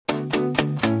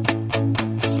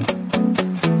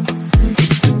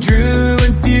Drew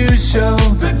and Fuse Show,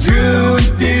 the Drew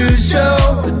and Fuse Show,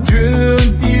 the Drew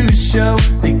and Fuse Show.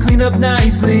 They clean up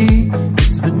nicely.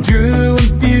 It's the Drew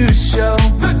and Fuse Show,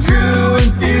 the Drew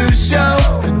and Fuse Show,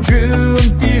 the Drew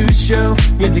and Fuse Show.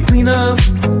 Yeah, they clean up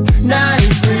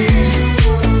nicely.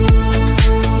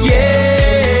 Yeah.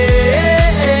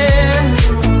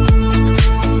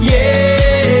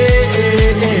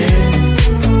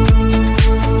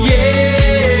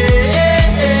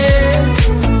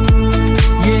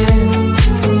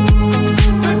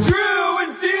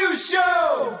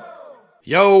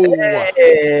 Yo!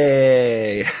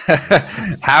 Hey!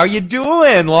 How you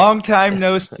doing? Long time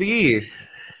no see.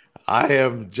 I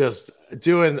am just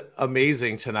doing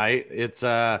amazing tonight. It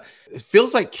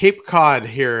feels like Cape Cod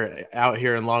out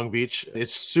here in Long Beach.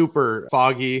 It's super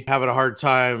foggy, having a hard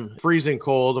time, freezing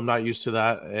cold. I'm not used to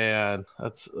that, and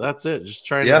that's it. Just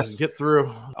trying to get through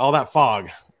all that fog.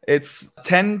 It's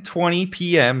 10:20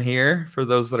 p.m. here for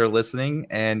those that are listening,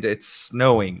 and it's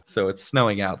snowing. So it's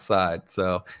snowing outside.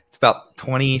 So it's about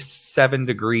 27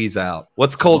 degrees out.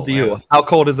 What's cold to you? How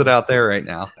cold is it out there right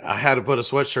now? I had to put a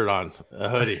sweatshirt on, a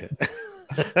hoodie.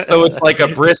 So it's like a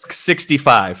brisk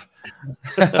 65.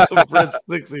 Brisk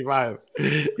 65.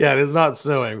 Yeah, it is not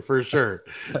snowing for sure.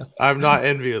 I'm not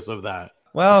envious of that.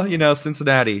 Well,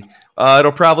 Cincinnati.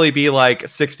 It'll probably be like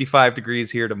 65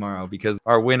 degrees here tomorrow because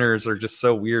our winters are just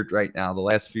so weird right now. The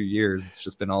last few years, it's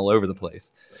just been all over the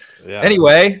place. Yeah.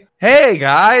 Anyway, hey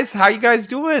guys, how you guys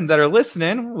doing that are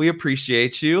listening? We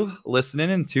appreciate you listening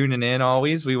and tuning in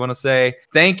always. We want to say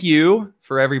thank you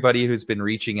for everybody who's been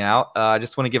reaching out. I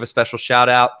just want to give a special shout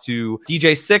out to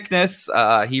DJ Sickness.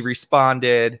 He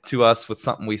responded to us with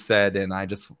something we said, and I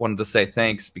just wanted to say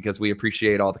thanks because we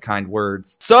appreciate all the kind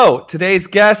words. So today's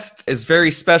guest is very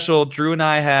special. Drew and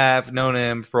I have known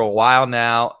him for a while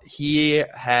now. He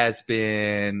has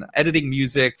been editing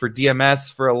music for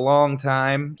DMS for a long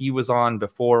time. He was on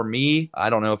before me. I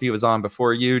don't know if he was on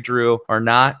before you, Drew, or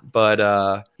not,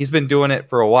 but he's been doing it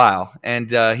for a while.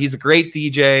 And he's a great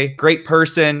DJ, great person.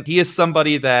 He is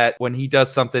somebody that when he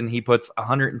does something, he puts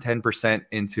 110%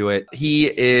 into it.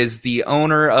 He is the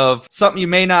owner of something you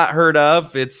may not heard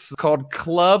of. It's called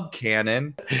Club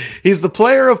Cannon. He's the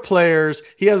player of players.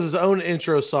 He has his own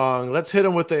intro song. Let's hit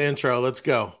him with the intro. Let's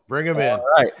go. Bring him in. All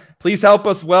right. Please help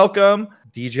us welcome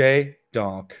DJ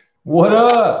Donk. What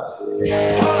up? There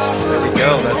we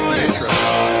go. That's the intro.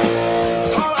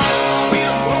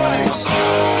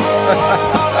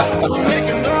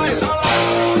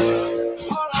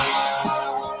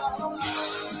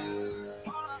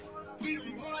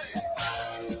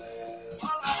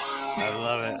 I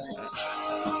love it.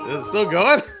 Is it still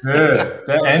going? Dude,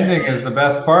 the ending is the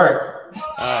best part.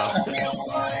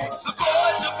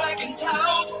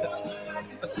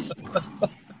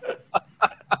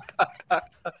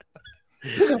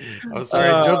 I'm sorry,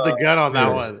 I jumped the gun on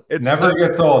that one. It never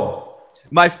gets old.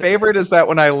 My favorite is that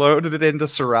when I loaded it into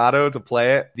Serato to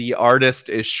play it, the artist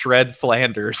is Shred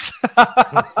Flanders.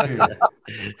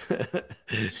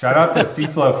 Shout out to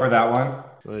C-Flow for that one.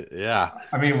 Yeah.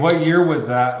 I mean, what year was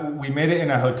that? We made it in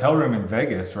a hotel room in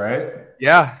Vegas, right?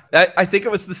 Yeah. I think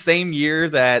it was the same year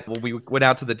that when we went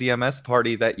out to the DMS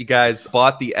party that you guys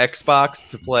bought the Xbox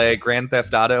to play Grand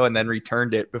Theft Auto and then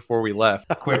returned it before we left.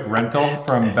 Quick rental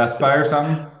from Best Buy or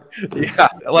something? Yeah,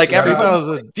 like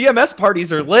everyone, DMS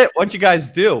parties are lit. What you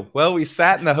guys do? Well, we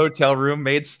sat in the hotel room,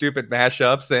 made stupid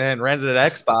mashups, and rented an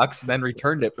Xbox, and then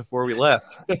returned it before we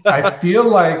left. I feel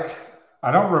like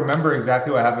I don't remember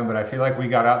exactly what happened, but I feel like we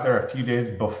got out there a few days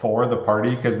before the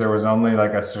party because there was only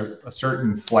like a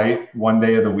certain flight one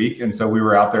day of the week. And so we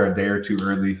were out there a day or two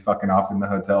early, fucking off in the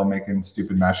hotel, making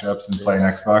stupid mashups and playing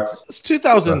Xbox. It's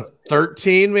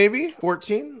 2013, maybe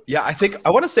 14. Yeah, I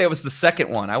want to say it was the second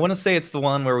one. I want to say it's the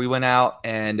one where we went out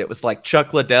and it was like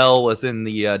Chuck Liddell was in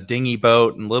the dinghy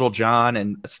boat and Little John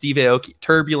and Steve Aoki.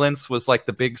 Turbulence was like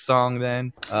the big song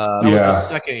then. That was the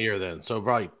second year then. So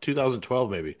probably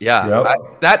 2012 maybe. Yeah. Yep.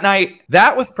 That night,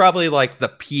 that was probably like the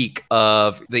peak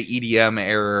of the EDM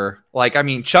era. Like, I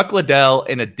mean, Chuck Liddell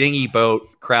in a dinghy boat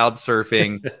crowd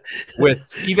surfing with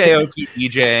Steve Aoki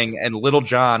DJing and Little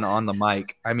John on the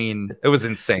mic. I mean, it was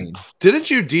insane. Didn't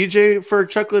you DJ for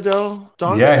Chuck Liddell,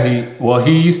 Don? Yeah,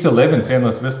 he used to live in San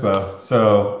Luis Obispo,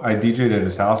 so I DJ'd at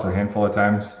his house a handful of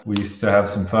times. We used to have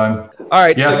some fun. All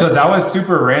right. Yeah, so that was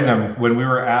super random when we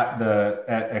were at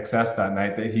XS that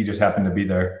night that he just happened to be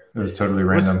there. It was totally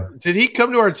random. Did he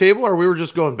come to our table or we were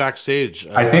just going backstage?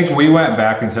 I think we went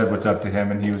back and said what's up to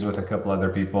him, and he was with a couple other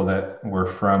people that were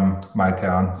from my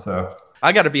town. So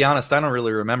I got to be honest, I don't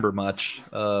really remember much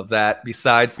of that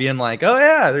besides being like, oh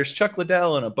yeah, there's Chuck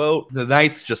Liddell in a boat. The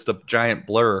night's just a giant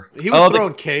blur. He was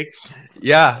throwing cakes.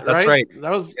 Yeah, that's right.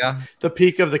 That was the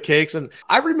peak of the cakes. And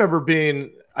I remember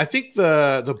I think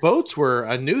the boats were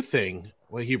a new thing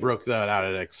when he broke that out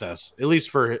at XS, at least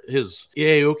for his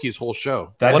Aoki's whole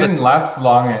show. That didn't last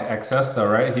long at XS though,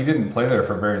 right? He didn't play there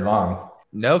for very long.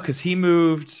 No, because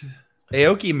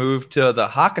Aoki moved to the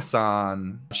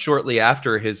Hakkasan shortly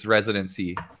after his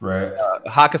residency. Right.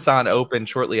 Hakkasan opened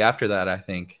shortly after that, I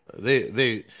think.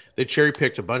 They cherry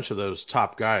picked a bunch of those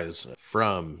top guys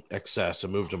from XS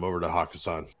and moved them over to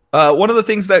Hakkasan. One of the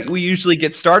things that we usually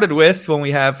get started with when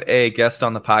we have a guest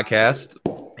on the podcast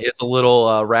is a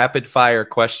little rapid fire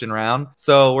question round.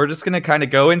 So we're just going to kind of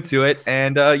go into it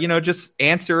and, just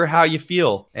answer how you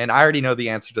feel. And I already know the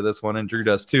answer to this one, and Drew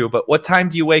does too. But what time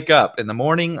do you wake up, in the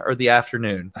morning or the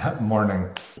afternoon? Morning.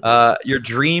 Your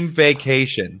dream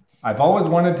vacation. I've always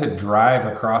wanted to drive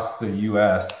across the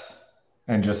U.S.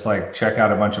 and just like check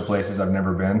out a bunch of places I've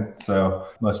never been. So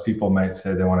most people might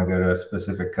say they want to go to a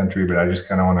specific country, but I just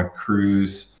kind of want to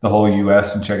cruise the whole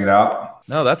U.S. and check it out.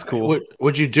 No, that's cool.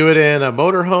 Would you do it in a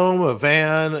motorhome, a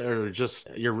van, or just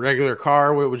your regular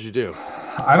car? What would you do?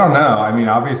 I don't know. I mean,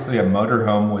 obviously a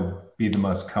motorhome would be the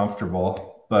most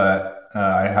comfortable, but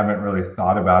I haven't really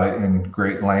thought about it in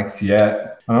great length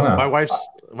yet. I don't know.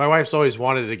 My wife's always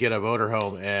wanted to get a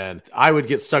motorhome, and I would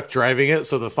get stuck driving it.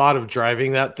 So the thought of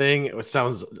driving that thing, it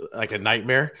sounds like a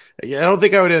nightmare. I don't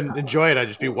think I would enjoy it. I'd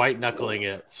just be white knuckling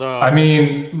it. So I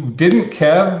mean, didn't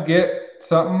Kev get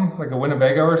something like a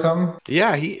Winnebago or something?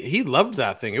 Yeah, he loved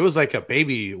that thing. It was like a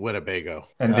baby Winnebago,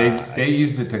 and they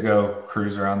used it to go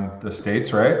cruise around the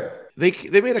States, right?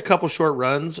 They made a couple short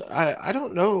runs. I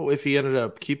don't know if he ended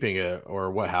up keeping it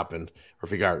or what happened, or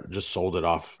if he just sold it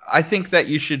off. I think that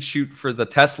you should shoot for the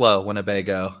Tesla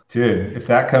Winnebago. Dude, if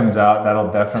that comes out,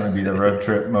 that'll definitely be the road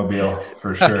trip mobile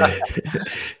for sure.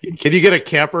 Can you get a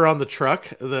camper on the truck,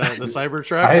 the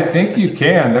Cybertruck? I think you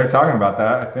can. They're talking about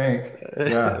that, I think.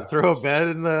 Yeah. Throw a bed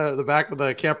in the back of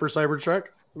the camper Cybertruck?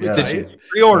 Yeah. Did you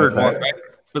pre-ordered one, right?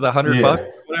 For the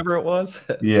 $100, whatever it was?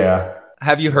 Yeah.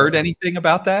 Have you heard anything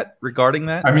about that, regarding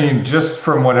that? I mean, just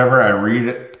from whatever I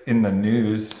read in the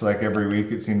news, like every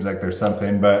week, it seems like there's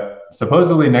something. But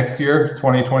supposedly next year,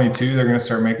 2022, they're going to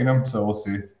start making them. So we'll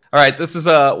see. All right. This is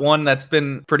one that's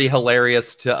been pretty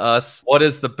hilarious to us. What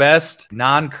is the best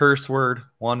non-curse word,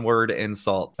 one-word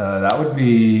insult? That would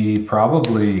be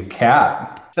probably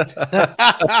cat.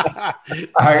 I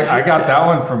got that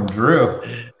one from Drew.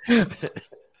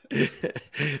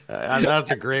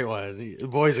 That's a great one. The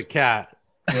boy's a cat.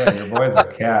 Yeah, your boy's a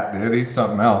cat, dude. He's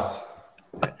something else.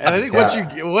 And I think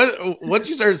once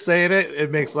you start saying it,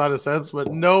 it makes a lot of sense. But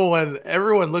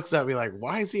everyone looks at me like,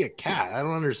 why is he a cat? I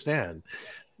don't understand.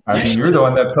 I mean, you're the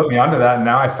one that put me onto that, and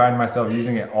now I find myself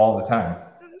using it all the time.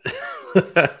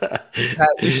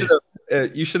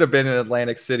 You should have been in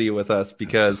Atlantic City with us,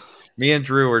 because me and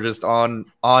Drew were just on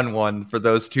one for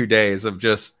those 2 days of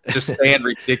just saying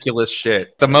ridiculous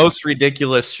shit. The most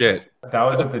ridiculous shit. That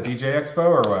was at the DJ Expo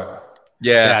or what?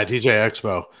 Yeah, DJ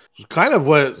Expo. Kind of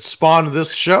what spawned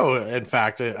this show, in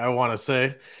fact, I want to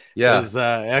say. Yeah. Is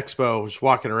Expo, just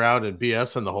walking around and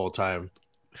BSing the whole time.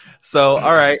 So,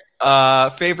 all right.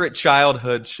 Favorite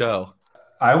childhood show?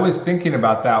 I was thinking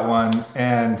about that one,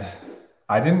 and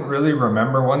I didn't really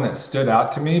remember one that stood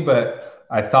out to me, but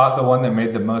I thought the one that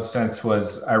made the most sense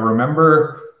was, I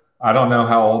don't know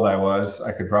how old I was.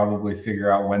 I could probably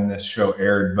figure out when this show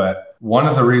aired, but one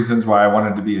of the reasons why I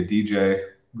wanted to be a DJ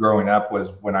growing up was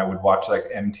when I would watch like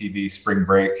MTV Spring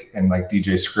Break, and like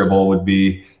DJ Scribble would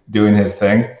be doing his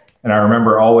thing. And I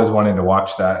remember always wanting to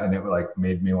watch that, and it like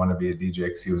made me want to be a DJ,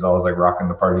 because he was always like rocking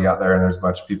the party out there, and there's a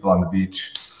bunch of people on the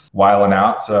beach wiling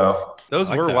out. So those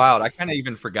were wild. I kind of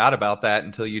even forgot about that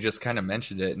until you just kind of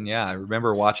mentioned it. And yeah, I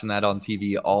remember watching that on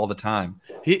TV all the time.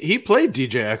 He played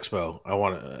DJ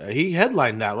Expo. He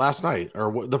headlined that last night,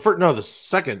 or the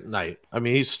second night. I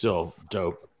mean, he's still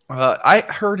dope. I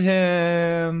heard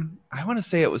him, I want to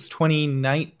say it was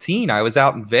 2019. I was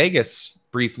out in Vegas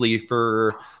briefly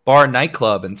for Bar and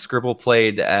Nightclub, and Scribble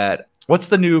played at, what's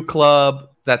the new club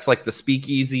that's like the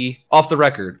Speakeasy? On the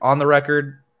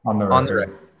record.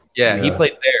 Yeah, he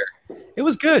played there. It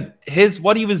was good.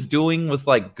 What he was doing was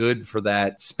like good for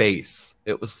that space.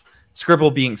 It was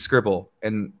Scribble being Scribble,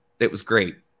 and it was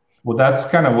great. Well, that's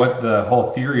kind of what the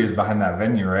whole theory is behind that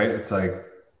venue, right? It's like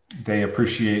they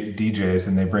appreciate DJs,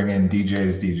 and they bring in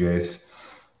DJs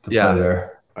to play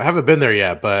there. I haven't been there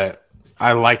yet, but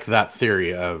I like that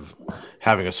theory of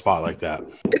having a spot like that.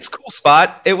 It's a cool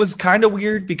spot. It was kind of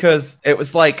weird because it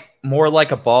was like more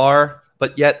like a bar,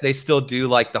 but yet they still do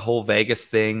like the whole Vegas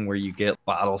thing where you get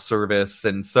bottle service.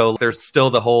 And so there's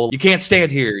still the whole, you can't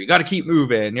stand here, you got to keep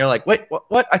moving. And you're like, wait,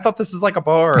 what? I thought this is like a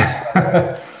bar.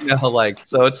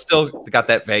 So it's still got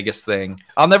that Vegas thing.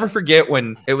 I'll never forget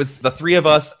when it was the three of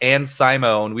us and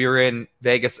Simo, and we were in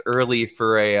Vegas early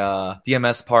for a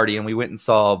DMS party, and we went and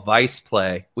saw Vice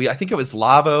play. I think it was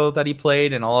Lavo that he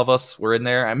played, and all of us were in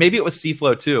there. And maybe it was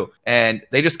Seaflow too. And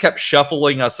they just kept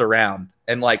shuffling us around.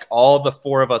 And like all the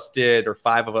four of us did, or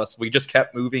five of us, we just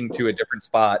kept moving to a different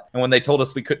spot. And when they told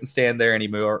us we couldn't stand there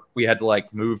anymore, we had to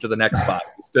like move to the next spot.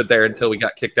 We stood there until we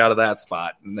got kicked out of that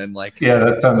spot. And then yeah,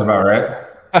 that sounds about right.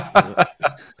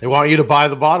 They want you to buy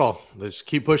the bottle. They just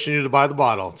keep pushing you to buy the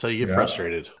bottle until you get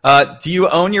frustrated. Do you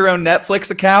own your own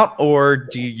Netflix account, or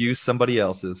do you use somebody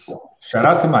else's? Shout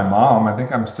out to my mom. I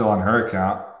think I'm still on her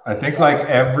account. I think like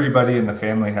everybody in the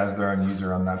family has their own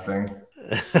user on that thing.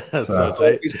 So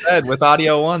like we said, with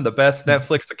Audio One, the best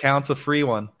Netflix account's a free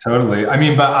one. Totally. I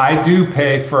mean, but I do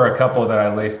pay for a couple that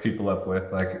I lace people up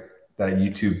with, like that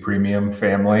YouTube Premium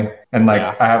family. And like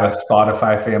I have a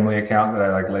Spotify family account that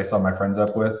I like lace all my friends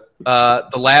up with.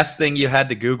 The last thing you had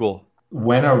to Google.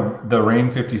 When the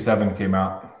Rane 57 came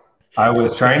out, I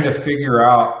was trying to figure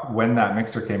out when that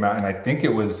mixer came out, and I think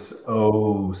it was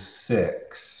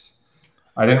 06.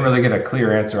 I didn't really get a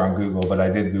clear answer on Google, but I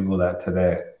did Google that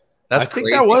today. I think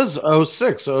that was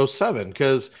 06, 07,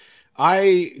 because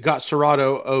I got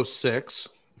Serato 06,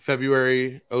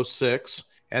 February 06,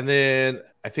 and then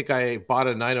I think I bought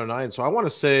a 909. So I want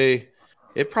to say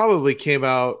it probably came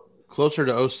out closer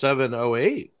to 07,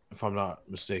 08, if I'm not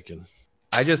mistaken.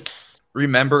 I just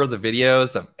remember the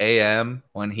videos of AM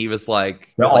when he was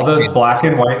like all those black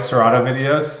and white Serato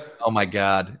videos. Oh my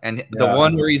God. And the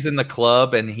one where he's in the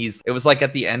club and it was like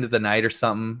at the end of the night or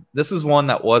something. This is one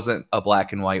that wasn't a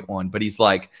black and white one, but he's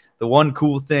like, the one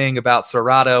cool thing about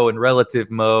Serato in relative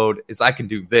mode is I can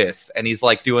do this. And he's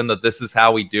like doing this is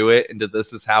how we do it into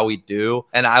this is how we do.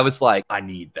 And I was like, I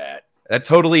need that. That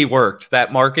totally worked.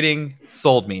 That marketing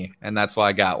sold me. And that's why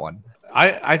I got one.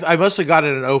 I must have got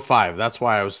it in 05. That's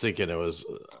why I was thinking it was.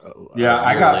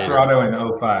 I got later. Serato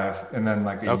in 05. And then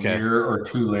like a year or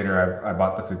two later, I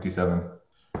bought the 57.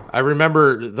 I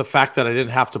remember the fact that I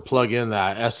didn't have to plug in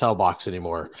that SL box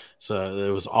anymore. So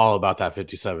it was all about that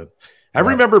 57. I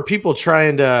remember people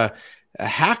trying to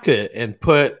hack it and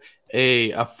put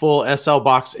a full SL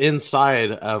box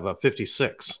inside of a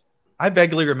 56. I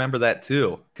vaguely remember that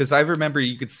too, because I remember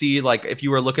you could see like if you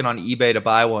were looking on eBay to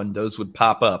buy one, those would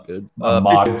pop up.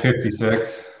 Mod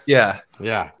 56. Yeah.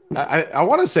 I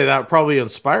want to say that probably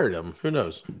inspired him. Who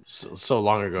knows? So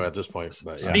long ago at this point.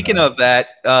 But, Speaking of that,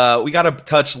 we got to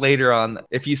touch later on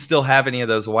if you still have any of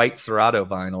those white Serato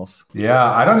vinyls.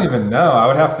 Yeah, I don't even know. I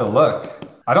would have to look.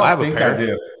 I don't think I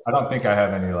do. I don't think I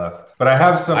have any left. But I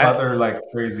have some other like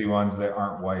crazy ones that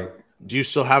aren't white. Do you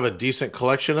still have a decent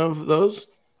collection of those?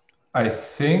 I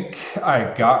think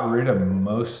I got rid of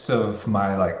most of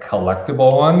my like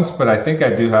collectible ones, but I think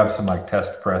I do have some like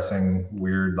test pressing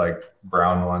weird like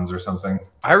brown ones or something.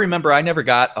 I remember I never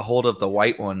got a hold of the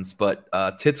white ones, but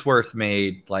Titsworth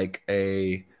made like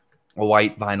a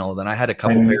white vinyl. Then I had a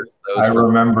couple pairs of those. I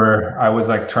remember I was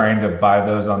like trying to buy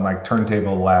those on like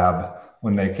Turntable Lab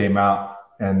when they came out,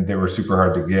 and they were super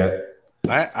hard to get.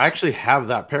 I actually have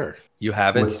that pair. You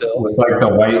have it still? With like the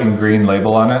white and green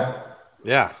label on it?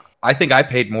 Yeah. I think I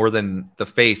paid more than the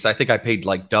face. I think I paid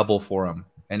like double for them.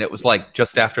 And it was like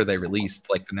just after they released,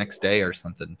 like the next day or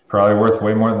something. Probably worth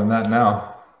way more than that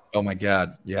now. Oh my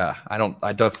God. Yeah. I don't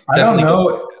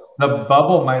know. The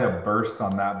bubble might have burst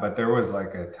on that, but there was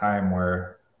like a time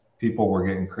where people were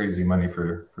getting crazy money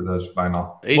for those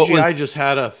vinyl. AGI just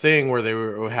had a thing where they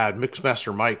had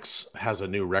Mixmaster Mike's has a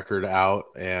new record out,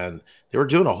 and they were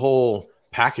doing a whole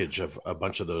package of a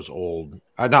bunch of those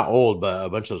not old, but a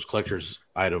bunch of those collector's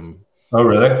item. Oh,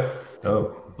 really?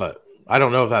 Oh, but I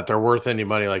don't know if they're worth any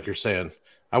money, like you're saying.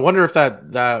 I wonder if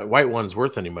that white one's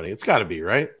worth any money. It's got to be,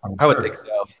 right? I would think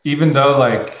so. Even though,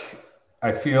 like,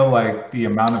 I feel like the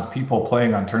amount of people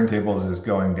playing on turntables is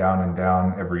going down and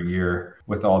down every year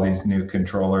with all these new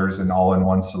controllers and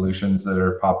all-in-one solutions that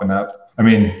are popping up. I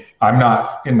mean, I'm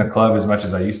not in the club as much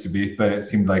as I used to be, but it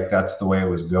seemed like that's the way it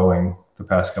was going the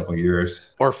past couple of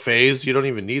years. Or phase, you don't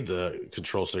even need the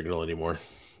control signal anymore.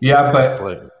 Yeah,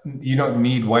 but you don't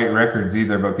need white records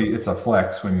either, but it's a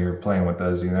flex when you're playing with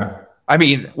those, you know? I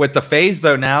mean, with the phase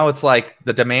though, now it's like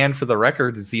the demand for the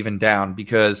record is even down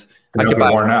because I could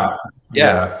buy worn out.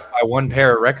 Yeah, buy one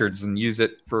pair of records and use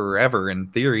it forever in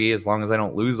theory, as long as I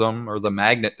don't lose them or the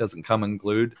magnet doesn't come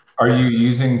unglued. Are you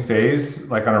using phase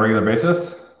like on a regular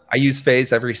basis? I use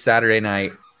phase every Saturday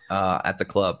night. at the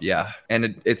club. Yeah.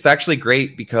 And it's actually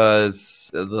great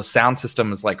because the sound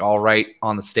system is like all right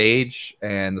on the stage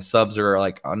and the subs are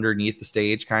like underneath the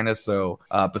stage kind of. So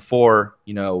before,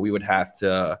 we would have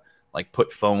to like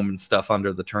put foam and stuff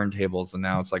under the turntables. And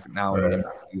now it's like, now we don't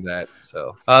do that.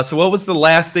 So what was the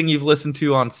last thing you've listened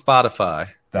to on Spotify?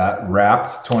 That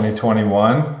Wrapped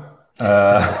 2021.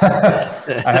 I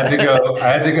had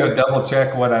to go double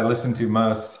check what I listened to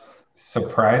most.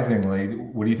 Surprisingly,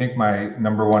 what do you think my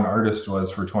number one artist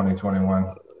was for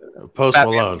 2021? Post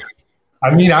Malone.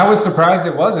 I mean, I was surprised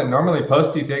it wasn't. Normally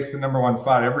Posty takes the number one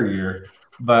spot every year,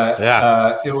 but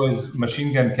it was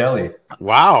Machine Gun Kelly.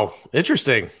 Wow,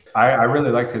 interesting. I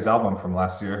really liked his album from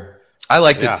last year. I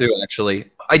liked it too,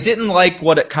 actually. I didn't like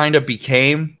what it kind of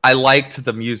became. I liked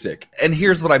the music. And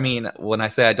here's what I mean when I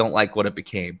say I don't like what it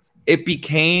became. It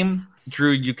became,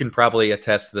 Drew, you can probably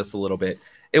attest to this a little bit.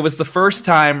 It was the first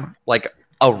time like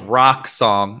a rock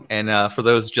song, and for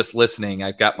those just listening,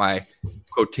 I've got my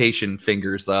quotation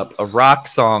fingers up. A rock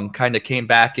song kind of came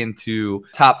back into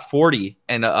top 40,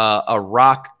 and a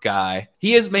rock guy.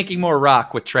 He is making more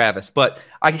rock with Travis, but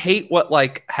I hate what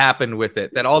like happened with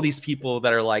it. That all these people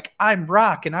that are like, I'm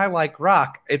rock and I like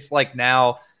rock. It's like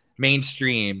now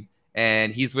mainstream.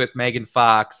 And he's with Megan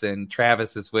Fox and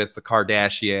Travis is with the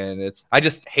Kardashian. I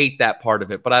just hate that part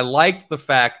of it. But I liked the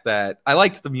fact that I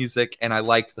liked the music and I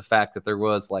liked the fact that there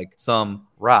was like some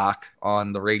rock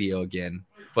on the radio again.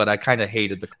 But I kind of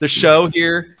hated the show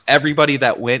here. Everybody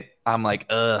that went, I'm like,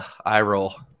 eye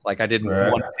roll. Like I didn't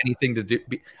want anything to do.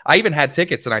 I even had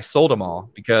tickets and I sold them all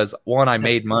because one, I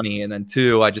made money. And then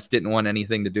two, I just didn't want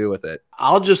anything to do with it.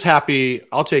 I'll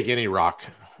take any rock.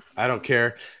 I don't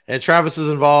care. And Travis is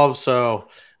involved, so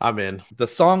I'm in. The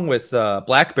song with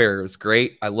Black Bear was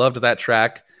great. I loved that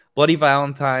track. Bloody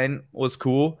Valentine was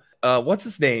cool. What's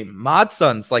his name? Mod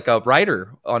Sun's like a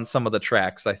writer on some of the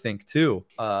tracks, I think, too,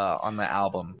 on the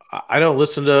album. I don't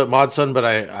listen to Mod Sun, but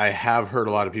I have heard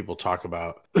a lot of people talk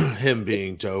about him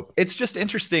being dope. It's just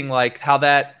interesting, like, how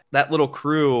that little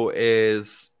crew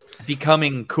is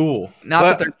becoming cool. Not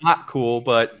that they're not cool,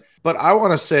 but I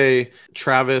want to say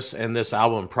Travis and this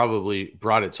album probably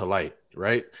brought it to light,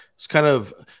 right? It's kind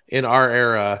of in our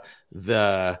era,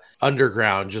 the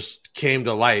underground just came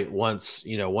to light once,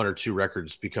 one or two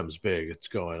records becomes big. It's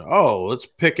going, let's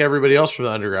pick everybody else from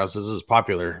the underground since this is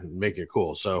popular and make it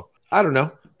cool. So I don't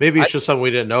know. Maybe it's just something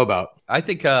we didn't know about. I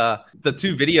think the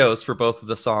two videos for both of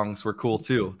the songs were cool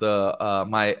too. The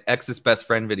My Ex's Best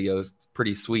Friend video is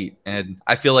pretty sweet, and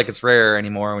I feel like it's rare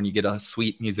anymore when you get a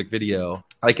sweet music video.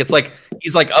 Like it's like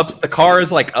he's like the car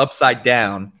is like upside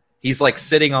down. He's like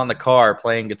sitting on the car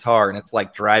playing guitar, and it's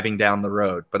like driving down the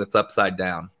road, but it's upside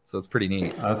down. So it's pretty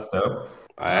neat. That's dope.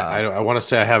 I want to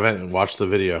say I haven't watched the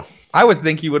video. I would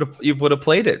think you would have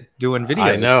played it doing videos.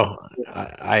 I know.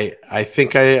 I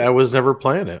think I was never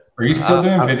playing it. Are you still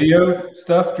doing video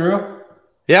stuff, Drew?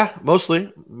 Yeah,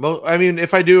 mostly. I mean,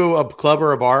 if I do a club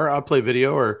or a bar, I'll play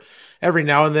video. Or every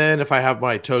now and then, if I have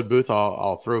my Toad booth,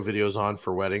 I'll throw videos on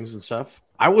for weddings and stuff.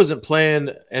 I wasn't playing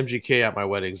MGK at my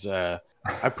weddings. I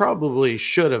probably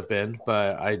should have been,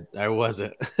 but I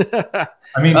wasn't. I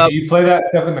mean, do you play that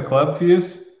stuff in the club,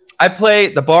 Fuse? I play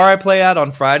the bar I play at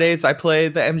on Fridays. I play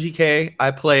the MGK.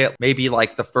 I play it maybe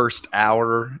like the first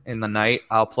hour in the night.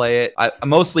 I'll play it. I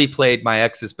mostly played My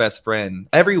Ex's Best Friend.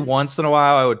 Every once in a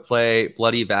while, I would play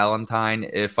Bloody Valentine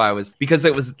because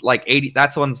it was like 80.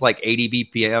 That one's like 80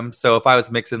 BPM. So if I was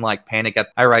mixing like Panic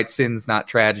I Write Sins Not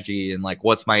Tragedy and like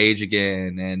What's My Age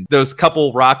Again and those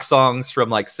couple rock songs from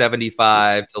like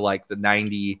 75 to like the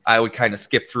 90, I would kind of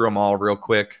skip through them all real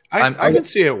quick. I can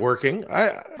see it working.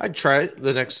 I'd try it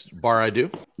the next bar I do.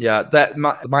 Yeah, that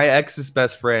my Ex's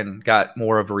Best Friend got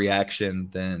more of a reaction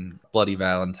than Bloody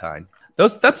Valentine.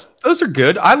 Those are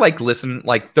good. I like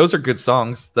those are good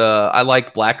songs. I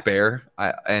like Black Bear,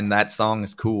 and that song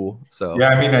is cool. So yeah,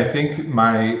 I mean, I think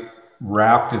my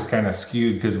Wrapped is kind of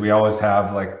skewed because we always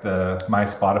have like my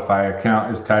Spotify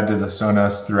account is tied to the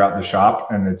Sonos throughout the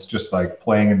shop, and it's just like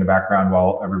playing in the background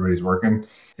while everybody's working.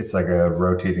 It's like a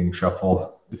rotating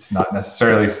shuffle. It's not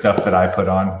necessarily stuff that I put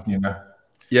on,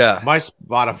 Yeah, my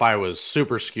Spotify was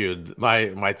super skewed.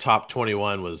 My top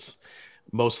 21 was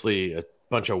mostly a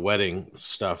bunch of wedding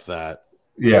stuff that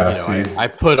I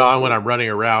put on when I'm running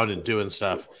around and doing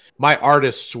stuff. My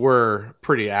artists were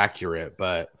pretty accurate,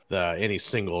 but any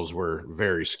singles were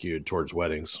very skewed towards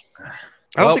weddings.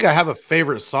 I don't think I have a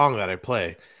favorite song that I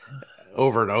play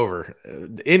over and over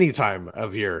any time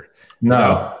of year.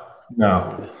 No.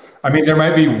 I mean, there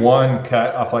might be one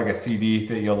cut off like a CD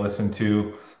that you'll listen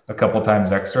to a couple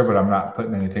times extra, but I'm not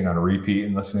putting anything on a repeat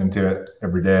and listening to it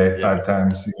every day, 5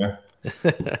 times.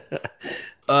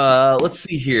 Let's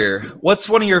see here. What's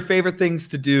one of your favorite things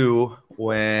to do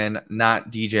when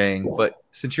not DJing? But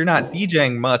since you're not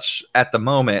DJing much at the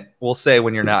moment, we'll say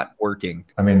when you're not working.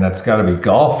 I mean, that's got to be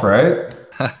golf, right?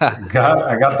 I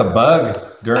got the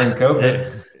bug during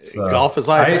COVID. So Golf is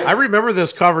life. I remember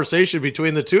this conversation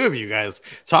between the two of you guys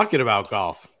talking about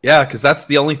golf. Yeah, because that's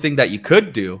the only thing that you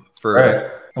could do for.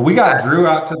 Right. We got Drew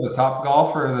out to the Top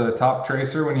Golf or the Top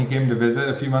Tracer when he came to visit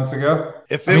a few months ago.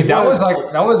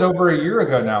 That was over a year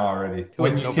ago now already.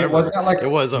 Wasn't that like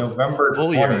it was November a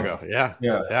full 20? year ago?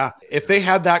 Yeah. If they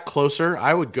had that closer,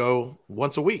 I would go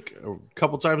once a week, a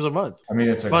couple times a month. I mean,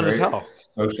 it's fun a as hell.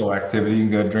 Social activity. You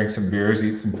can go drink some beers,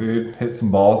 eat some food, hit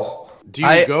some balls. Do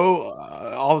you go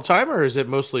all the time, or is it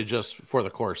mostly just for the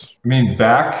course? I mean,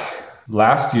 back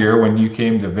last year when you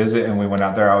came to visit and we went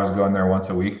out there, I was going there once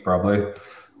a week probably.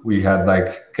 We had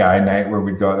like guy night where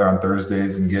we'd go out there on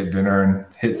Thursdays and get dinner and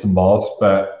hit some balls,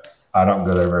 but I don't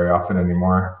go there very often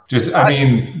anymore.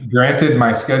 Granted,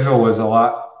 my schedule was a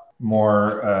lot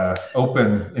more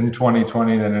open in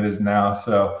 2020 than it is now.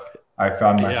 So I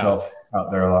found myself out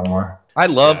there a lot more. I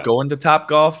love going to Top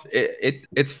Golf.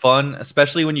 It's fun,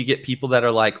 especially when you get people that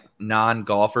are like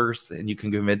non-golfers and you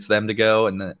can convince them to go.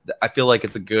 And I feel like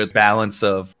it's a good balance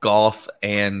of golf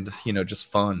and, just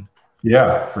fun.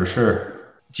 Yeah, for sure.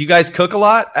 Do you guys cook a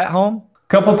lot at home? A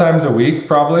couple times a week,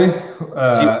 probably.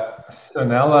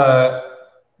 Sanella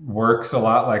works a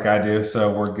lot like I do,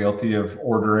 so we're guilty of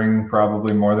ordering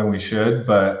probably more than we should,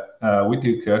 but we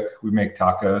do cook. We make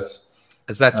tacos.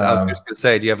 I was just going to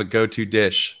say, do you have a go-to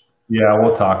dish? Yeah,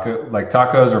 we'll taco, like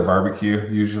tacos or barbecue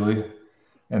usually.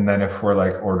 And then if we're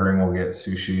like ordering, we'll get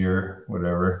sushi or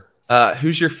whatever.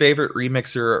 Who's your favorite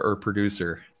remixer or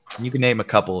producer? You can name a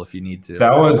couple if you need to.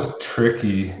 That was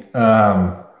tricky.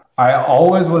 I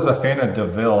always was a fan of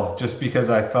DeVille just because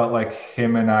I felt like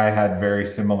him and I had very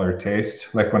similar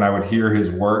taste. Like when I would hear his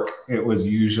work, it was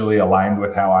usually aligned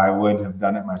with how I would have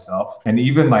done it myself. And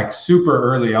even like super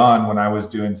early on when I was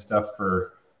doing stuff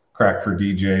for Crack for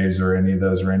DJs or any of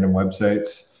those random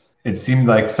websites, it seemed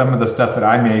like some of the stuff that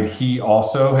I made, he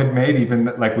also had made, even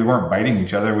like we weren't biting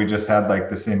each other. We just had like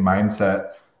the same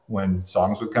mindset when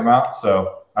songs would come out.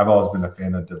 So I've always been a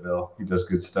fan of DeVille. He does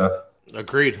good stuff.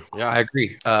 Agreed. Yeah, I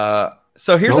agree.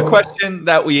 So here's a question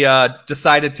that we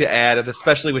decided to add, and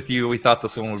especially with you, we thought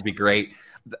this one would be great.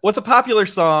 What's a popular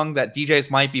song that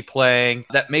DJs might be playing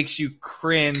that makes you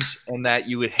cringe and that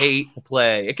you would hate to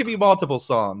play? It could be multiple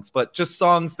songs, but just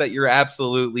songs that you're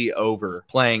absolutely over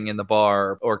playing in the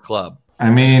bar or club.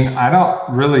 I mean, I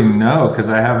don't really know because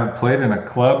I haven't played in a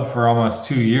club for almost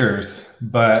 2 years,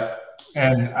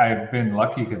 and I've been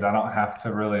lucky because I don't have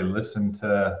to really listen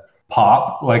to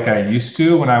pop like I used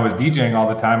to. When I was DJing all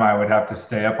the time, I would have to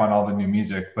stay up on all the new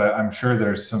music, but I'm sure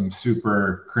there's some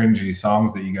super cringy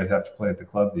songs that you guys have to play at the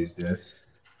club these days.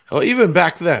 Well, even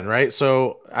back then, right?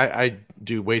 So I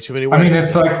do way too many weddings. I mean,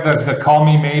 it's like the Call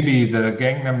Me Maybe, the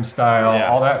Gangnam Style,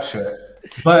 all that shit.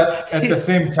 But at the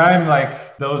same time,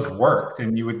 like those worked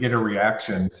and you would get a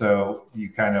reaction. So you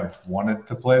kind of wanted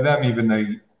to play them, even though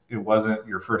it wasn't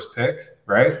your first pick,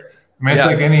 right? I mean, it's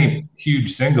like any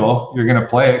huge single, you're going to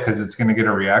play it because it's going to get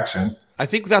a reaction. I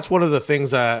think that's one of the things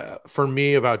that for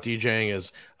me about DJing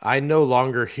is I no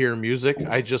longer hear music.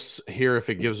 I just hear if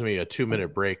it gives me a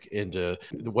 2-minute break into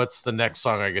what's the next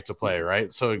song I get to play,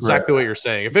 right? So exactly what you're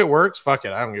saying. If it works, fuck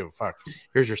it. I don't give a fuck.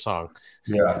 Here's your song.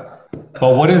 Yeah.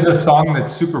 But what is a song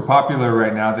that's super popular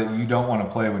right now that you don't want to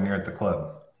play when you're at the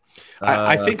club?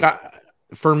 I think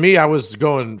for me, I was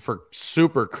going for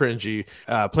super cringy.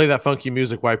 Play That Funky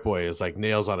Music, White Boy is like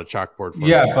nails on a chalkboard.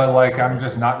 But like I'm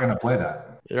just not going to play that.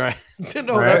 Right.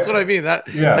 No, that's what I mean.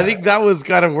 I think that was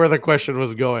kind of where the question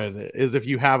was going, is if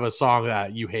you have a song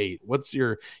that you hate. What's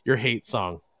your hate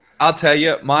song? I'll tell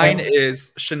you, mine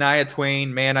is Shania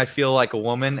Twain, Man, I Feel Like a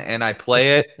Woman, and I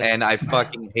play it, and I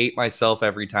fucking hate myself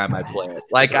every time I play it.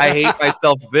 Like, I hate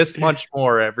myself this much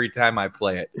more every time I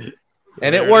play it.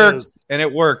 And it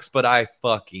works, but I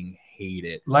fucking hate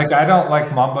it. Like, I don't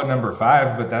like Mambo No.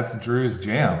 5, but that's Drew's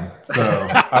jam, so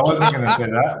I wasn't going to say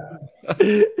that.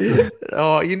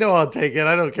 Oh, I'll take it.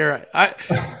 I don't care.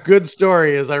 Good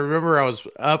story is I remember I was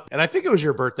up, and I think it was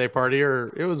your birthday party,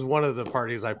 or it was one of the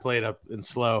parties I played up in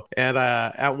Slow. And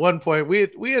at one point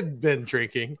we had been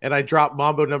drinking, and I dropped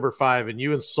Mambo No. 5, and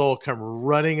you and Soul come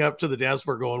running up to the dance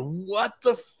floor, going, "What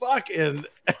the fuck?" And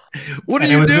what are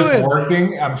you doing? Just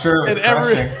working. I'm sure it was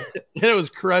crushing. And it was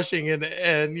crushing,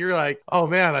 and you're like, "Oh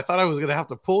man, I thought I was gonna have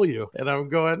to pull you." And I'm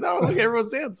going, "No, look, everyone's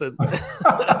dancing."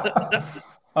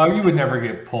 Oh, you would never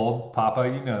get pulled, Papa.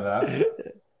 You know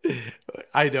that.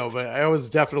 I know, but I was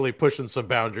definitely pushing some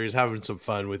boundaries, having some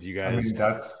fun with you guys. I mean,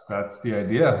 that's the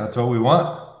idea. That's what we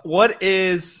want. What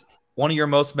is one of your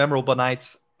most memorable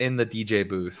nights in the DJ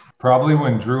booth? Probably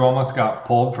when Drew almost got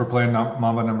pulled for playing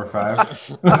Mamba number 5.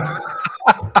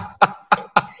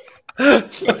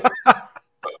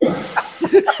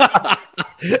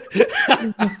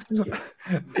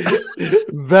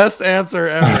 Best answer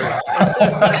ever.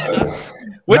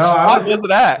 Which spot was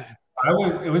it at?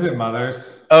 It was at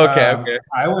Mother's. Okay.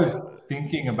 I was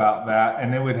thinking about that,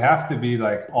 and it would have to be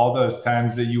like all those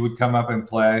times that you would come up and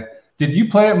play. Did you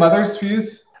play at Mother's,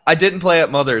 Fuse? I didn't play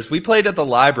at Mother's. We played at the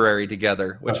library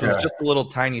together, which was just a little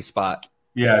tiny spot.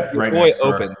 Yeah, right next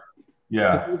door. Open.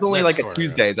 Yeah. It was only like a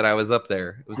Tuesday that I was up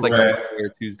there. It was like a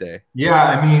Tuesday. Yeah,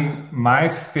 I mean, my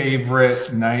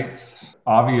favorite nights,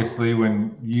 obviously,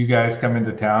 when you guys come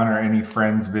into town or any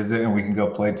friends visit and we can go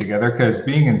play together. Because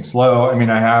being in SLO, I mean,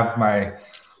 I have my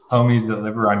homies that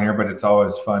live around here, but it's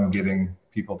always fun getting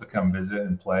people to come visit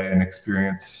and play and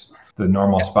experience the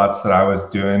normal spots that I was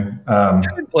doing.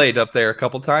 Kevin played up there a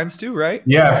couple times too, right?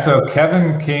 Yeah, so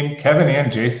Kevin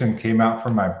and Jason came out for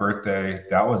my birthday.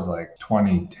 That was like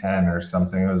 2010 or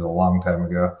something. It was a long time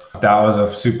ago. That was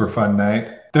a super fun night.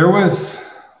 There was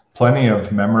plenty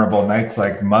of memorable nights.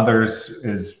 Like Mother's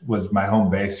was my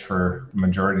home base for the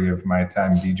majority of my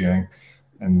time DJing,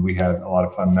 and we had a lot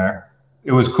of fun there.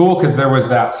 It was cool because there was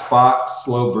that spot,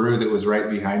 SLO Brew, that was right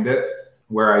behind it,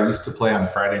 where I used to play on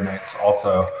Friday nights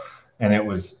also. And it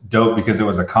was dope because it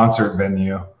was a concert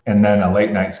venue and then a late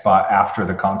night spot after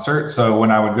the concert. So when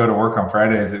I would go to work on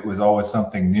Fridays, it was always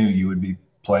something new. You would be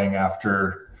playing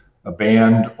after a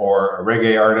band or a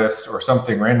reggae artist or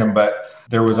something random, but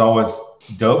there was always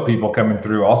dope people coming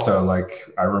through also.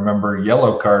 Like I remember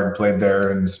Yellow Card played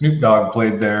there and Snoop Dogg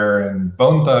played there and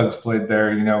Bone Thugs played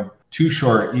there, you know, Too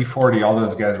Short, E40, all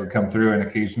those guys would come through and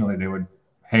occasionally they would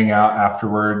hang out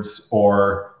afterwards,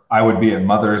 or I would be at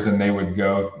Mother's and they would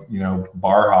go, you know,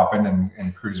 bar hopping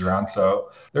and cruise around. So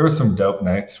there was some dope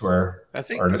nights where I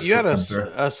think you had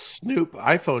a Snoop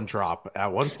iPhone drop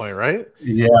at one point, right?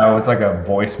 Yeah, it was like a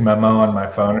voice memo on my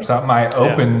phone or something. I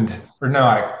opened, or no,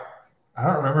 I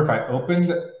don't remember if I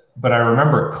opened, but I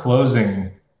remember closing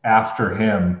after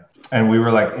him, and we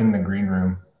were like in the green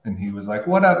room. And he was like,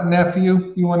 "What up,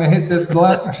 nephew? You want to hit this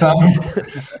blunt or something?"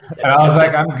 And I was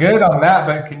like, "I'm good on that,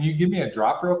 but can you give me a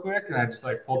drop real quick?" And I just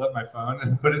like pulled up my phone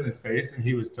and put it in his face, and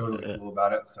he was totally cool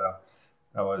about it. So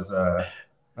that was a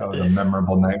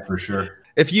memorable night for sure.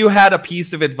 If you had a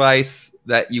piece of advice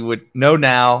that you would know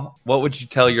now, what would you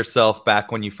tell yourself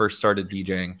back when you first started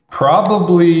DJing?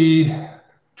 Probably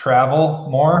travel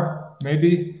more,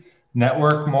 maybe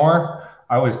network more.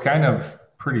 I was kind of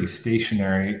pretty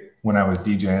stationary when I was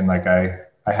DJing. Like I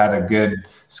had a good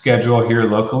schedule here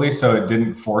locally, so it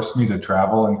didn't force me to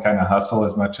travel and kind of hustle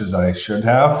as much as I should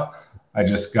have. I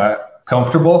just got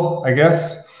comfortable, I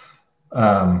guess,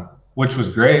 which was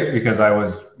great because I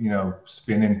was, you know,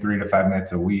 spinning 3 to 5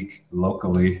 nights a week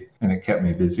locally and it kept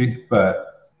me busy.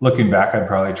 But looking back, I'd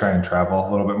probably try and travel a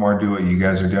little bit more, do what you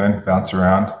guys are doing, bounce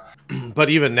around. But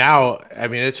even now, I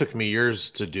mean, it took me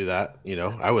years to do that. You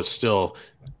know, I was still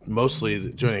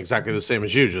mostly doing exactly the same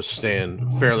as you, just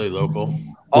staying fairly local.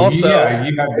 Also, yeah,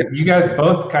 you guys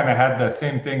both kind of had the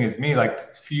same thing as me.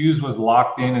 Like Fuse was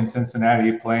locked in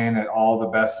Cincinnati, playing at all the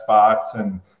best spots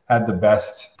and had the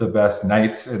best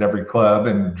nights at every club.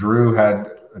 And Drew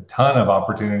had a ton of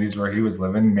opportunities where he was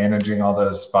living, managing all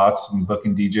those spots and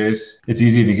booking DJs. It's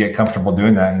easy to get comfortable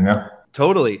doing that, you know?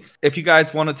 Totally. If you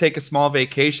guys want to take a small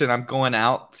vacation, I'm going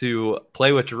out to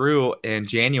play with Drew in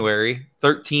January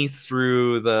 13th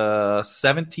through the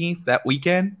 17th, that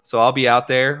weekend. So I'll be out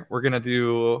there. We're going to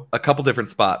do a couple different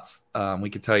spots. We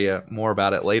can tell you more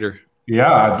about it later.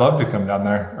 Yeah, I'd love to come down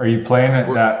there. Are you playing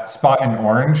at that spot in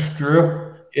Orange,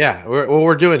 Drew? Yeah,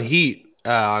 we're doing Heat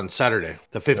on Saturday,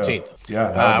 the 15th.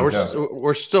 Yeah,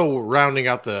 we're still rounding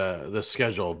out the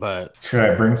schedule, but should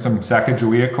I bring some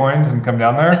Sacagawea coins and come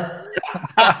down there?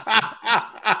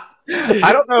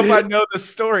 I don't know if I know this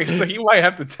story, so you might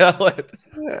have to tell it.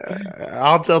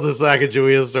 I'll tell the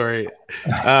Sacagawea story.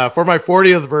 For my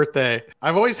 40th birthday,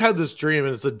 I've always had this dream,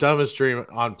 and it's the dumbest dream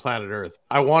on planet Earth.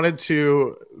 I wanted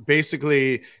to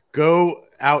basically go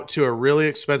out to a really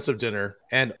expensive dinner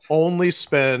and only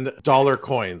spend dollar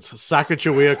coins,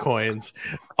 Sacagawea coins,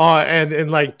 and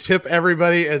like tip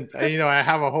everybody. And you know, I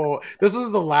have this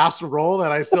is the last roll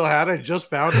that I still had. I just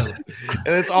found them,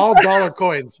 and it's all dollar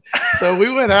coins. So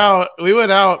we went out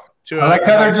to. I like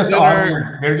how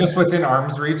they're just within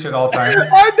arm's reach at all times.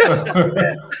 I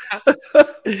know.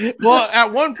 Well,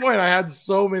 at one point, I had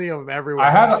so many of them everywhere. I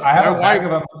had a My bag wife-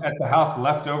 of them at the house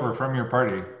left over from your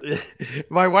party.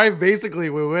 My wife basically,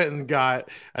 we went and got,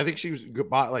 I think she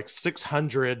bought like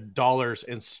 $600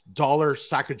 in dollar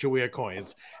Sacagawea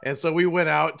coins. And so we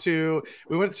went to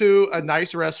a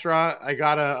nice restaurant. I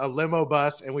got a limo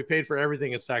bus and we paid for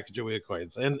everything in Sacagawea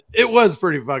coins. And it was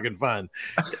pretty fucking fun.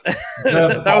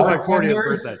 That was my 40th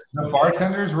birthday. The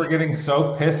bartenders were getting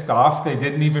so pissed off they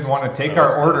didn't even want to take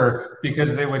our order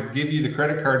because they would give you the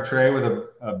credit card tray with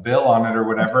a bill on it or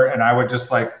whatever, and I would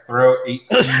just like throw 18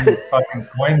 fucking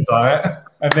coins on it,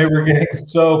 and they were getting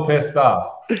so pissed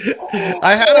off.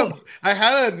 I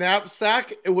had a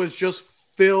knapsack. It was just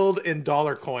filled in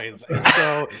dollar coins, and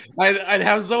so I'd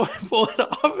have someone pull it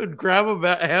off and grab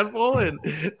a handful, and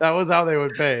that was how they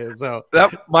would pay. So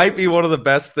that might be one of the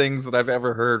best things that I've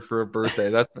ever heard for a birthday.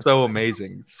 That's so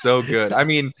amazing, so good. I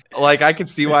mean, like I could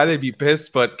see why they'd be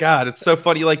pissed, but God, it's so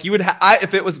funny. Like you would,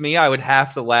 if it was me, I would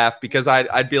have to laugh because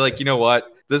I'd be like, you know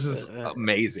what, this is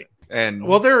amazing. And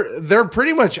well, they're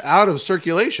pretty much out of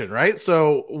circulation, right?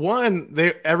 So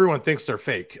everyone thinks they're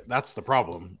fake. That's the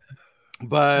problem.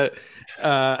 But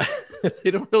they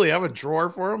don't really have a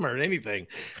drawer for them or anything.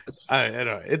 I don't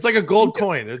know. It's like a gold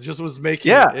coin. It just was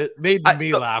making it made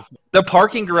me laugh. The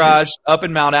parking garage up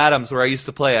in Mount Adams where I used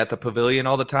to play at the Pavilion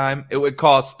all the time, it would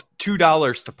cost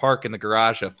 $2 to park in the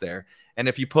garage up there. And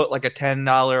if you put like a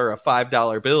 $10 or a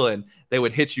 $5 bill in, they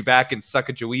would hit you back in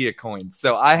Sacagawea coins.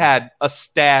 So I had a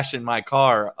stash in my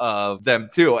car of them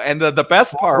too. And the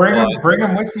best part bring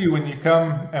them with you when you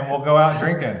come and we'll go out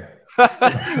drinking.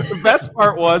 The best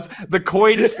part was the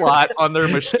coin slot on their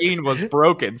machine was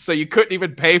broken, so you couldn't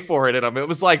even pay for it in them. It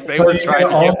was like they were trying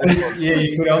to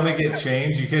you could only get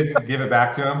change. You couldn't give it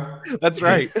back to them. That's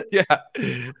right. Yeah.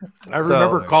 I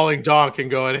remember calling Donk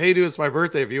and going, "Hey, dude, it's my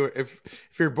birthday. If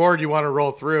you're bored, you want to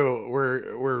roll through.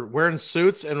 We're wearing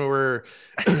suits and we're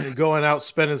going out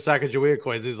spending Sacagawea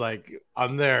coins." He's like,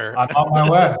 "I'm there. I'm on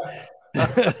my way."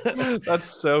 That's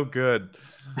so good.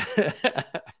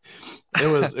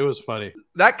 It was funny.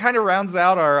 That kind of rounds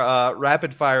out our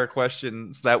rapid fire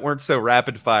questions that weren't so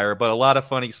rapid fire, but a lot of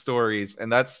funny stories.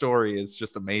 And that story is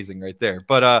just amazing right there.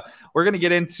 But we're going to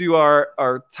get into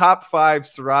our top 5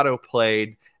 Serato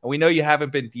played. And we know you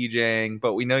haven't been DJing,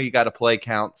 but we know you got a play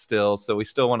count still. So we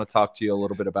still want to talk to you a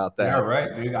little bit about that. Yeah,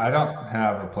 right, dude. I don't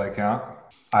have a play count.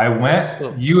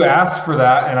 You asked for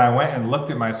that, and I went and looked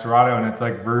at my Serato, and it's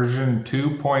like version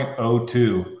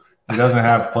 2.02. It doesn't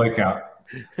have play count.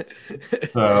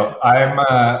 So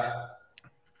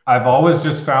I've always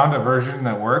just found a version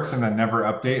that works and then never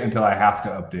update until I have to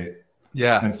update.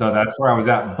 Yeah. And so that's where I was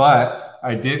at. But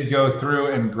I did go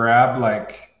through and grab,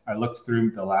 I looked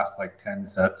through the last 10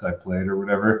 sets I played or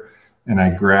whatever, and I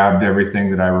grabbed everything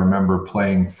that I remember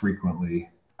playing frequently.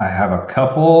 I have a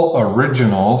couple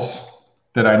originals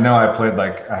that I know I played,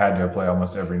 I had to play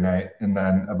almost every night, and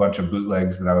then a bunch of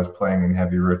bootlegs that I was playing in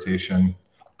heavy rotation.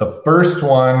 The first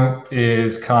one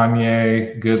is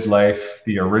Kanye Good Life,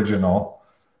 the original,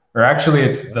 or actually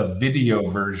it's the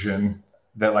video version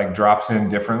that drops in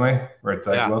differently, where it's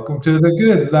welcome to the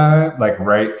good life,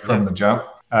 right from the jump.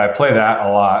 I play that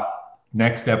a lot.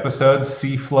 Next episode,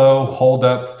 C-Flow, Hold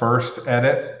Up First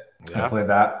Edit. I play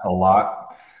that a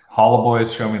lot. Hollow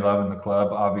Boys, Show Me Love in the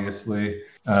Club, obviously.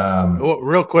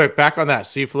 Real quick, back on that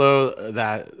C-Flow,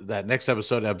 that next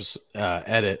episode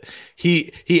edit,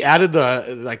 he added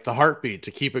the heartbeat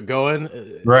to keep it going,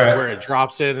 right, where it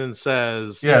drops in and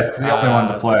says, it's the only one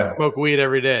to play. Smoke weed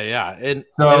every day, and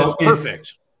so it's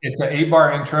perfect. It's an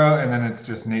 8-bar intro, and then it's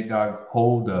just Nate Dogg,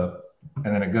 Hold Up,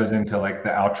 and then it goes into the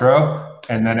outro,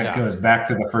 and then it goes back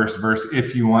to the first verse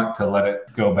if you want to let it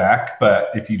go back. But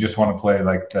if you just want to play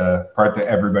the part that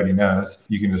everybody knows,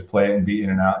 you can just play it and be in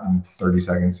and out in 30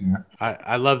 seconds.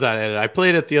 I love that edit. I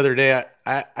played it the other day.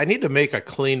 I need to make a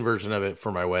clean version of it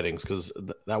for my weddings because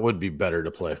that would be better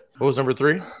to play. What was number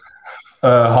 3?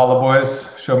 Hollow Boys,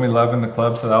 Show Me Love in the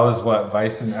Club. So that was what,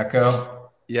 Vice and Echo?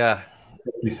 Yeah.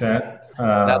 50 Cent.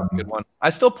 That's a good one. I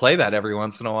still play that every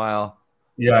once in a while.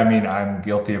 Yeah, I mean, I'm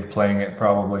guilty of playing it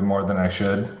probably more than I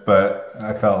should, but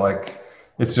I felt like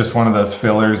it's just one of those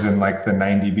fillers in the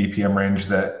 90 BPM range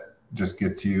that just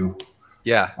gets you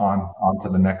on to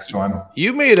the next one.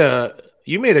 You made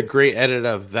a great edit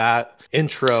of that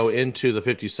intro into the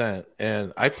 50 Cent,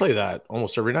 and I play that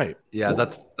almost every night. Yeah,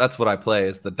 that's what I play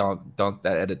is the donk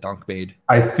that edit Donk made.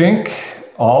 I think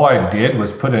all I did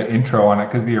was put an intro on it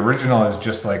because the original is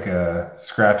just like a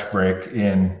scratch break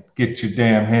in Get Your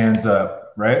Damn Hands Up.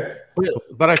 Right,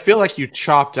 but I feel like you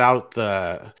chopped out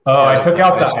the. Oh, I took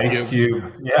out the Ice Cube.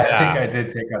 Yeah, I think I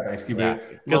did take out the Ice Cube.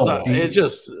 Because it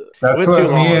just that's what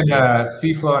me and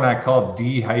C-Flow and I call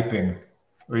de-hyping.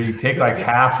 where you take like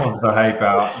half of the hype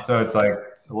out, so it's like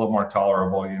a little more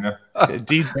tolerable, you know.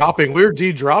 De-dropping. We were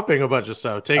de-dropping a bunch of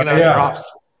stuff, taking out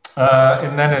drops.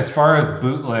 And then as far as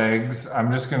bootlegs,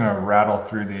 I'm just gonna rattle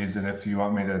through these, and if you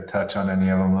want me to touch on any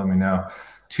of them, let me know.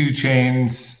 2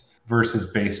 Chainz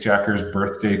versus Bassjacker's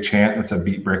Birthday Chant. That's a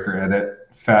Beat Breaker edit.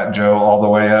 Fat Joe All the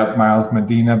Way Up, Miles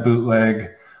Medina bootleg.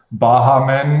 Baha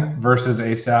Men versus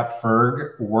ASAP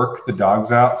Ferg, Work the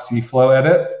Dogs Out, C-Flow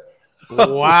edit.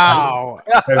 Wow.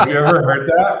 Have you ever heard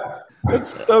that?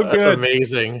 That's so good. That's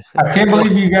amazing. I can't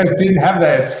believe you guys didn't have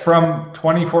that. It's from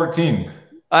 2014.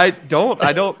 I don't.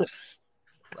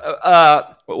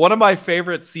 One of my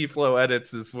favorite C-Flow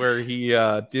edits is where he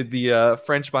did the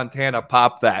French Montana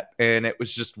Pop That, and it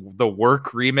was just the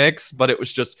Work remix, but it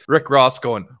was just Rick Ross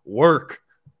going, work,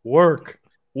 work,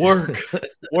 work,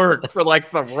 work for like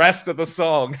the rest of the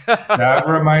song. That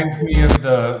reminds me of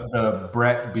the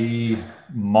Brett B.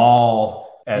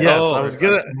 Mall edit. Yes, I was just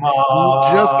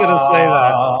gonna say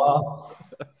that.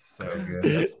 So good.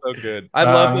 That's so good. I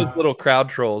love those little crowd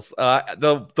trolls.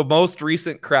 The most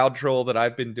recent crowd troll that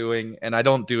I've been doing, and I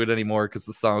don't do it anymore because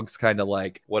the song's kind of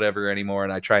like whatever anymore,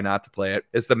 and I try not to play it,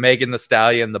 is the Megan Thee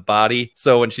Stallion, the body.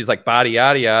 So when she's like body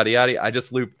yaddy yaddy yaddy, I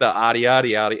just loop the yaddy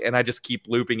yaddy yaddy, and I just keep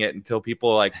looping it until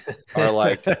people like are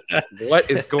like, what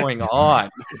is going on?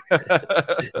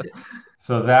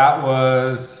 So that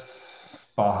was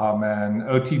Baha Men.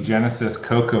 OT Genesis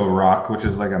Coco Rock, which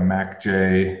is like a Mac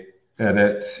J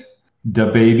edit.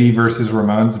 DaBaby versus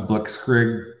Ramones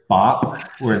Blitzkrieg Bop,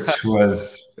 which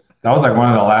was like one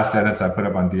of the last edits I put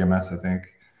up on DMS, I think.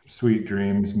 Sweet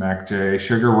Dreams, Mac J.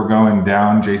 Sugar We're Going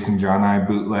Down, Jason John I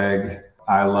bootleg.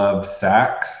 I Love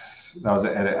Sax. That was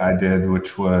an edit I did,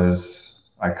 which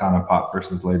was Icona Pop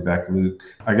versus Laid Back Luke.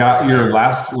 I got your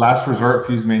last resort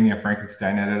Fuse Mania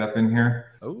Frankenstein edit up in here.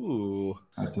 Ooh.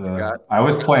 I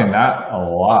was playing that a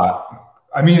lot.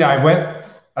 I mean,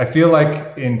 I feel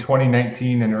like in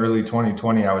 2019 and early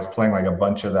 2020, I was playing like a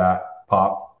bunch of that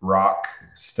pop rock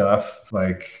stuff,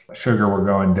 like Sugar We're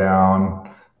Going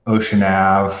Down, Ocean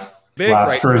Ave,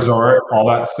 Last Resort, all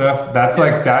that stuff.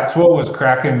 That's what was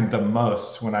cracking the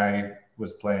most when I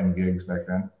was playing gigs back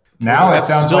then. Now it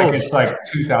sounds like it's like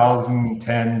 2010s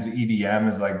EDM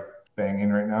is like banging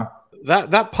right now.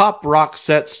 That pop rock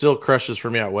set still crushes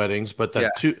for me at weddings, but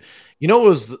you know what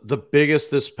was the biggest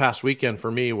this past weekend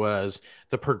for me was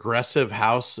the progressive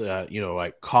house,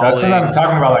 like Calling. That's what I'm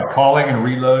talking about, like Calling and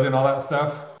Reload and all that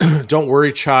stuff. Don't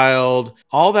Worry Child,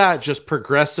 all that just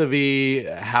progressive-y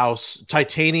house,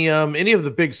 Titanium, any of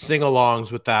the big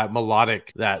sing-alongs with that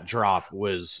melodic, that drop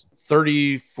was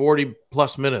 30, 40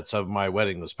 plus minutes of my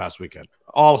wedding this past weekend.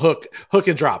 All hook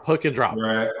and drop.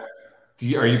 Right.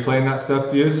 Are you playing that stuff,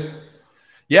 Fuse?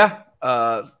 Yeah.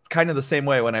 Kind of the same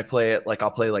way when I play it. Like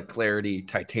I'll play like Clarity,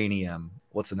 Titanium.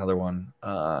 What's another one?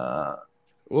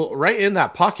 Well, right in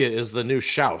that pocket is the new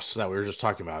Shouse that we were just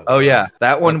talking about. Oh yeah,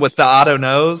 that one with the auto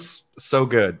nose, so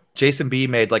good. Jason B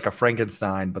made like a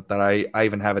Frankenstein, but that I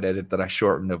even have it edited that I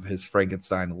shortened of his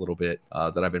Frankenstein a little bit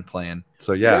that I've been playing.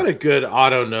 So yeah, you had a good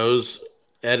auto nose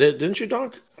edit, didn't you,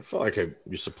 Donk? I felt like I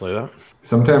used to play that.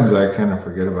 Sometimes I kind of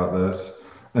forget about this.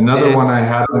 Another one I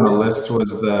had on the list was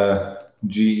the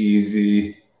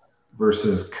G-Eazy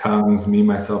versus Kung's Me,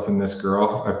 Myself, and This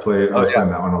Girl. I was playing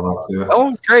that one a lot too. That one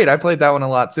was great. I played that one a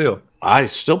lot too. I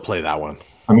still play that one.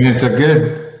 I mean, it's a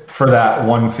good for that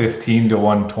 115 to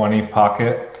 120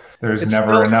 pocket. There's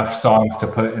never enough songs to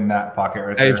put in that pocket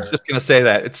right there. I was just going to say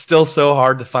that. It's still so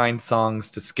hard to find songs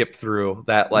to skip through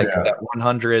that that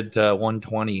 100 to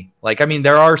 120. Like, I mean,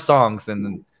 there are songs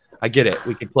and I get it.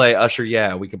 We could play Usher.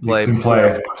 Yeah, we could play. You can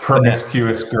play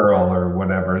Promiscuous Girl or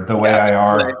whatever. The Way I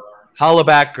Are. Holla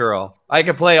Back Girl. I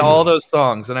can play all those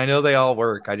songs, and I know they all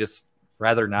work. I just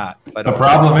rather not. The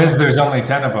problem is there's only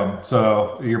 10 of them,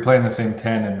 so you're playing the same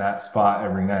 10 in that spot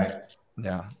every night.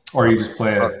 Yeah. Or you just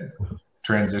play a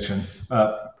transition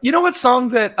up. You know what song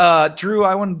that Drew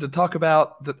I wanted to talk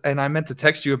about, and I meant to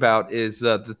text you about, is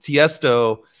the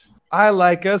Tiesto. I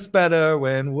like us better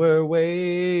when we're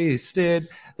wasted.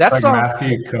 That like song,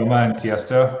 Matthew Coma and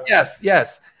Tiesto.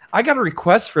 Yes. I got a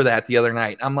request for that the other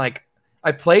night. I'm like,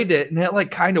 I played it and it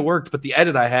like kind of worked, but the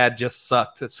edit I had just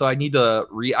sucked. So I need to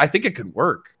I think it could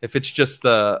work if it's just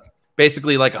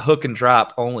basically like a hook and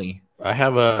drop only. I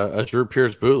have a Drew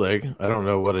Pierce bootleg. I don't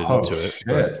know what I did to it.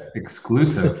 Shit.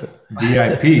 Exclusive.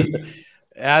 VIP.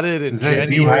 Added in Is it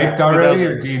January. de-hyped already,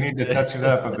 or do you need to touch it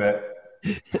up a bit?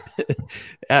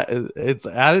 It's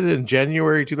added in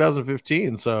January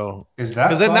 2015. So is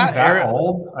that song that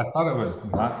old? I thought it was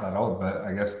not that old, but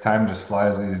I guess time just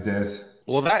flies these days.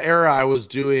 Well, that era I was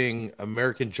doing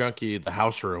American Junkie, the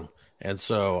house room, And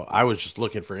so I was just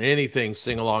looking for anything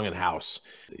sing along in house.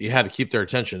 You had to keep their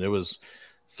attention. It was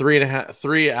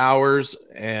 3 hours,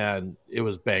 and it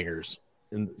was bangers.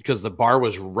 And because the bar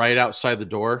was right outside the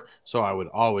door, so I would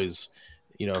always,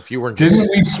 if you weren't Didn't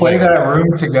we play that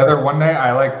room together one night?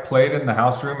 I like played in the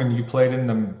house room, and you played in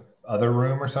the other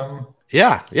room or something.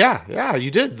 Yeah.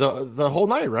 You did the whole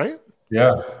night, right?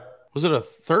 Yeah. Was it a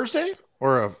Thursday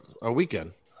or a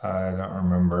weekend? I don't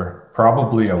remember.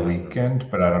 Probably a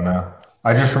weekend, but I don't know.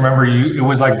 I just remember it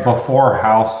was like before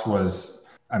house was,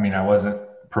 I wasn't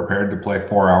prepared to play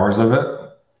 4 hours of it,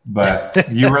 but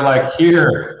you were like,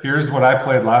 here's what I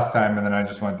played last time. And then I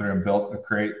just went through and built a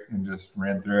crate and just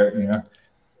ran through it,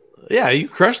 Yeah, you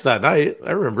crushed that night.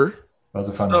 I remember. That was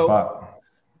a fun spot.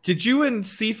 Did you and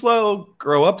Seaflow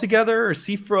grow up together, or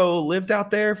Seaflow lived out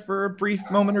there for a brief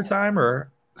moment or time,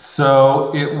 or?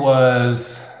 So it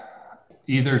was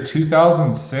either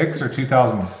 2006 or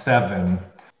 2007.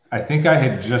 I think I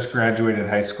had just graduated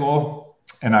high school,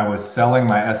 and I was selling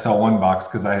my SL1 box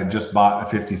because I had just bought a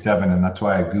 57, and that's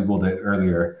why I Googled it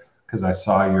earlier, because I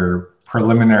saw your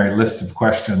preliminary list of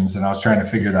questions, and I was trying to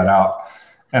figure that out.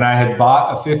 And I had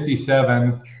bought a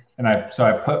 57, and I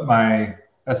put my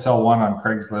SL1 on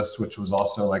Craigslist, which was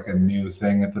also like a new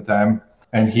thing at the time.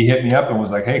 And he hit me up and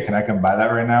was like, hey, can I come buy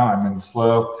that right now? I'm in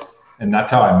SLO. And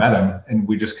that's how I met him. And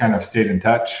we just kind of stayed in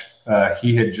touch.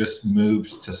 He had just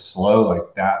moved to SLO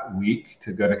like that week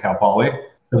to go to Cal Poly.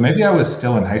 So maybe I was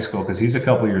still in high school because he's a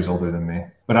couple years older than me,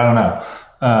 but I don't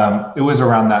know. It was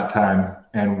around that time,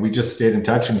 and we just stayed in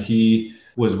touch. And he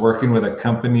was working with a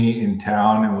company in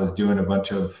town and was doing a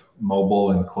bunch of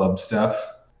mobile and club stuff.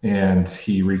 And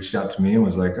he reached out to me and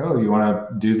was like, oh, you want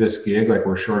to do this gig? Like,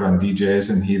 we're short on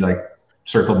DJs. And he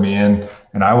circled me in,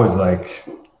 and I was like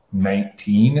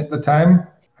 19 at the time,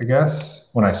 I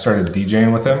guess, when I started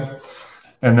DJing with him.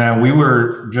 And then we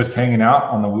were just hanging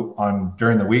out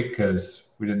during the week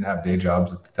because we didn't have day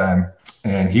jobs at the time.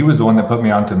 And he was the one that put me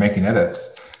on to making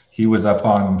edits. He was up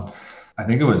on, I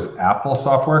think it was Apple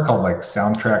software called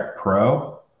Soundtrack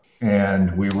Pro.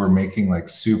 And we were making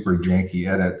super janky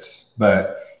edits,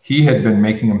 but he had been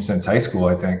making them since high school.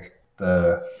 I think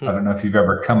I don't know if you've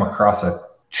ever come across a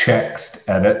Chext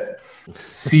edit,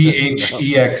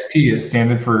 CHEXT.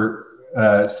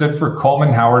 It stood for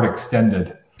Coleman Howard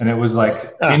Extended. And it was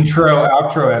intro,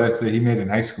 outro edits that he made in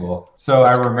high school. So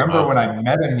I remember when I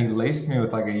met him, he laced me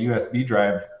with a USB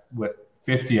drive with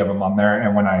 50 of them on there.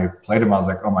 And when I played him, I was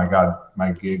like, oh my God,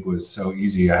 my gig was so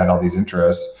easy. I had all these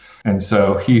intros. And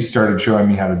so he started showing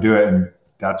me how to do it. And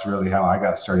that's really how I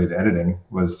got started editing,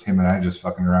 was him and I just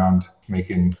fucking around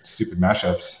making stupid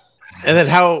mashups. And then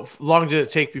how long did it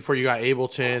take before you got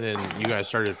Ableton and you guys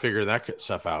started figuring that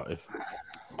stuff out?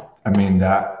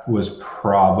 That was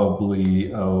probably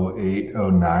 08,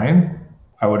 09,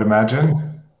 I would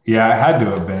imagine. Yeah, it had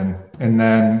to have been. And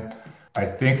then I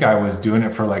think I was doing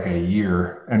it for a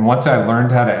year. And once I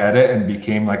learned how to edit and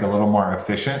became a little more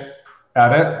efficient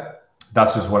at it,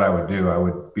 that's just what I would do. I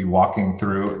would be walking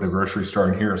through the grocery store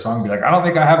and hear a song and be like, I don't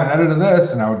think I have an edit of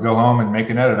this. And I would go home and make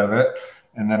an edit of it.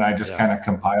 And then I just kind of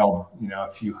compiled,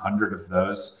 a few hundred of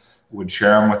those, would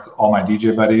share them with all my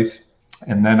DJ buddies.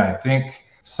 And then I think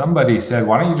somebody said,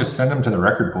 why don't you just send them to the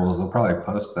record pools? They'll probably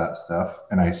post that stuff.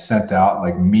 And I sent out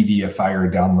Mediafire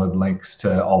download links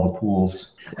to all the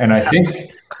pools. And I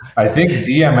think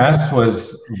DMS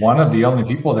was one of the only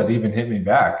people that even hit me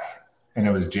back. And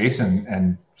it was Jason,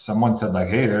 and someone said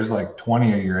hey, there's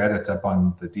 20 of your edits up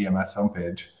on the DMS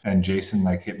homepage. And Jason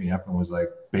hit me up and was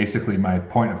basically my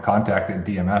point of contact at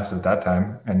DMS at that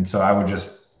time. And so I would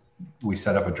we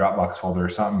set up a Dropbox folder or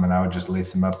something, and I would just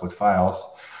lace them up with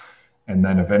files. And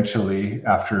then eventually,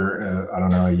 after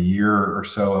a year or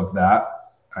so of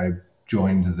that, I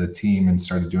joined the team and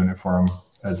started doing it for him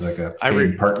as a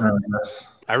paid partner, I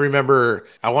guess. I remember,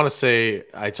 I want to say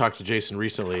I talked to Jason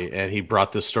recently, and he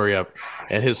brought this story up,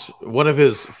 and one of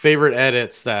his favorite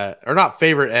edits not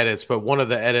favorite edits, but one of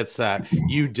the edits that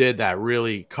you did that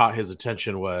really caught his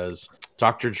attention was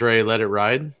Dr. Dre, Let It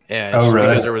Ride. And really?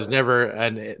 Because there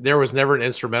was never an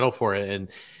instrumental for it. And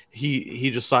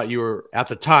he just thought you were, at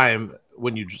the time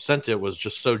when you sent it, was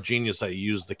just so genius that you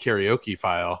used the karaoke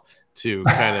file to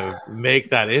kind of make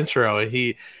that intro, and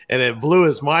it blew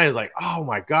his mind. It's like, oh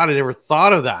my God, I never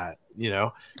thought of that,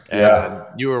 and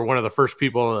you were one of the first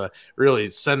people to really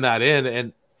send that in.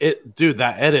 And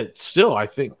that edit still, I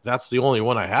think that's the only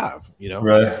one I have,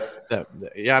 Right.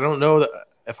 I don't know that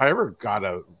if I ever got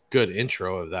a good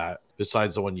intro of that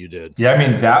besides the one you did.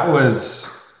 Yeah. That was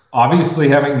obviously,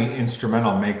 having the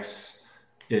instrumental makes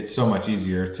it so much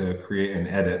easier to create an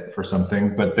edit for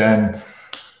something, but then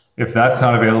if that's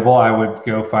not available, I would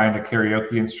go find a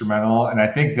karaoke instrumental. And I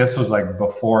think this was like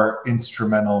before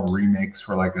instrumental remakes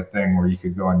were like a thing where you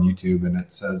could go on YouTube and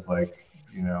it says like,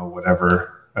 you know,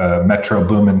 whatever, Metro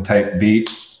Boomin type beat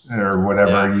or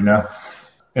whatever, you know.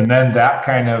 And then that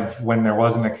kind of, when there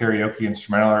wasn't a karaoke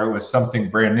instrumental or it was something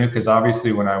brand new, because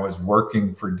obviously when I was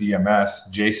working for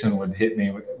DMS, Jason would hit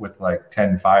me with like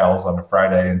 10 files on a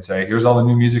Friday and say, here's all the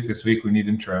new music this week. We need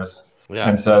intros. Yeah.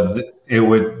 And so it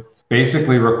would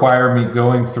basically require me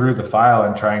going through the file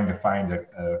and trying to find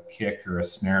a kick or a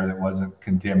snare that wasn't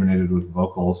contaminated with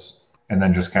vocals and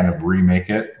then just kind of remake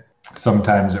it.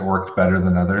 Sometimes it worked better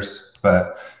than others,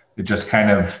 but it just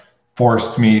kind of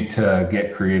forced me to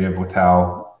get creative with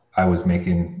how I was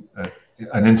making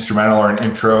an instrumental or an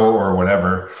intro or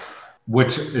whatever,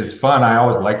 which is fun. I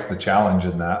always liked the challenge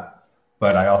in that,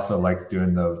 but I also liked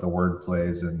doing the word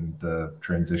plays and the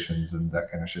transitions and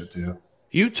that kind of shit too.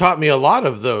 You taught me a lot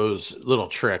of those little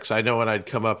tricks. I know when I'd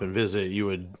come up and visit, you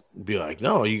would be like,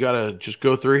 no, you got to just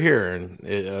go through here. And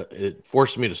it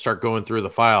forced me to start going through the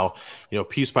file, you know,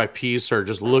 piece by piece, or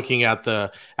just looking at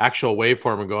the actual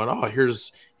waveform and going, oh,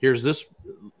 here's this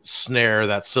snare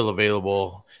that's still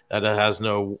available that has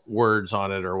no words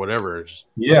on it or whatever. Just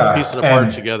piecing apart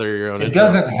together your own. It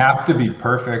doesn't have to be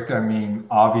perfect. I mean,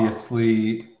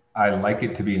 obviously I like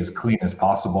it to be as clean as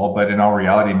possible, but in all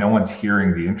reality, no one's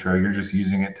hearing the intro. You're just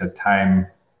using it to time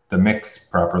the mix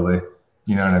properly.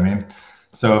 You know what I mean?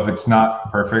 So if it's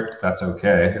not perfect, that's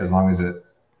okay, as long as it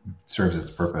serves its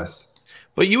purpose.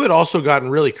 But you had also gotten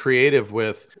really creative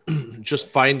with just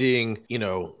finding, you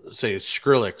know, say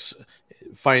Skrillex,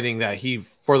 finding that he,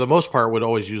 for the most part, would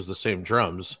always use the same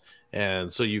drums.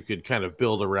 And so you could kind of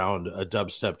build around a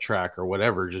dubstep track or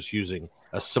whatever, just using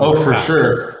a similar pack.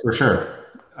 For sure.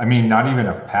 I mean, not even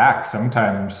a pack.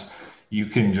 Sometimes you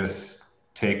can just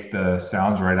take the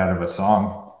sounds right out of a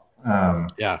song.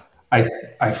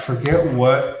 I forget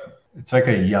what, it's like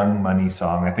a Young Money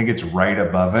song. I think it's Right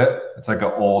Above It. It's like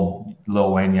an old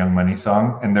Lil Wayne Young Money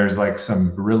song. And there's like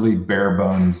some really bare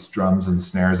bones drums and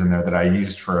snares in there that I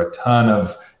used for a ton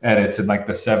of edits in like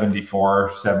the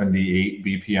 74, 78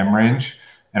 BPM range.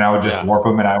 And I would just warp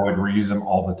them and I would reuse them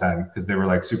all the time because they were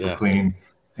like super clean.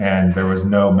 And there was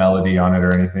no melody on it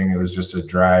or anything. It was just a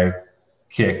dry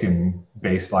kick and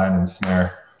bass line and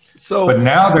snare. But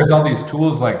now there's all these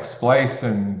tools like Splice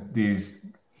and these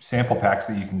sample packs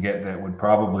that you can get that would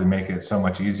probably make it so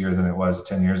much easier than it was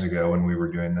 10 years ago when we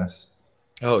were doing this.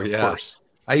 Oh, yeah. Of course.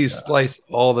 I use Splice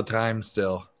all the time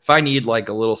still. If I need like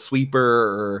a little sweeper,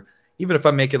 or even if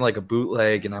I'm making like a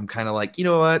bootleg and I'm kind of like, you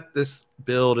know what, this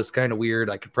build is kind of weird,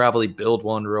 I could probably build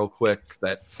one real quick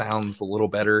that sounds a little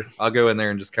better. I'll go in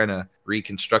there and just kind of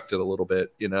reconstruct it a little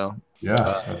bit, you know?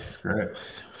 Yeah, that's great.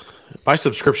 My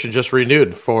subscription just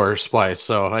renewed for Splice,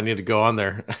 so I need to go on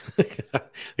there. I think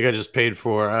I just paid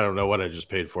for, I don't know what I just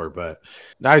paid for, but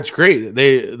no, it's great.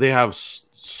 They have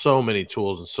so many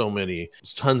tools and so many,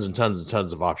 tons and tons and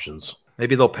tons of options.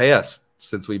 Maybe they'll pay us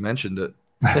since we mentioned it.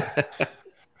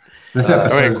 This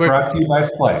episode is brought to you by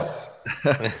Splice.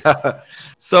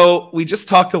 So we just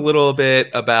talked a little bit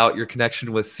about your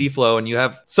connection with C-Flow, and you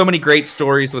have so many great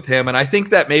stories with him. And I think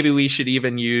that maybe we should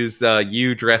even use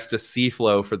you dressed as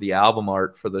C-Flow for the album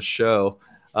art for the show.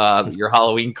 Your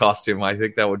Halloween costume, I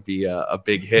think that would be a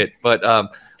big hit. But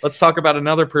let's talk about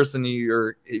another person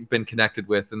you've been connected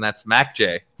with, and that's Mac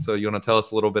J. So you want to tell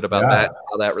us a little bit about that,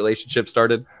 how that relationship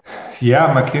started?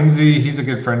 Yeah, Mackenzie, he's a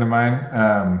good friend of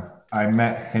mine. I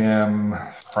met him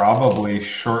probably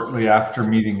shortly after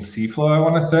meeting C-Flow, I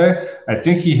want to say. I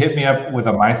think he hit me up with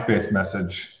a MySpace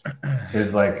message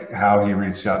is like how he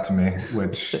reached out to me,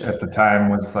 which at the time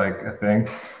was like a thing.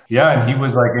 Yeah, and he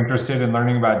was like interested in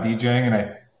learning about DJing, and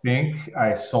I think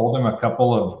I sold him a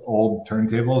couple of old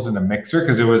turntables and a mixer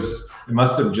because it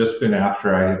must have just been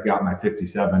after I had got my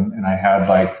 57, and I had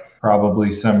like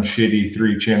probably some shitty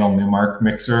 3-channel Newmark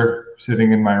mixer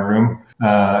sitting in my room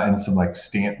and some like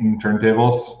Stanton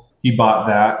turntables. He bought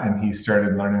that and he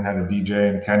started learning how to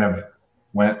DJ and kind of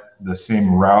went the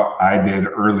same route I did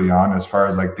early on as far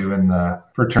as like doing the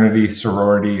fraternity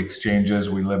sorority exchanges.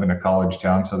 We live in a college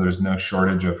town, so there's no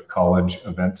shortage of college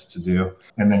events to do.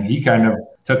 And then he kind of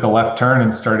took a left turn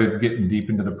and started getting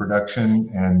deep into the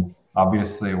production, and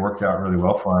obviously it worked out really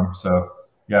well for him. So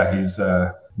yeah, he's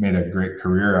made a great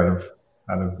career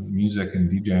out of music and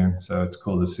DJing. So it's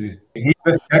cool to see. He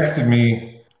just texted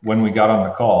me when we got on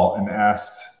the call and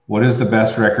asked, what is the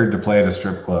best record to play at a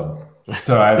strip club?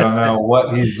 So I don't know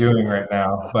what he's doing right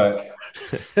now, but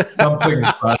something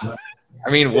fun. I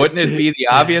mean, wouldn't it be the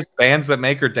obvious Bands That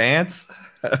Make Her Dance?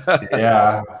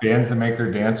 Yeah, Bands That Make Her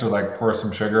Dance, or like Pour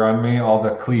Some Sugar on Me, all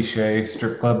the cliche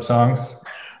strip club songs.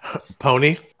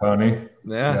 Pony. Yeah.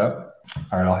 Yep.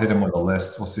 All right, I'll hit him with a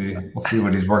list. We'll see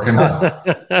what he's working on.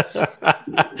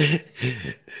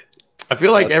 I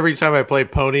feel like every time I play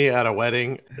Pony at a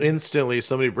wedding, instantly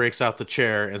somebody breaks out the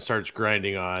chair and starts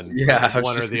grinding on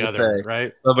one or the other,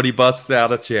 right? Somebody busts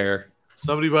out a chair.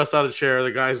 Somebody busts out a chair.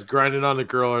 The guy's grinding on the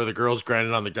girl or the girl's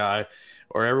grinding on the guy,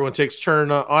 or everyone takes a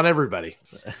turn on everybody.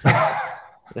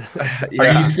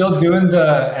 Are you still doing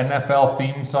the NFL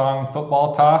theme song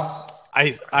football toss?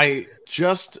 I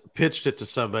just pitched it to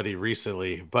somebody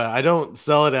recently, but I don't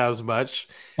sell it as much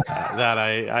that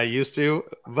I used to.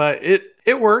 But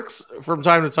it works from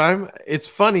time to time. It's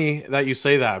funny that you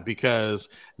say that because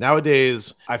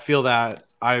nowadays I feel that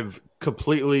I've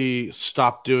completely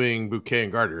stopped doing bouquet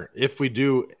and garter. If we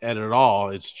do it at all,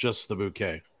 it's just the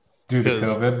bouquet. Due to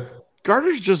COVID?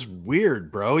 Garter's just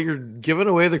weird, bro. You're giving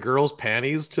away the girl's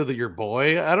panties to your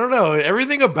boy. I don't know.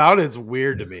 Everything about it's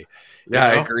weird to me. Yeah,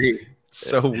 I agree.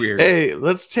 So weird. Hey,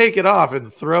 let's take it off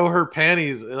and throw her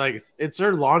panties. Like, it's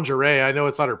her lingerie. I know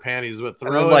it's not her panties, but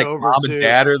throw it over mom and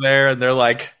dad are there, and they're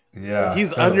like, yeah,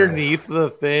 he's underneath the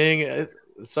thing.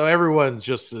 So everyone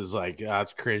just is like,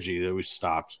 it's cringy that we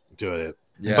stopped doing it.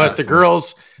 Yeah, but the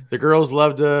girls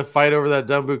love to fight over that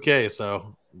dumb bouquet.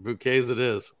 So bouquets it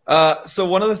is. So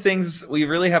one of the things we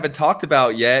really haven't talked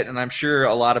about yet, and I'm sure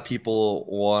a lot of people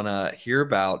want to hear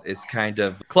about, is kind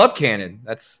of Club Cannon.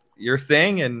 That's your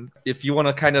thing. And if you want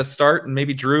to kind of start, and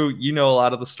maybe Drew, you know a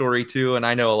lot of the story too, and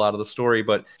I know a lot of the story,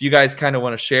 but if you guys kind of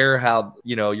want to share how,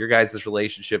 your guys'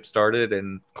 relationship started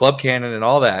and Club Cannon and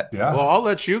all that. Yeah. Well, I'll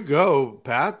let you go,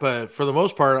 Pat, but for the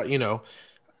most part,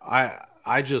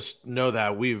 I just know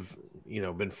that we've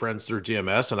been friends through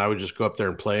DMS, and I would just go up there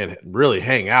and play and really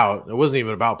hang out. It wasn't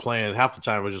even about playing. Half the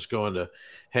time I was just going to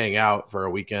hang out for a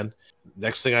weekend.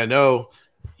 Next thing I know,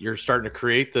 you're starting to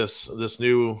create this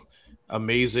new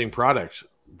amazing product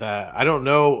that I don't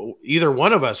know either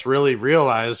one of us really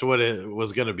realized what it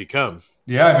was going to become.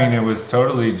 Yeah, I mean, it was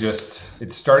totally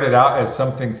it started out as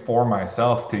something for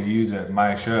myself to use at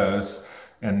my shows,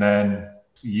 and then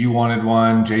you wanted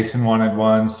one, Jason wanted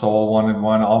one, Soul wanted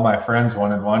one, all my friends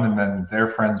wanted one, and then their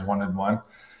friends wanted one.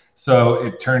 So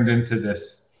it turned into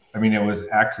this. I mean, it was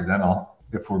accidental,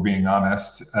 if we're being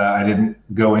honest. I didn't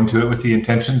go into it with the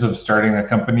intentions of starting a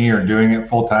company or doing it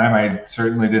full time. I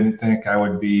certainly didn't think I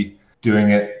would be doing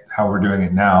it how we're doing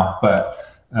it now. But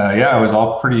it was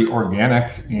all pretty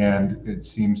organic, and it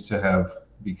seems to have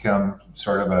become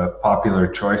sort of a popular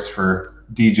choice for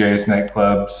DJs,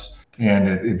 nightclubs. And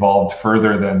it evolved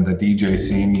further than the DJ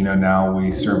scene. Now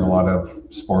we serve a lot of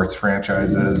sports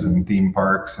franchises and theme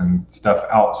parks and stuff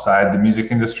outside the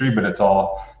music industry, but it's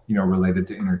all, related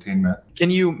to entertainment. Can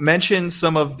you mention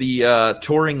some of the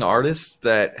touring artists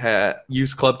that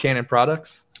use Club Cannon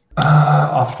products?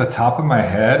 Off the top of my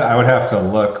head, I would have to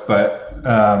look,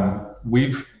 but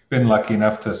we've been lucky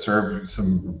enough to serve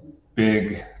some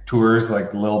big tours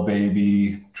like Lil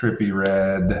Baby, Trippie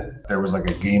Redd. There was like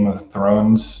a Game of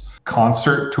Thrones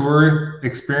concert tour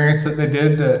experience that they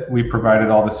did that we provided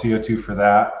all the CO2 for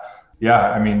that.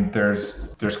 Yeah, I mean,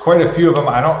 there's quite a few of them.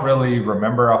 I don't really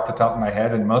remember off the top of my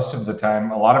head, and most of the time,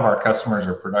 a lot of our customers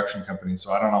are production companies,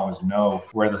 so I don't always know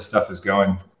where the stuff is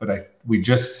going. But we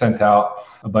just sent out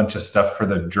a bunch of stuff for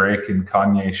the Drake and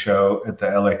Kanye show at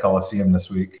the LA Coliseum this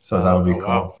week, so that'll be cool.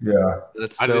 Wow. Yeah,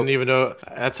 I didn't even know.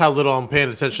 That's how little I'm paying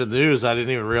attention to the news. I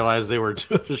didn't even realize they were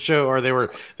doing a show or they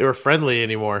were friendly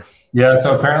anymore. Yeah,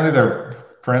 so apparently they're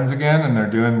friends again, and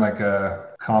they're doing like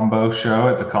a combo show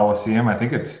at the Coliseum. I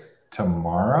think it's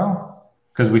tomorrow,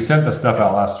 because we sent the stuff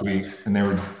out last week, and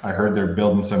I heard they're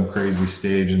building some crazy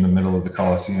stage in the middle of the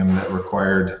Coliseum that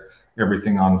required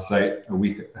everything on site a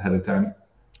week ahead of time.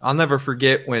 I'll never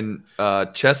forget when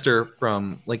Chester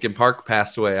from Linkin Park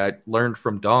passed away. I learned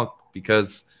from Donk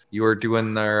because you were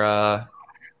doing their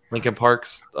Linkin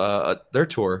Park's their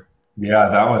tour. Yeah,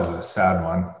 that was a sad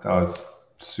one. That was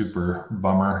super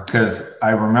bummer, because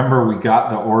I remember we got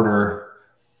the order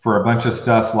for a bunch of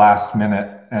stuff last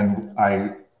minute, and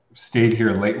I stayed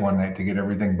here late one night to get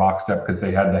everything boxed up because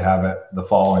they had to have it the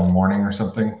following morning or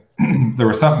something. There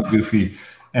was something goofy,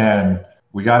 and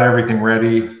we got everything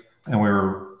ready, and we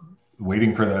were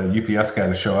waiting for the UPS guy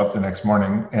to show up the next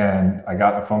morning, and I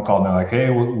got a phone call, and they're like,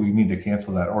 hey, we need to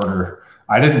cancel that order.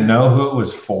 I didn't know who it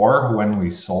was for when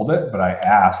we sold it, but I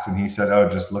asked, and he said, oh,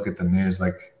 just look at the news.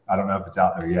 Like, I don't know if it's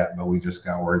out there yet, but we just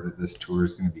got word that this tour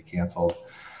is going to be canceled.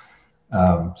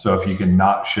 So if you can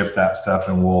not ship that stuff,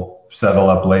 and we'll settle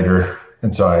up later.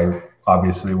 And so I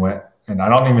obviously went, and I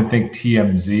don't even think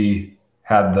TMZ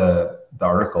had the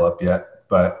article up yet,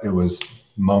 but it was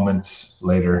moments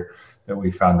later. that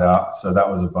we found out. So that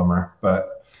was a bummer.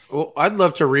 But well, I'd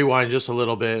love to rewind just a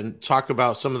little bit and talk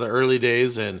about some of the early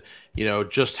days and,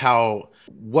 just how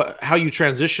you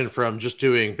transitioned from just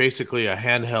doing basically a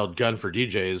handheld gun for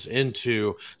DJs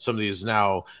into some of these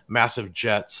now massive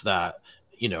jets that,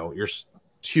 your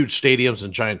huge stadiums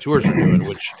and giant tours are doing,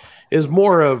 which is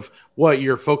more of what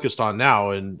you're focused on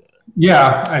now. And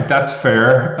yeah, that's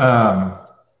fair.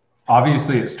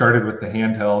 Obviously it started with the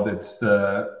handheld. It's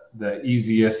the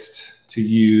easiest to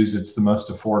use. It's the most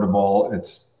affordable.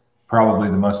 It's probably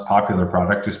the most popular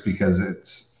product just because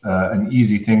it's an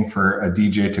easy thing for a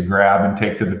DJ to grab and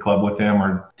take to the club with him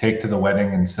or take to the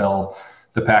wedding and sell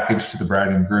the package to the bride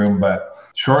and groom. But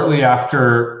shortly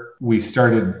after we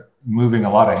started moving a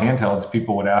lot of handhelds,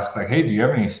 people would ask like, hey, do you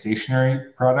have any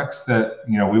stationary products that,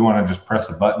 we want to just press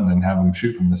a button and have them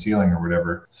shoot from the ceiling or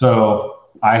whatever. So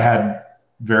I had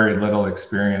very little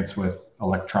experience with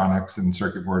electronics and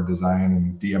circuit board design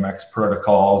and DMX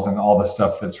protocols and all the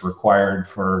stuff that's required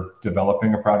for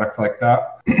developing a product like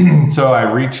that. So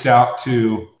I reached out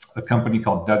to a company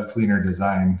called Doug Fleener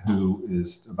Design, who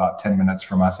is about 10 minutes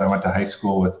from us. I went to high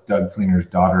school with Doug Fleener's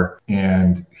daughter,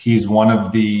 and he's one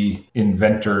of the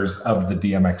inventors of the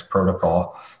DMX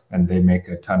protocol, and they make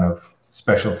a ton of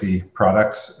specialty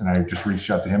products. And I just reached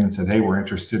out to him and said, hey, we're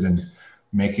interested in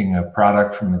making a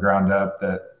product from the ground up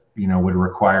that, would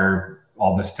require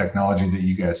all this technology that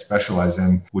you guys specialize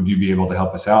in. Would you be able to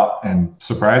help us out? And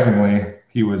surprisingly,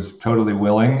 he was totally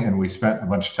willing, and we spent a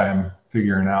bunch of time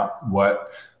figuring out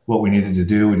what we needed to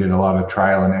do. We did a lot of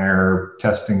trial and error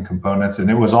testing components, and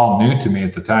it was all new to me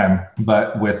at the time.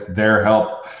 But with their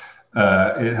help,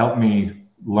 it helped me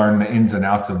learn the ins and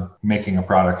outs of making a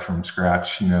product from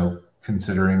scratch,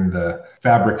 considering the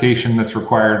fabrication that's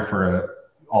required for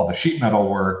all the sheet metal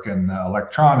work and the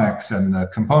electronics and the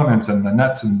components and the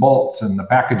nuts and bolts and the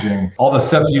packaging, all the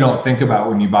stuff you don't think about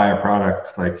when you buy a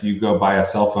product. Like you go buy a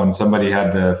cell phone, somebody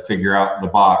had to figure out the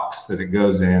box that it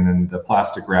goes in and the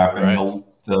plastic wrap and right.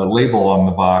 the label on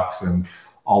the box and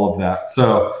all of that.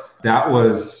 So that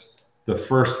was the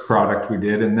first product we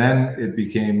did. And then it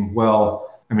became, I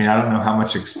don't know how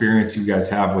much experience you guys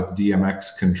have with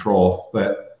DMX control,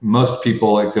 but most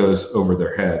people, it goes over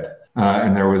their head.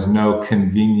 And there was no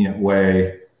convenient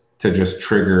way to just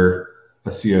trigger a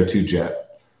CO2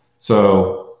 jet.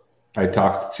 So I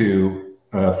talked to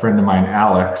a friend of mine,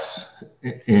 Alex,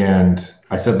 and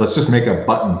I said, let's just make a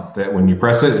button that when you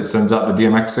press it, it sends out the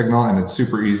DMX signal, and it's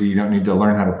super easy. You don't need to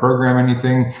learn how to program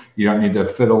anything. You don't need to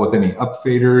fiddle with any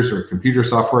upfaders or computer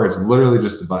software. It's literally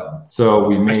just a button. So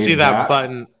we made I see that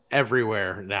button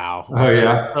everywhere now. Oh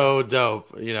yeah, so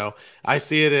dope. I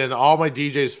see it in all my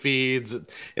DJs feeds.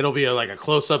 It'll be like a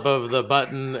close-up of the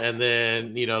button and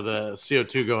then the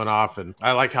CO2 going off, and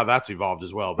I like how that's evolved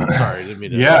as well. But sorry, I didn't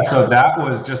mean to. Yeah, so that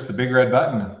was just the big red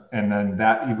button, and then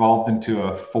that evolved into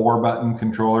a 4-button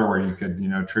controller where you could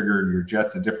trigger your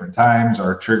jets at different times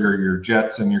or trigger your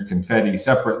jets and your confetti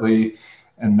separately.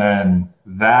 And then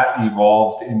that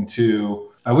evolved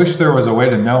into, I wish there was a way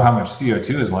to know how much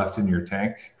CO2 is left in your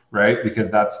tank, right? Because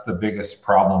that's the biggest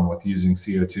problem with using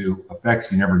CO2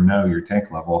 effects. You never know your tank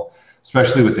level,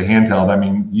 especially with the handheld. I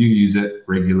mean, you use it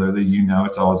regularly.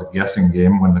 It's always a guessing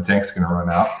game when the tank's going to run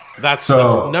out. That's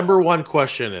the number one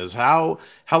question is how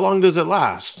long does it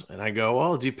last? And I go,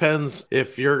 well, it depends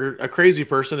if you're a crazy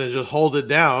person and just hold it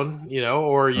down,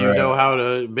 or you know how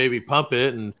to maybe pump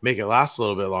it and make it last a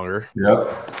little bit longer.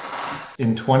 Yep.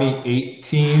 In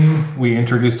 2018, we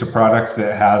introduced a product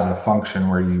that has a function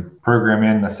where you program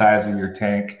in the size of your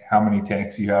tank, how many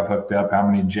tanks you have hooked up, how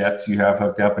many jets you have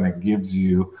hooked up, and it gives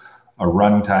you a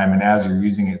runtime. And as you're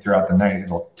using it throughout the night,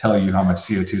 it'll tell you how much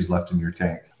CO2 is left in your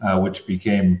tank, which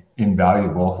became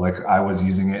invaluable. Like I was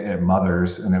using it at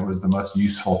Mother's, and it was the most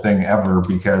useful thing ever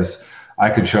because I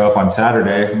could show up on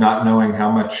Saturday not knowing how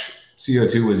much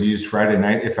CO2 was used Friday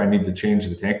night if I need to change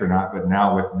the tank or not. But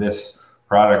now with this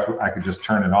product, I could just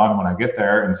turn it on when I get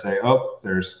there and say, oh,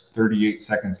 there's 38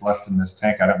 seconds left in this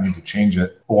tank. I don't need to change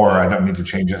it, or I don't need to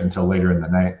change it until later in the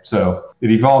night. So it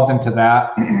evolved into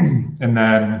that. And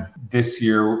then this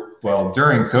year,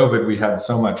 during COVID, we had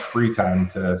so much free time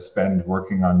to spend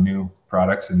working on new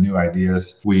products and new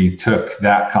ideas. We took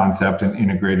that concept and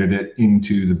integrated it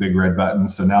into the big red button.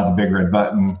 So now the big red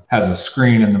button has a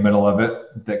screen in the middle of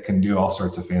it that can do all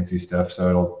sorts of fancy stuff. So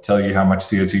it'll tell you how much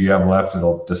CO2 you have left.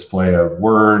 It'll display a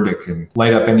word. It can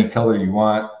light up any color you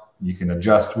want. You can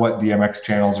adjust what DMX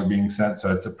channels are being sent.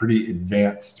 So it's a pretty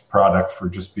advanced product for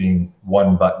just being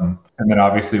one button. And then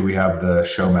obviously we have the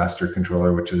Showmaster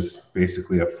controller, which is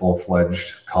basically a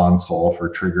full-fledged console for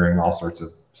triggering all sorts of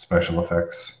special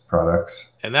effects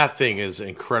products. And that thing is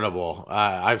incredible.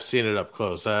 I've seen it up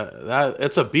close. That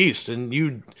it's a beast, and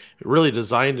you really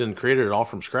designed and created it all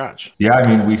from scratch. Yeah, I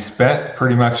mean, we spent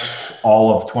pretty much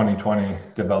all of 2020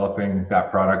 developing that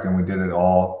product, and we did it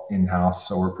all in-house.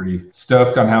 So we're pretty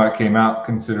stoked on how it came out,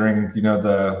 considering, you know,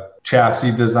 the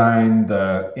chassis design,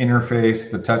 the interface,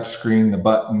 the touch screen, the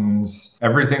buttons,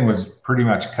 everything was pretty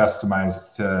much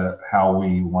customized to how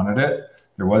we wanted it.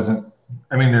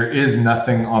 There is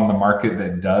nothing on the market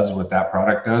that does what that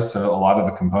product does. So a lot of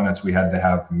the components we had to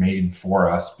have made for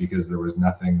us because there was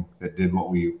nothing that did what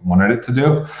we wanted it to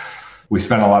do. We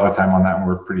spent a lot of time on that, and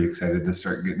we're pretty excited to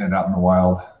start getting it out in the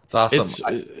wild. It's awesome.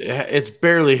 It's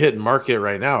barely hitting market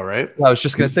right now, right? I was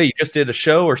just going to say, you just did a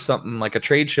show or something, like a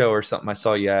trade show or something I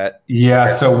saw you at. Yeah,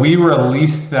 so we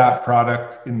released that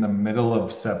product in the middle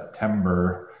of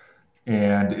September.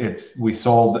 And we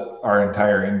sold our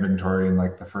entire inventory in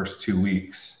like the first 2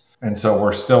 weeks. And so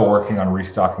we're still working on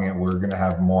restocking it. We're going to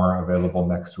have more available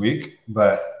next week.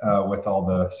 But with all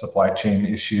the supply chain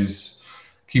issues,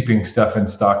 keeping stuff in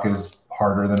stock is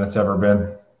harder than it's ever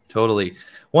been. Totally.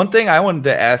 One thing I wanted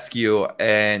to ask you,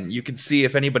 and you can see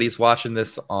if anybody's watching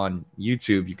this on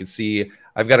YouTube, you can see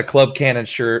I've got a Club Cannon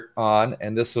shirt on,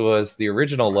 and this was the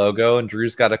original logo. And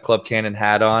Drew's got a Club Cannon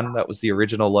hat on. That was the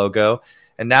original logo.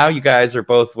 And now you guys are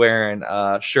both wearing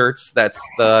shirts that's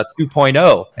the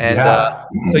 2.0.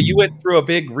 And so you went through a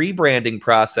big rebranding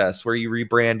process where you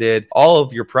rebranded all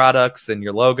of your products and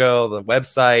your logo, the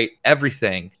website,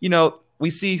 everything. You know, we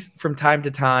see from time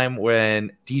to time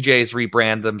when DJs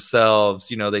rebrand themselves,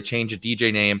 you know, they change a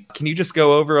DJ name. Can you just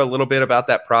go over a little bit about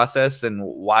that process and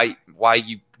why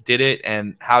you did it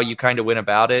and how you kind of went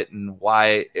about it and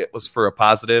why it was for a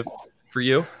positive for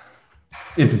you?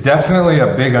 It's definitely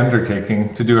a big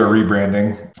undertaking to do a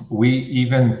rebranding. We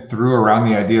even threw around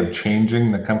the idea of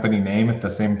changing the company name at the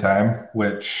same time,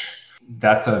 which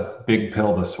that's a big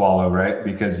pill to swallow, right?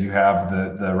 Because you have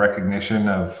the recognition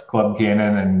of Club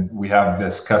Cannon and we have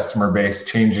this customer base.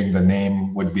 Changing the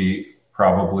name would be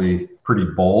probably pretty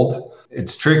bold.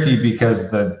 It's tricky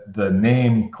because the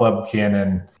name Club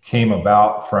Cannon came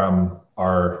about from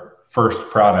our first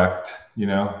product, you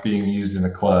know, being used in a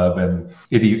club, and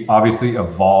it obviously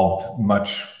evolved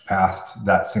much past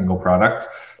that single product.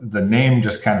 The name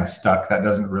just kind of stuck. That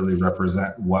doesn't really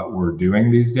represent what we're doing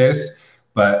these days,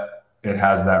 but it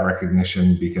has that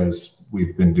recognition because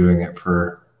we've been doing it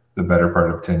for the better part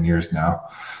of 10 years now.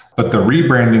 But the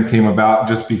rebranding came about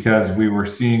just because we were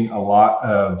seeing a lot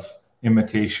of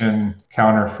imitation,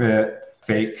 counterfeit,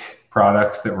 fake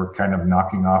products that were kind of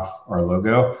knocking off our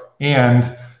logo.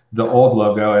 And the old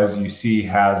logo, as you see,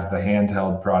 has the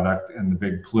handheld product and the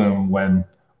big plume when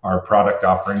our product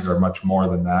offerings are much more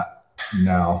than that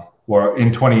now. Or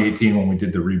in 2018, when we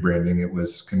did the rebranding, it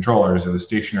was controllers, it was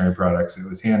stationary products, it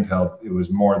was handheld, it was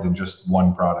more than just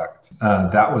one product.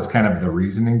 That was kind of the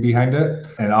reasoning behind it.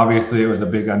 And obviously it was a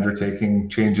big undertaking,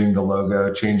 changing the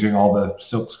logo, changing all the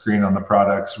silk screen on the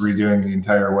products, redoing the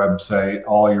entire website.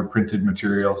 All your printed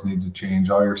materials need to change.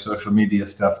 All your social media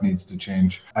stuff needs to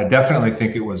change. I definitely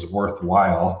think it was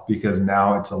worthwhile because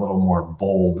now it's a little more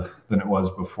bold than it was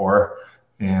before.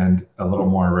 And a little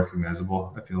more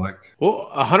recognizable, I feel like. Well,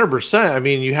 100%. I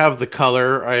mean, you have the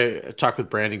color. I talk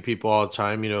with branding people all the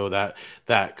time, you know,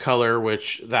 that color,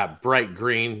 which that bright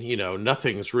green, you know,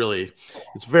 nothing's really,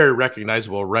 it's very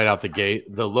recognizable right out the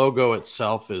gate. The logo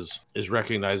itself is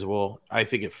recognizable. I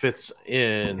think it fits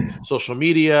in social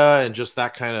media and just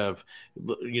that kind of,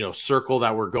 you know, circle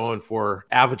that we're going for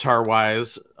avatar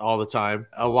wise all the time,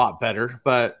 a lot better.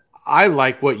 But I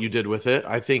like what you did with it.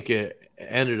 I think it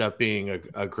ended up being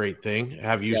a great thing.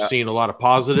 Have you seen a lot of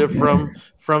positive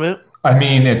from it? I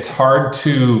mean, it's hard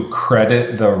to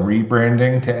credit the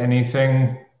rebranding to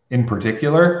anything in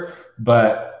particular,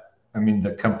 but I mean,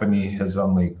 the company has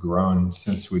only grown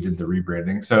since we did the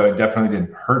rebranding. So it definitely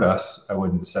didn't hurt us, I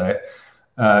wouldn't say.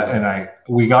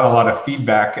 We got a lot of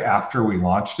feedback after we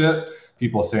launched it,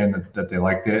 people saying that they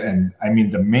liked it. And I mean,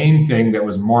 the main thing that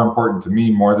was more important to me,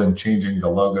 more than changing the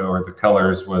logo or the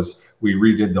colors, was we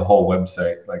redid the whole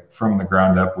website, like from the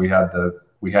ground up. We had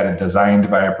it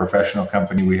designed by a professional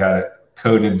company. We had it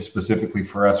coded specifically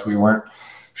for us. We weren't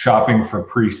shopping for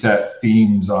preset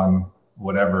themes on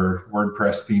whatever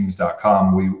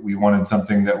WordPressthemes.com. We wanted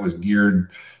something that was geared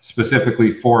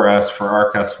specifically for us, for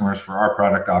our customers, for our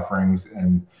product offerings,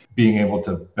 and being able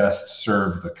to best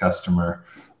serve the customer.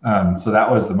 So that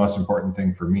was the most important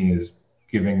thing for me, is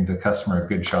giving the customer a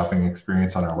good shopping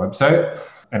experience on our website.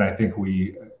 And I think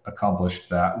we accomplished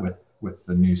that with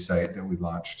the new site that we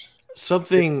launched.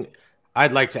 Something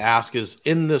I'd like to ask is,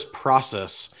 in this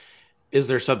process, is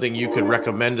there something you could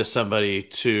recommend to somebody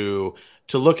to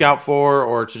to look out for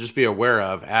or to just be aware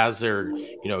of as they're,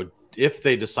 if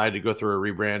they decide to go through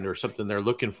a rebrand or something they're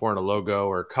looking for in a logo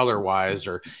or color wise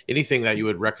or anything that you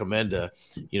would recommend to,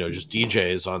 just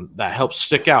DJs on that helps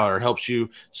stick out or helps you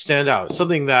stand out?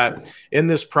 Something that in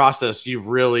this process you've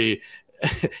really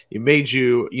you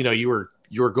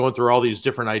were going through all these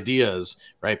different ideas,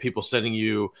 right? People sending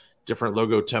you different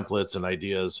logo templates and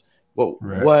ideas.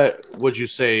 What would you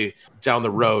say down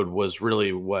the road was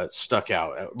really what stuck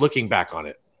out looking back on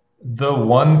it? The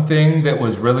one thing that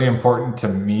was really important to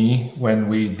me when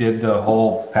we did the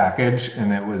whole package,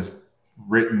 and it was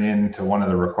written into one of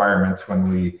the requirements when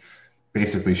we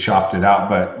basically shopped it out,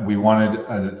 but we wanted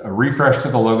a refresh to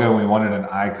the logo and we wanted an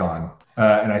icon.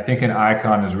 And I think an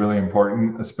icon is really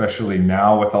important, especially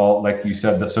now with all, like you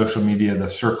said, the social media, the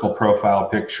circle profile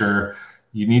picture.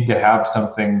 You need to have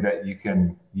something that you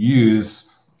can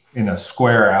use in a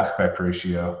square aspect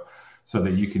ratio so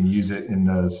that you can use it in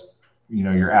those,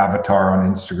 your avatar on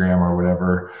Instagram or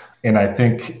whatever. And I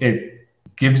think it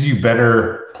gives you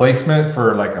better placement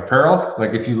for like apparel.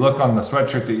 Like if you look on the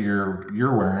sweatshirt that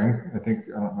you're wearing, I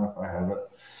don't know if I have it,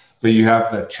 but you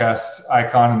have the chest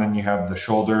icon and then you have the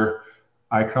shoulder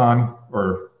icon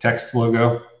or text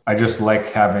logo. I just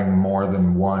like having more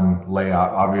than one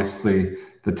layout. Obviously,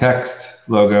 the text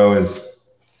logo is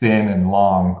thin and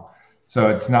long, so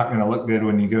it's not going to look good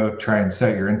when you go try and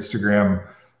set your Instagram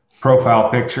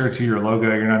profile picture to your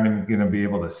logo. You're not even going to be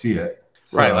able to see it.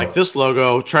 So, right, like this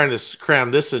logo, trying to cram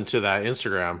this into that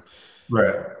Instagram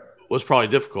was probably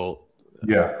difficult.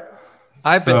 Yeah.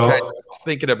 I've been kind of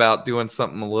thinking about doing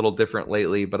something a little different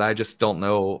lately, but I just don't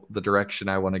know the direction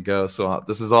I want to go. So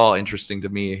this is all interesting to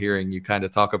me, hearing you kind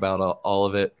of talk about all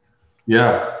of it.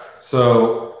 Yeah.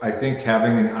 So I think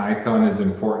having an icon is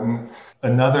important.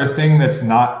 Another thing that's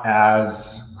not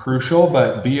as crucial,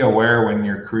 but be aware when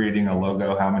you're creating a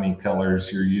logo, how many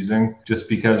colors you're using, just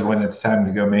because when it's time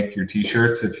to go make your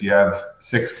t-shirts, if you have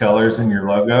 6 colors in your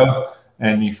logo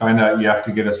and you find out you have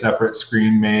to get a separate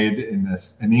screen made and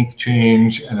an ink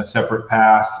change and a separate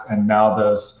pass, and now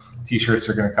those t-shirts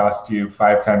are going to cost you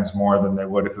 5 times more than they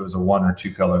would if it was a 1 or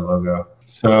 2 color logo.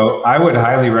 So I would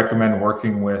highly recommend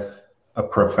working with a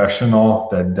professional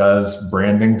that does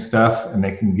branding stuff, and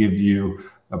they can give you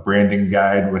a branding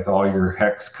guide with all your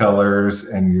hex colors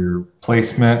and your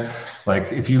placement.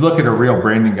 Like if you look at a real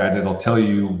branding guide, it'll tell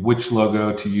you which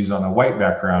logo to use on a white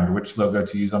background, which logo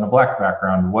to use on a black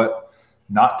background, what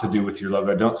not to do with your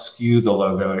logo. Don't skew the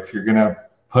logo. If you're going to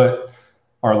put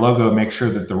our logo, make sure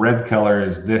that the red color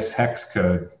is this hex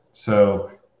code,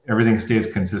 so everything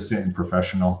stays consistent and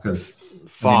professional, because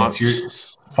fonts,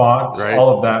 right?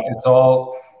 All of that, it's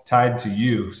all tied to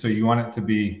you. So you want it to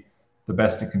be the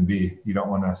best it can be. You don't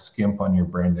want to skimp on your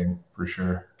branding, for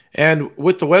sure. And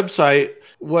with the website,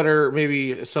 what are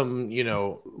maybe some,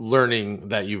 learning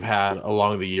that you've had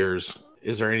along the years?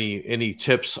 Is there any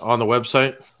tips on the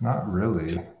website? Not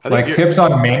really. Like tips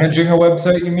on managing a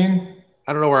website, you mean?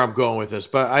 I don't know where I'm going with this,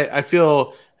 but I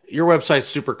feel your website's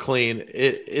super clean.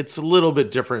 It's a little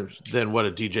bit different than what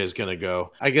a DJ is going to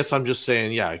go. I guess I'm just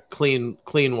saying, yeah, clean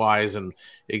wise and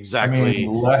exactly.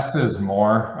 Less is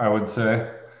more, I would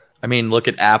say. Look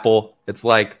at Apple. It's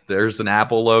like there's an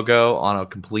Apple logo on a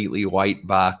completely white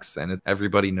box, and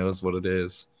everybody knows what it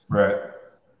is. Right.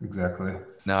 Exactly.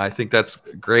 No, I think that's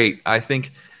great. I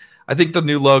think the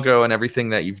new logo and everything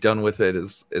that you've done with it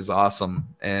is awesome,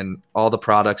 and all the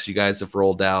products you guys have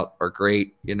rolled out are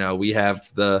great. We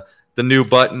have the new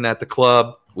button at the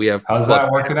club. We have how's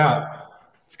that working out?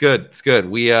 It's good. It's good.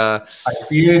 I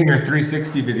see it in your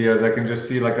 360 videos. I can just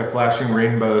see like a flashing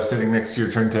rainbow sitting next to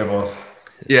your turntables.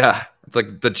 Yeah,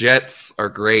 like the jets are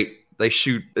great. They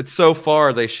shoot. It's so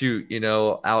far they shoot,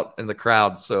 out in the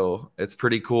crowd. So it's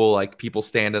pretty cool. Like people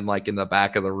standing like in the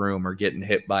back of the room are getting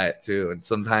hit by it too. And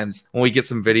sometimes when we get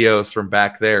some videos from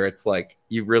back there, it's like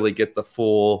you really get the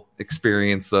full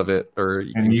experience of it.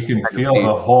 You can feel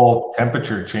the whole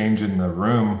temperature change in the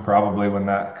room probably when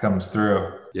that comes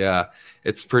through. Yeah,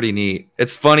 it's pretty neat.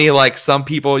 It's funny. Like some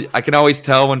people, I can always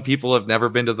tell when people have never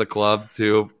been to the club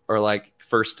too, or like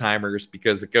first timers,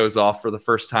 because it goes off for the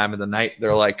first time of the night.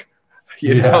 They're like,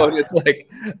 and it's like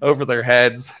over their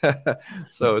heads.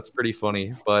 So it's pretty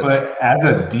funny. But as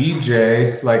a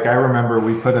DJ, like I remember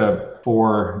we put a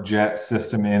 4-jet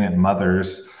system in at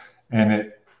Mother's,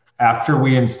 and after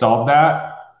we installed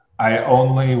that, I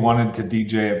only wanted to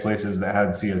DJ at places that had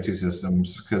CO2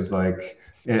 systems, because like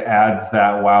it adds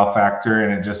that wow factor,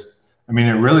 and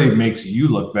it really makes you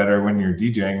look better when you're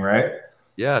DJing, right?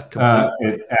 Yeah,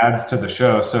 it adds to the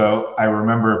show. So I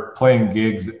remember playing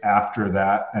gigs after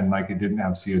that, and like it didn't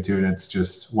have CO2, and it's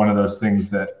just one of those things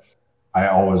that I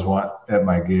always want at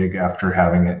my gig after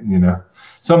having it.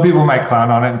 Some people might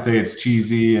clown on it and say it's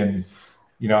cheesy, and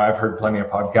I've heard plenty of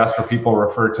podcasts where people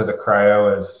refer to the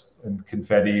cryo and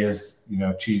confetti as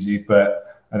cheesy, but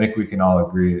I think we can all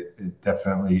agree it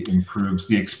definitely improves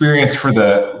the experience for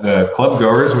the club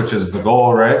goers, which is the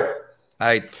goal, right?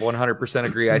 I 100%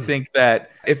 agree. I think that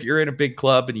if you're in a big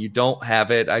club and you don't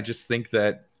have it, I just think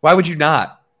that why would you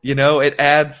not? It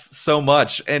adds so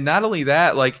much. And not only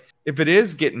that, like if it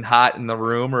is getting hot in the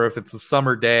room or if it's a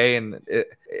summer day, and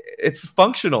it's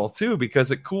functional too,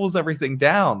 because it cools everything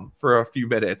down for a few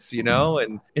minutes,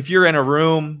 and if you're in a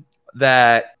room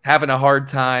that having a hard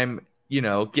time,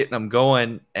 getting them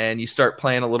going, and you start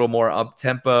playing a little more up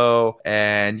tempo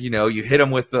and, you hit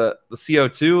them with the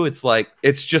CO2, it's like,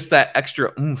 it's just that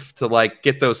extra oomph to like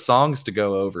get those songs to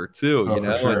go over too,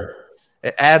 For sure.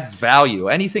 It adds value.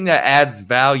 Anything that adds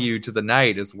value to the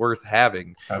night is worth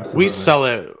having. Absolutely.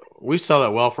 We sell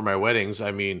it well for my weddings.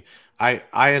 I mean, I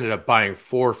ended up buying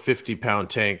 4 50-pound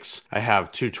tanks. I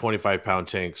have 2 25-pound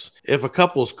tanks. If a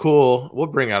couple's cool, we'll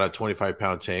bring out a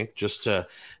 25-pound tank just to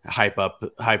hype up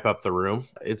the room.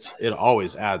 It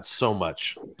always adds so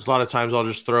much. A lot of times I'll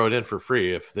just throw it in for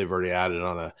free if they've already added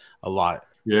on a lot.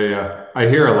 Yeah. I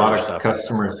hear a lot of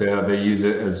customers say that they use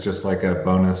it as just like a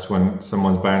bonus when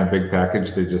someone's buying a big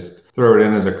package. They just throw it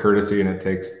in as a courtesy, and it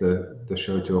takes the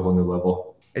show to a whole new level.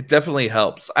 It definitely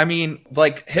helps. I mean,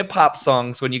 like hip hop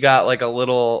songs, when you got like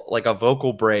a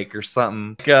vocal break or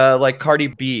something, like Cardi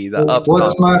B,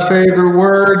 what's my favorite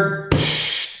word?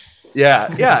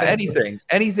 Yeah, anything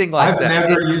like that.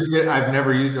 I've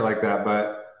never used it like that,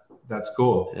 but that's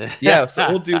cool. Yeah, so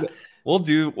we'll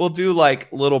do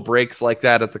like little breaks like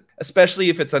that especially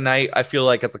if it's a night, I feel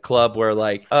like at the club where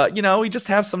like we just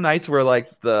have some nights where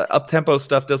like the up tempo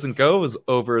stuff doesn't go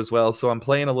over as well, so I'm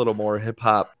playing a little more hip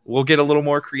hop. We'll get a little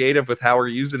more creative with how we're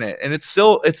using it, and it's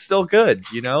still good,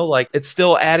 like it's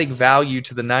still adding value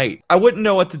to the night. I wouldn't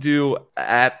know what to do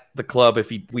at the club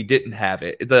if we didn't have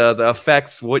it. The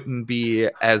effects wouldn't be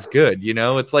as good,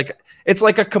 it's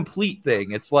like a complete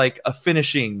thing. It's like a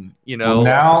finishing, Well,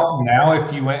 now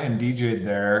if you went and DJ'd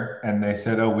there and they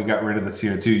said, oh, we got rid of the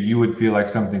CO2, you would feel like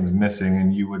something's missing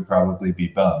and you would probably be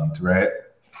bummed, right?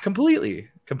 Completely.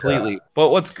 Yeah. But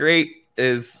what's great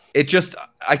is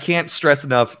I can't stress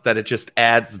enough that it just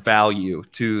adds value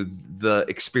to the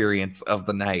experience of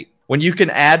the night. When you can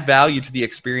add value to the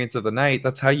experience of the night,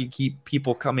 that's how you keep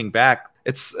people coming back.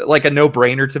 It's like a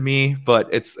no-brainer to me, but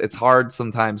it's hard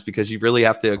sometimes because you really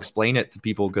have to explain it to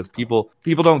people, because people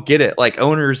don't get it. Like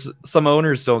some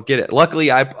owners don't get it.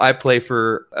 Luckily, I play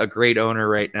for a great owner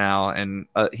right now, and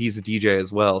he's a DJ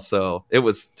as well. So it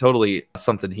was totally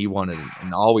something he wanted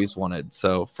and always wanted.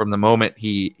 So from the moment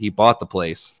he bought the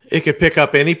place, it could pick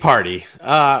up any party.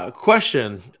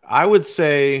 Question: I would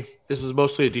say this is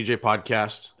mostly a DJ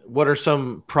podcast. What are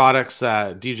some products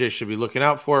that DJs should be looking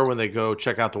out for when they go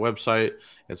check out the website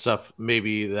and stuff,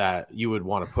 maybe that you would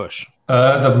want to push?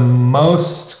 The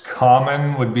most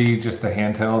common would be just the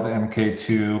handheld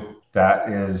MK2. That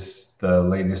is the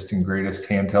latest and greatest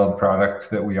handheld product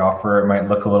that we offer. It might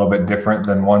look a little bit different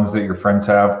than ones that your friends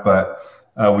have, but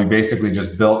we basically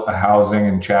just built a housing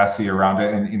and chassis around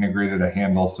it and integrated a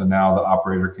handle. So now the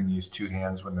operator can use 2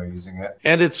 hands when they're using it.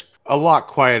 And it's a lot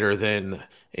quieter than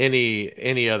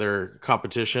any other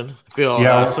competition. I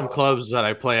feel some clubs that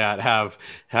I play at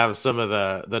have some of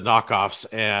the knockoffs,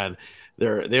 and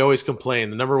they always complain.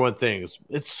 The number one thing is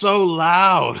it's so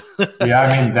loud. Yeah,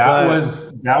 I mean that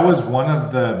was one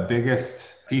of the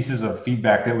biggest pieces of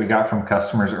feedback that we got from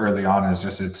customers early on, is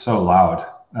just it's so loud.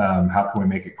 How can we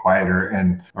make it quieter?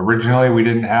 And originally we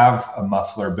didn't have a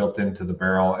muffler built into the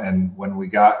barrel, and when we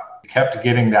kept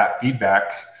getting that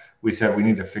feedback, we said we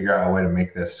need to figure out a way to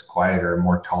make this quieter and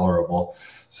more tolerable.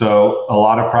 So a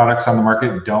lot of products on the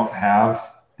market don't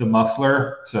have the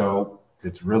muffler, so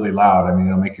it's really loud. I mean,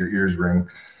 it'll make your ears ring.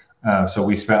 So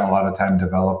we spent a lot of time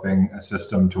developing a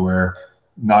system to where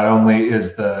not only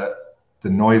is the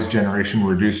noise generation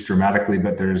reduced dramatically,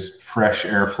 but there's fresh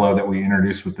airflow that we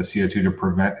introduced with the CO2 to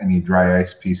prevent any dry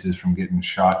ice pieces from getting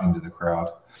shot into the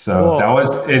crowd. So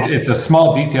it's a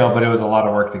small detail, but it was a lot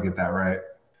of work to get that right.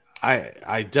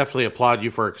 I definitely applaud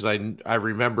you for it, because I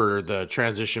remember the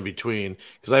transition between,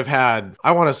 because I've had,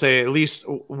 I want to say, at least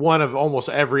one of almost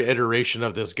every iteration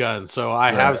of this gun. So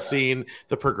I have seen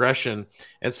the progression.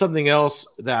 And something else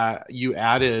that you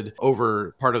added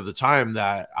over part of the time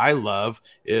that I love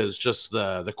is just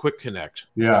the quick connect.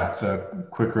 Yeah, the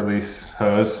quick release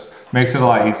hose makes it a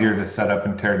lot easier to set up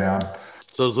and tear down.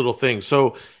 Those little things.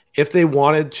 So If they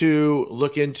wanted to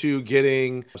look into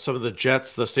getting some of the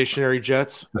jets, the stationary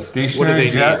jets, the stationary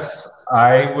jets,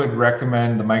 I would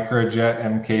recommend the Microjet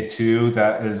MK2.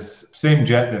 That is same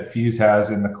jet that Fuse has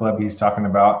in the club he's talking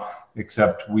about,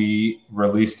 except we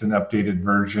released an updated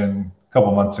version a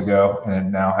couple months ago, and it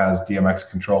now has DMX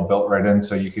control built right in,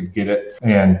 so you could get it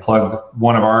and plug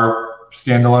one of our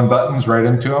standalone buttons right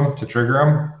into them to trigger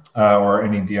them, or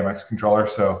any DMX controller.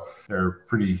 So they're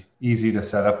pretty easy to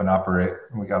set up and operate.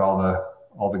 And we got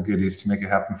all the goodies to make it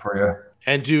happen for you.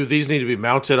 And do these need to be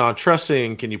mounted on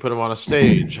trussing? Can you put them on a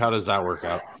stage? How does that work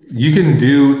out? You can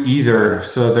do either.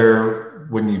 So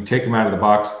when you take them out of the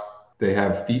box, they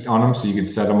have feet on them, so you could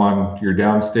set them on your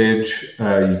downstage.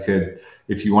 You could,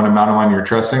 if you want to mount them on your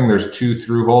trussing, there's 2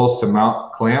 through holes to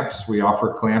mount clamps. We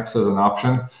offer clamps as an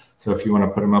option. So if you want to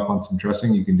put them up on some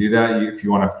trussing, you can do that. If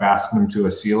you want to fasten them to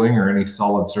a ceiling or any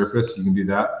solid surface, you can do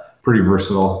that. Pretty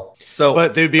versatile.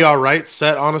 But they'd be all right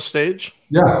set on a stage?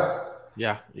 Yeah.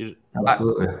 Yeah.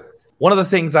 Absolutely. One of the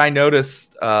things I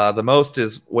noticed the most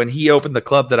is when he opened the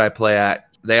club that I play at,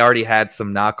 they already had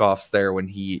some knockoffs there when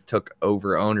he took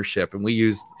over ownership. And we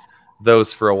used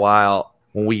those for a while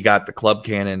when we got the Club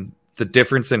Cannon. The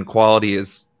difference in quality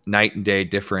is night and day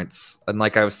difference. And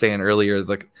like I was saying earlier,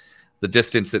 the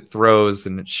distance it throws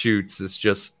and it shoots is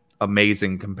just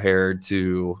amazing compared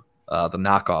to the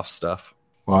knockoff stuff.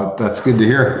 Well, that's good to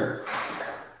hear.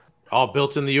 All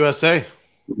built in the USA.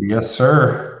 Yes,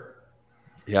 sir.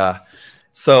 Yeah.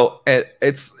 So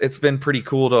it's been pretty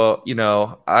cool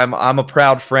to, I'm a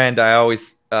proud friend. I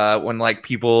always, when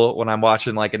I'm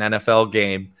watching like an NFL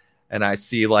game and I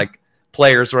see like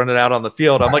players running out on the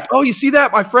field, I'm like, oh, you see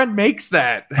that? My friend makes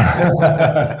that.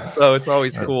 So it's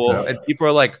always cool. And people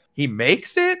are like, he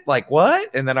makes it? Like what?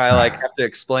 And then I like have to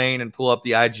explain and pull up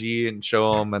the IG and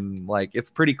show them. And like, it's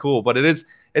pretty cool, but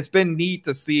it's been neat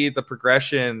to see the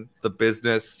progression, the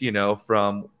business,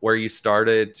 from where you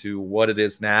started to what it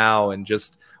is now and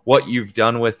just what you've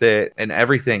done with it and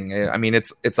everything. I mean,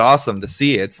 it's awesome to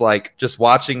see. It's like just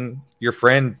watching your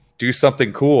friend do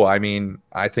something cool. I mean,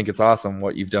 I think it's awesome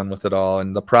what you've done with it all.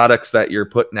 And the products that you're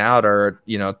putting out are,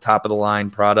 top of the line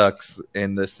products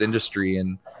in this industry.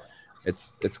 And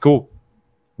it's cool.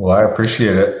 Well, I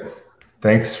appreciate it.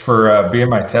 Thanks for being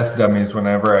my test dummies.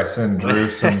 Whenever I send Drew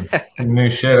some new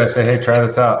shit, I say, hey, try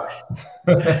this out.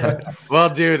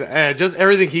 Well, dude, just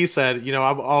everything he said,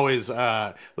 I'm always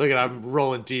I'm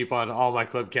rolling deep on all my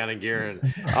Club Cannon gear,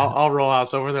 and I'll roll out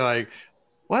somewhere. They're like,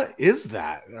 what is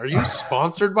that? Are you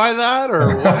sponsored by that?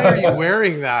 Or why are you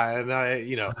wearing that? And I,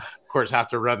 of course, have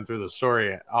to run through the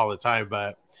story all the time,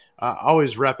 but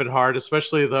always repping hard,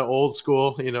 especially the old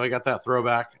school. I got that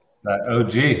throwback. That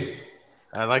OG.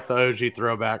 I like the OG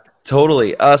throwback.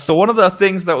 Totally. So one of the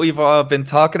things that we've been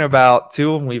talking about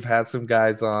too, and we've had some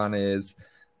guys on, is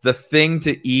the thing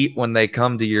to eat when they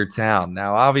come to your town.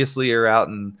 Now, obviously, you're out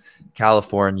in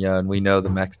California, and we know the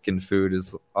Mexican food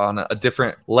is on a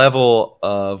different level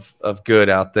of good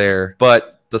out there.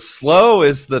 But the slow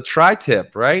is the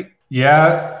tri-tip, right?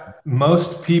 Yeah.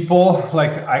 Most people,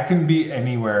 I can be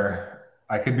anywhere.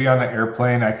 I could be on an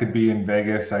airplane. I could be in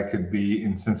Vegas. I could be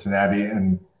in Cincinnati,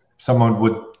 and someone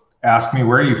would ask me,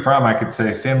 where are you from? I could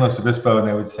say San Luis Obispo, and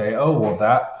they would say, oh, well,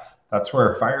 that's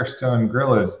where Firestone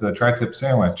Grill is, the tri-tip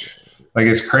sandwich.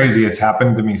 It's crazy. It's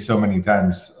happened to me so many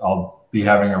times. I'll be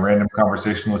having a random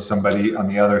conversation with somebody on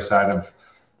the other side of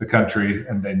the country,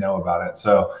 and they know about it.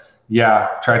 So, yeah,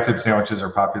 tri-tip sandwiches are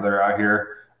popular out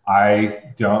here.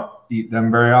 I don't eat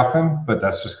them very often, but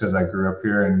that's just because I grew up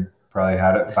here and probably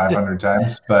had it 500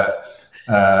 times. But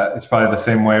it's probably the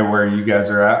same way where you guys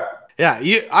are at. Yeah,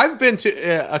 I've been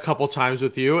to a couple times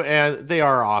with you, and they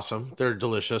are awesome. They're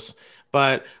delicious.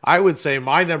 But I would say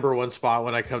my number one spot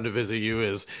when I come to visit you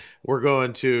is we're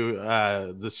going to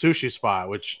the sushi spot,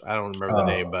 which I don't remember the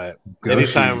name, but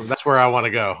anytime that's where I want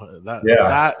to go.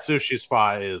 That sushi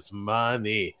spot is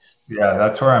money. Yeah,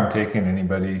 that's where I'm taking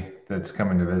anybody that's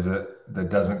coming to visit that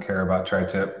doesn't care about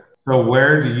tri-tip. So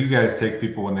where do you guys take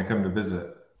people when they come to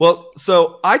visit? Well,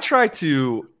 so I try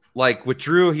to, with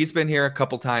Drew, he's been here a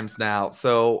couple times now.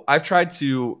 So I've tried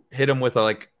to hit him with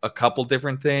a couple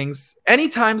different things.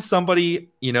 Anytime somebody,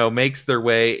 makes their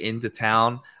way into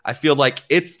town, I feel like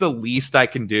it's the least I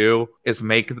can do is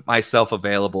make myself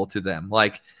available to them.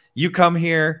 You come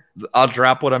here, I'll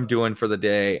drop what I'm doing for the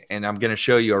day, and I'm going to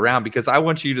show you around because I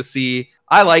want you to see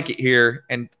I like it here.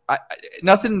 And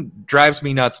nothing drives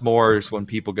me nuts more is when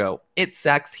people go, it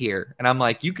sucks here. And I'm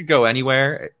like, you could go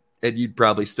anywhere and you'd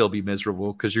probably still be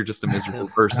miserable because you're just a miserable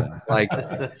person.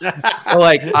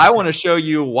 I want to show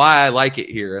you why I like it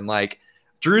here. And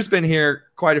Drew's been here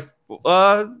quite 2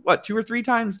 or 3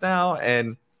 times now.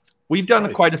 And We've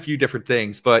done quite a few different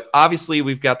things, but obviously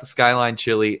we've got the Skyline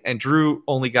Chili, and Drew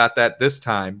only got that this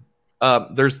time.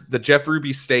 There's the Jeff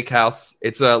Ruby Steakhouse.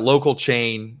 It's a local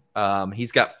chain.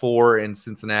 He's got 4 in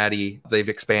Cincinnati. They've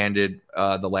expanded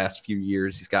the last few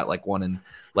years. He's got like one in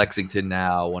Lexington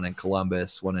now, one in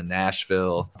Columbus, one in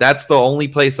Nashville. That's the only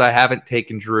place I haven't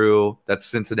taken Drew. That's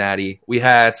Cincinnati. We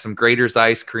had some Grater's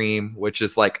ice cream, which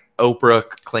is like Oprah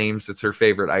claims it's her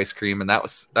favorite ice cream, and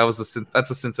that's a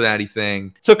Cincinnati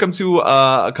thing. Took him to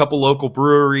a couple local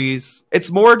breweries.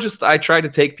 It's more just I try to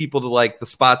take people to like the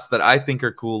spots that I think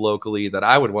are cool locally that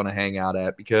I would want to hang out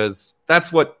at, because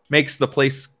that's what makes the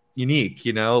place unique,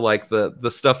 you know, like the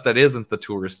stuff that isn't the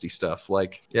touristy stuff.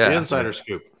 Like, yeah, the insider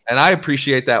scoop. And I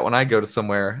appreciate that when I go to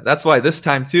somewhere. That's why this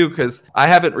time too, because I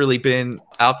haven't really been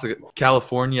out to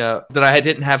California that I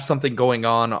didn't have something going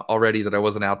on already that I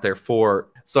wasn't out there for.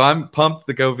 So I'm pumped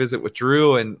to go visit with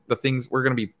Drew, and the things we're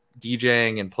going to be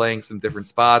DJing and playing some different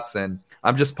spots. And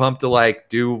I'm just pumped to like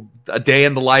do a day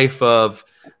in the life of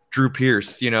Drew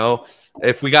Pierce. You know,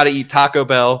 if we got to eat Taco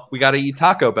Bell, we got to eat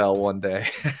Taco Bell one day.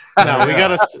 No, we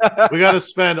gotta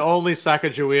spend only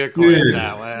Sacagawea coins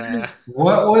now.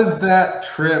 What was that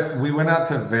trip? We went out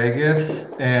to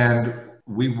Vegas and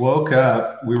we woke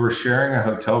up. We were sharing a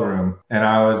hotel room, and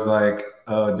I was like,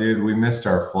 "Oh, dude, we missed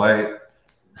our flight."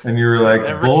 And you were like,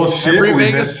 "Bullshit!" Every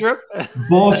Vegas trip.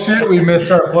 Bullshit! We missed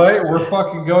our flight. We're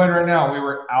fucking going right now. We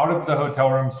were out of the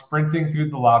hotel room, sprinting through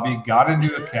the lobby, got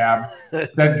into a cab, said,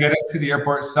 "Get us to the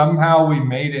airport." Somehow we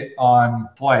made it on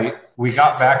flight. We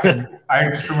got back, and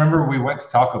I just remember we went to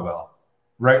Taco Bell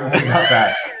right when we got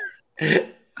back.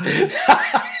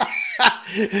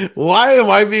 Why am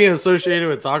I being associated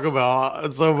with Taco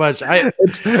Bell so much?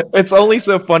 It's only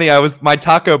so funny. My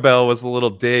Taco Bell was a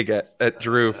little dig at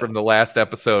Drew from the last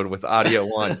episode with Audio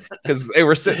One, because they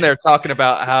were sitting there talking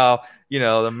about how, you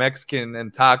know, the Mexican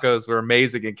and tacos were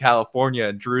amazing in California,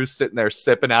 and Drew's sitting there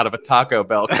sipping out of a Taco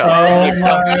Bell cup. Oh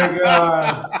my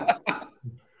god.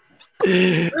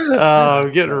 Oh,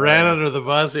 I'm getting ran under the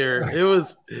bus here. It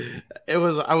was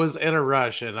I was in a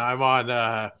rush, and I'm on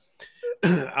the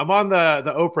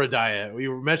Oprah diet. We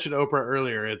mentioned Oprah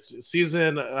earlier. It's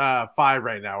season 5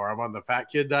 right now, where I'm on the fat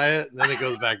kid diet, and then it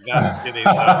goes back down to skinny.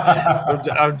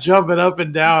 So I'm jumping up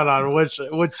and down on which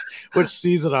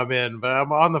season I'm in, but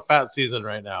I'm on the fat season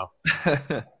right now.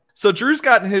 So Drew's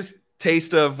gotten his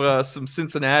taste of some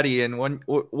Cincinnati, and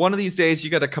one of these days you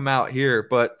got to come out here.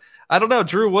 But I don't know,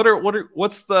 Drew.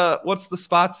 What's the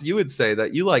spots you would say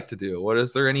that you like to do?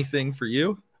 Is there anything for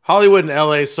you? Hollywood and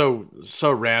LA so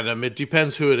random. It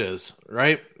depends who it is,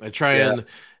 right? I try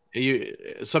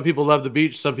some people love the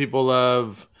beach, some people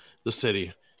love the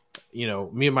city. You know,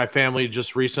 me and my family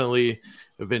just recently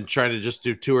have been trying to just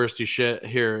do touristy shit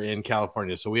here in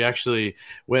California. So we actually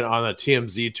went on a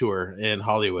TMZ tour in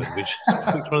Hollywood. We just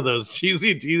one of those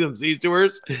cheesy TMZ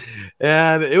tours,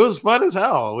 and it was fun as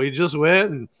hell. We just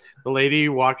went, and the lady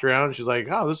walked around. She's like,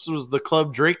 "Oh, this was the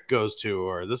club Drake goes to,"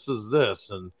 or "This is this,"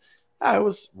 and it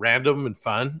was random and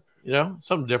fun, you know,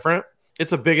 something different.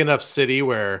 It's a big enough city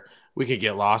where we could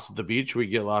get lost at the beach. We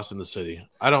get lost in the city.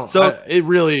 It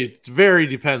really very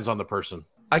depends on the person.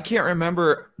 I can't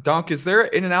remember. Donk, is there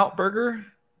an In-N-Out Burger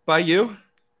by you?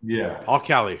 Yeah. All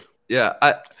Cali. Yeah.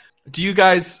 Do you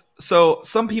guys, so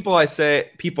some people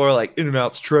are like,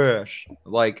 In-N-Out's trash.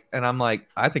 Like, and I'm like,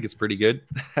 I think it's pretty good.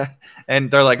 And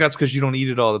they're like, that's because you don't eat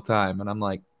it all the time. And I'm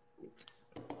like,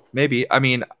 maybe. I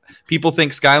mean, people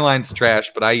think Skyline's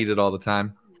trash, but I eat it all the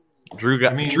time. Drew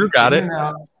got it.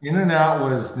 In-N-Out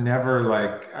was never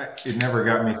like, it never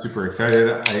got me super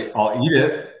excited. I'll eat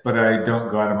it, but I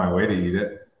don't go out of my way to eat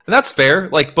it. And that's fair.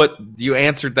 Like, but you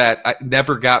answered that. It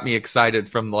never got me excited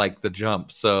from like the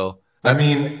jump. So I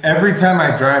mean, every time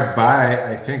I drive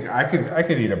by, I think I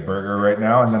could eat a burger right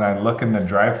now, and then I look in the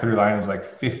drive-through line is like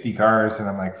 50 cars, and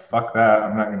I'm like, fuck that.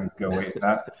 I'm not going to go wait for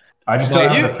that. I just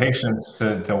don't have the patience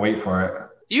to wait for it.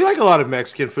 You like a lot of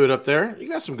Mexican food up there. You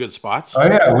got some good spots. Oh,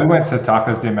 yeah. We went to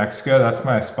Tacos de Mexico. That's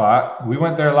my spot. We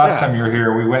went there last time you were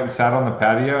here. We went and sat on the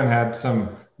patio and had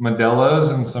some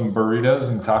Modelos and some burritos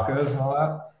and tacos and all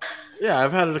that. Yeah,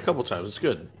 I've had it a couple times. It's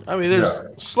good. I mean,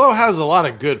 SLO has a lot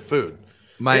of good food.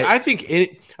 I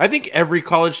think every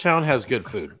college town has good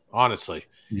food, honestly.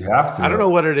 You have to. I don't know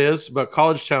what it is, but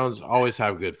college towns always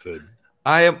have good food.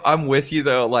 I'm with you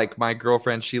though. Like my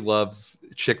girlfriend, she loves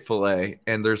Chick-fil-A,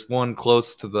 and there's one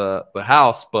close to the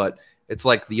house, but it's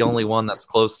like the only one that's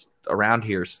close around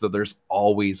here. So there's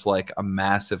always like a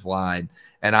massive line.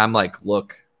 And I'm like,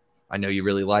 look, I know you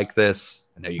really like this.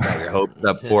 I know you got your hopes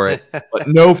up for it, but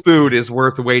no food is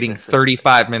worth waiting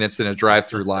 35 minutes in a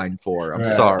drive-through line for. I'm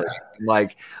sorry.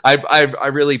 Like I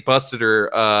really busted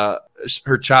her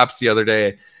chops the other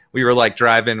day we were like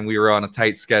driving. We were on a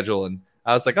tight schedule, and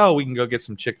I was like, "Oh, we can go get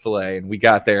some Chick-fil-A." And we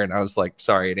got there, and I was like,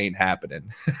 "Sorry, it ain't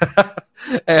happening."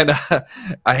 And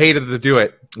I hated to do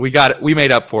it. We got it. We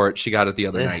made up for it. She got it the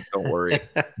other night. Don't worry.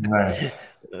 Nice.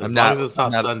 As long as it's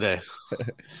not Sunday.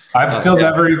 I've still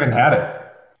never even had it.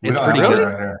 It's pretty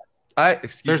good.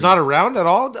 There's not a round at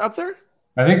all up there?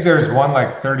 I think there's one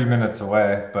like 30 minutes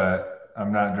away, but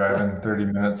I'm not driving 30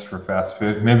 minutes for fast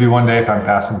food. Maybe one day if I'm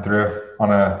passing through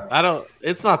on a.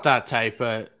 It's not that tight,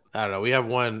 but I don't know. We have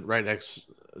one right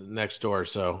next door,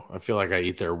 so I feel like I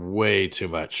eat there way too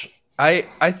much.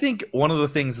 I think one of the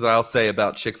things that I'll say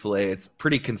about Chick-fil-A, it's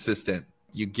pretty consistent.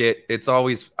 It's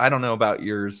always, I don't know about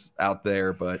yours out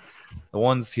there, but the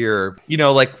ones here,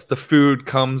 like the food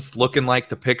comes looking like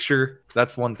the picture.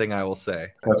 That's one thing I will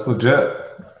say. That's legit.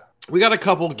 We got a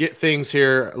couple things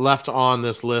here left on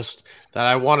this list that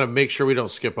I want to make sure we don't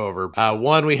skip over.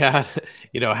 One, we had,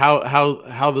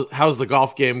 how's the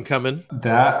golf game coming?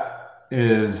 That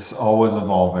is always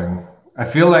evolving. I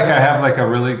feel like I have like a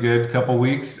really good couple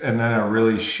weeks and then a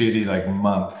really shitty like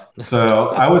month. So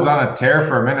I was on a tear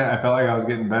for a minute. I felt like I was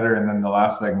getting better. And then the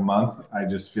last like month, I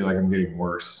just feel like I'm getting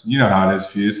worse. You know how it is,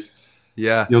 Fuse.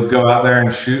 Yeah. You'll go out there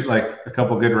and shoot like a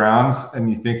couple good rounds and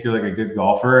you think you're like a good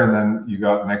golfer. And then you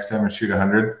go out the next time and shoot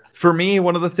 100. For me,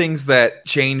 one of the things that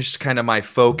changed kind of my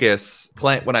focus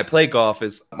when I play golf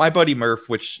is my buddy Murph,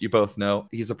 which you both know.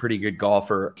 He's a pretty good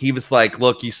golfer. He was like,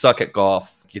 "Look, you suck at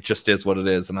golf. It just is what it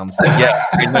is." And I'm just like, "Yeah,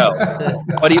 I know."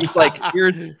 But he was like,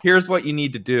 here's what you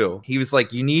need to do. He was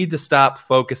like, "You need to stop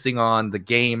focusing on the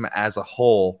game as a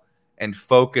whole and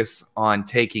focus on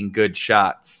taking good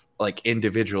shots, like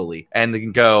individually." And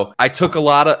then go, I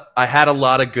had a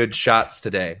lot of good shots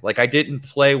today. Like I didn't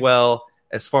play well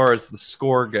as far as the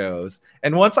score goes.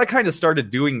 And once I kind of started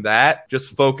doing that,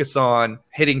 just focus on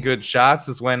hitting good shots,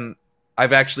 is when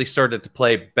I've actually started to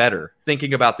play better.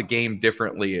 Thinking about the game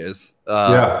differently is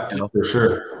for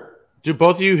sure. Do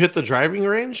both of you hit the driving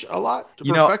range a lot to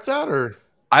perfect that? Or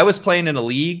I was playing in a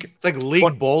league. It's like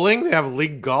league bowling. They have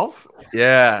league golf.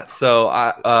 Yeah. So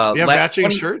you have matching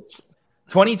shirts.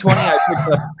 2020, I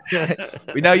picked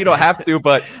up. We know you don't have to,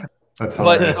 but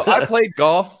I played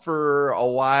golf for a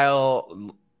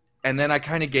while, and then I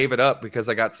kind of gave it up because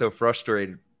I got so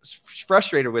frustrated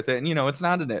with it. And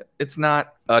it's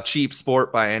not a cheap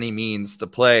sport by any means to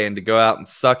play and to go out and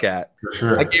suck at. For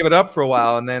sure. I gave it up for a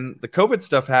while, and then the COVID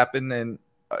stuff happened, and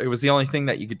it was the only thing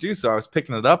that you could do. So I was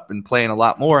picking it up and playing a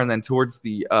lot more. And then towards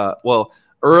the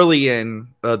early in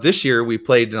this year, we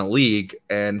played in a league,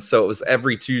 and so it was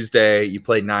every Tuesday you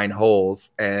played 9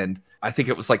 holes, and I think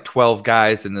it was like 12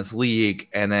 guys in this league,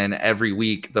 and then every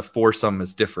week the foursome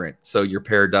is different. So you're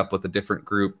paired up with a different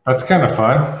group. That's kind of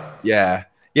fun. Yeah.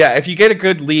 Yeah, if you get a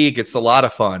good league, it's a lot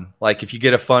of fun. Like if you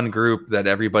get a fun group that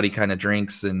everybody kind of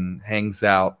drinks and hangs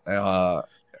out,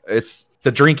 it's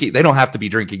the drinking. They don't have to be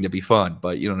drinking to be fun,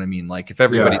 but you know what I mean? Like if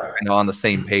everybody's kind of on the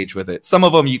same page with it. Some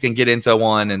of them you can get into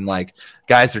one and like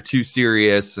guys are too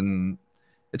serious and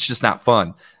it's just not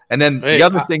fun. And then the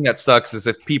other thing that sucks is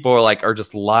if people are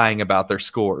just lying about their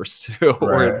scores too,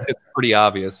 or it's pretty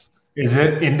obvious. Is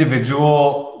it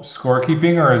individual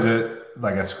scorekeeping or is it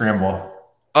like a scramble?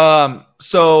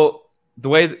 So the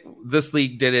way this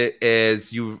league did it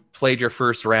is you played your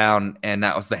first round and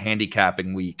that was the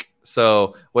handicapping week.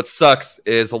 So what sucks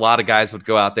is a lot of guys would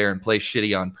go out there and play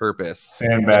shitty on purpose.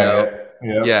 Sandbag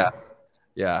it.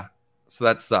 Yeah. So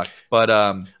that sucked. But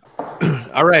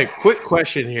all right, quick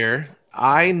question here.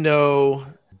 I know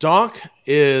Donk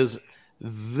is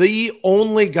the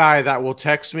only guy that will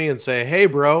text me and say, "Hey,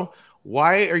 bro,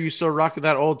 why are you still rocking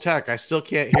that old tech? I still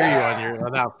can't hear you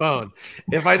on that phone."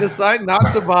 If I decide not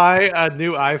to buy a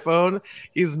new iPhone,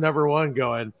 he's number one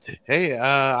going, "Hey,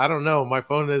 I don't know. My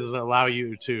phone doesn't allow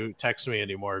you to text me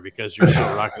anymore because you're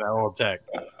still rocking that old tech."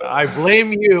 I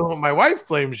blame you. My wife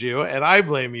blames you, and I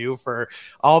blame you for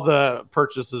all the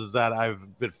purchases that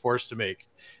I've been forced to make.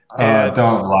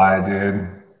 Don't lie, dude.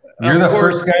 You're the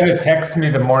first guy to text me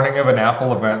the morning of an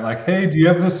Apple event like, "Hey, do you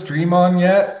have the stream on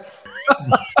yet?"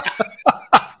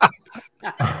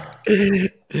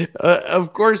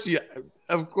 Of course you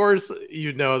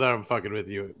know that I'm fucking with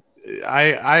you.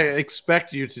 I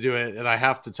expect you to do it, and I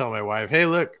have to tell my wife, "Hey,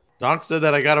 look, Donk said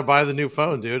that I gotta buy the new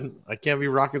phone, dude. I can't be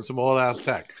rocking some old ass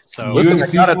tech." So listen, I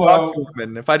gotta talk to him,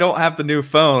 and if I don't have the new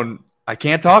phone, I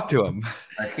can't talk to him.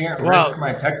 I can't risk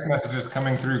my text messages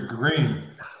coming through green.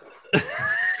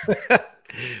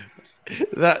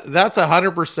 That's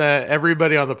 100%.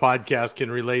 Everybody on the podcast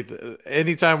can relate.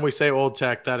 Anytime we say old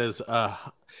tech, that is,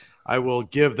 I will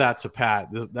give that to Pat.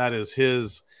 That is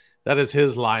his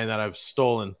line that I've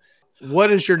stolen.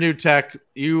 what is your new tech?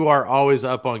 You are always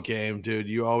up on game, dude.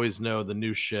 You always know the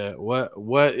new shit.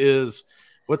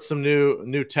 What's some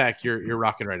new tech you're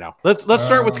rocking right now? Let's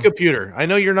start with the computer. I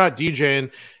know you're not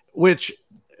DJing, which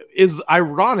is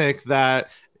ironic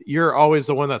that you're always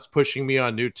the one that's pushing me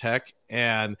on new tech,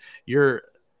 and you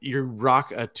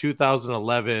rock a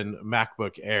 2011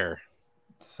 MacBook Air.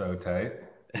 So tight.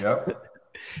 Yep.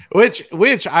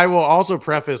 which I will also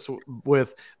preface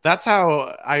with, that's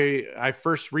how I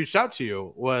first reached out to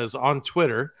you, was on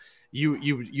Twitter.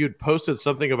 You'd posted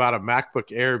something about a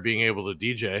MacBook Air being able to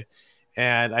DJ,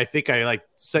 and I think I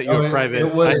sent you a private.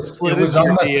 It was on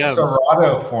the DMs.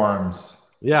 Serato forums.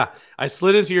 Yeah, I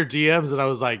slid into your DMs and I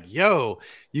was like, "Yo,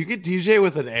 you could DJ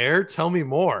with an Air? Tell me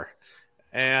more."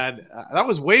 And that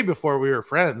was way before we were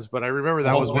friends, but I remember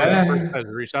that was one of the first times I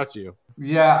reached out to you.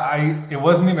 Yeah, it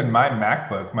wasn't even my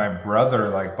MacBook. My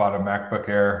brother bought a MacBook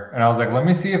Air, and I was like, "Let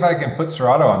me see if I can put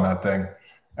Serato on that thing."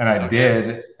 And I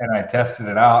did, and I tested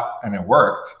it out, and it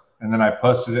worked. And then I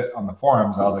posted it on the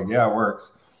forums. I was like, "Yeah, it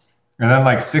works." And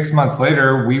then 6 months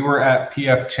later, we were at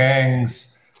PF Chang's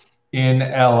in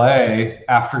LA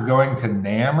after going to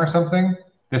NAMM or something.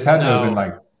 This had to have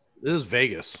been this is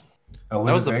Vegas. Oh,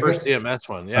 that was the first DMS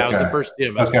one. Yeah, it was the first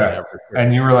DMS one ever. Sure.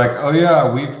 And you were like, "Oh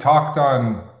yeah, we've talked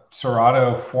on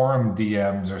Serato forum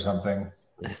DMs or something."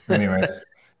 Anyways,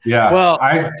 yeah. Well,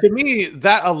 to me,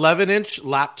 that 11-inch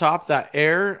laptop, that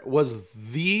Air, was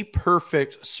the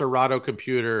perfect Serato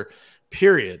computer,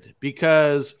 period,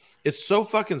 because it's so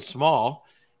fucking small.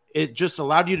 It just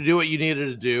allowed you to do what you needed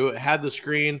to do. It had the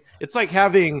screen. It's like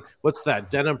having, what's that,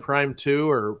 Denon Prime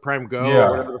 2 or Prime Go or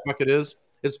whatever the fuck it is.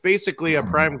 It's basically a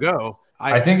Prime Go.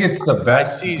 I think it's the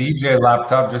best DJ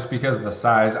laptop just because of the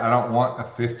size. I don't want a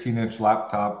 15-inch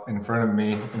laptop in front of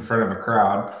me, in front of a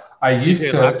crowd. I used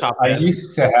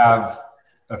to have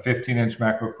a 15-inch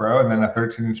MacBook Pro and then a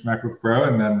 13-inch MacBook Pro.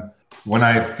 And then when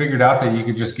I figured out that you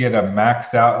could just get a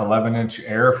maxed out 11-inch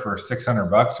Air for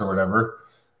 $600 or whatever,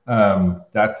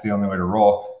 that's the only way to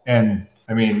roll. And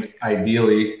I mean,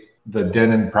 ideally, the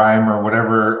Denon Prime or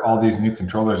whatever all these new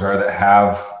controllers are that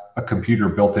have a computer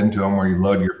built into them where you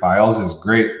load your files is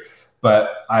great.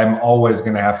 But I'm always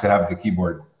going to have the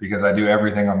keyboard because I do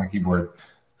everything on the keyboard.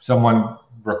 Someone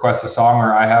requests a song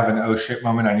or I have an oh shit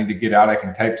moment, I need to get out, I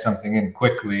can type something in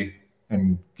quickly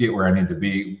and get where I need to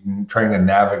be. Trying to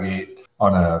navigate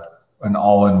on an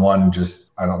all-in-one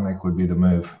I don't think would be the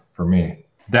move for me.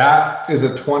 That is a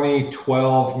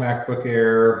 2012 MacBook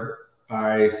Air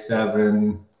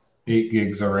i7, 8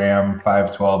 gigs of RAM,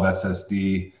 512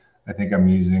 SSD. I think I'm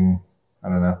using,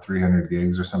 300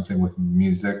 gigs or something with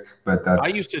music, but I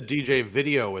used to DJ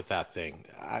video with that thing.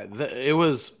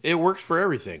 It worked for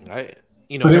everything.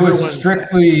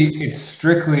 It's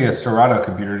strictly a Serato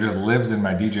computer. It just lives in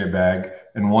my DJ bag.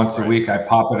 And once a week I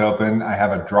pop it open. I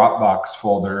have a Dropbox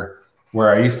folder where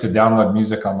I used to download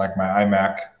music on my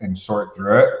iMac and sort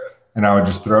through it. And I would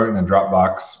just throw it in a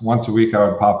Dropbox. Once a week I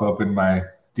would pop open my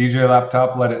DJ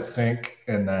laptop, let it sync,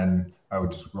 and then I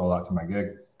would just roll out to my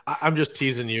gig. I'm just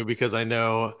teasing you because I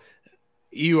know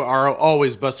you are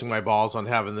always busting my balls on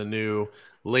having the new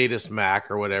latest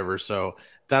Mac or whatever. So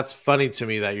that's funny to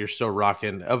me that you're still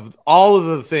rocking. Of all of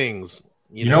the things,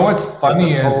 you know what's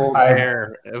funny is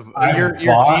your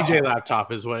DJ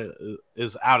laptop is what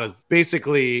is out of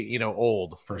basically,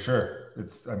 old. For sure.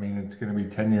 It's going to be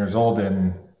 10 years old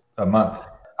in a month.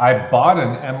 I bought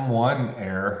an M1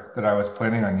 Air that I was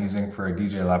planning on using for a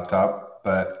DJ laptop,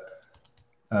 but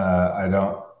I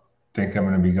don't think I'm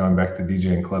going to be going back to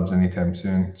DJing clubs anytime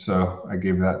soon. So I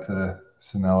gave that to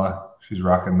Sanella. She's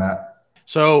rocking that.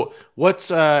 So what's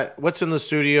in the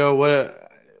studio?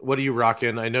 What are you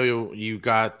rocking? I know you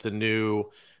got the new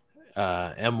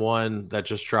M1 that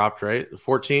just dropped, right?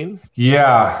 14?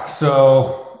 Yeah.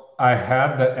 So I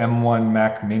had the M1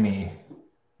 Mac Mini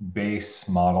base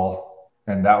model,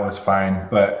 and that was fine.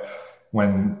 But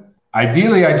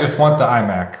ideally, I just want the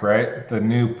iMac, right? The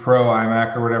new Pro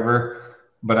iMac or whatever.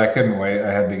 But I couldn't wait.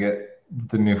 I had to get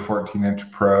the new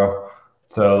 14-inch Pro.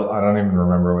 So I don't even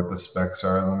remember what the specs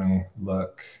are. Let me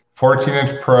look.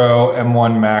 14-inch Pro,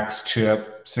 M1 Max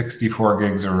chip, 64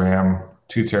 gigs of RAM,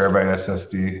 2 terabyte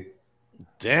SSD.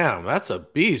 Damn, that's a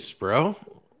beast, bro.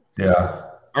 Yeah.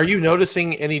 Are you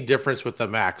noticing any difference with the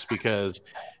Max? Because,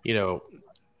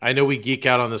 I know we geek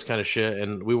out on this kind of shit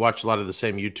and we watch a lot of the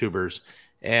same YouTubers.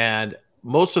 And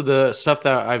most of the stuff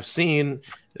that I've seen,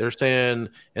 they're saying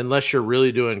unless you're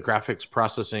really doing graphics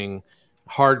processing,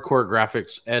 hardcore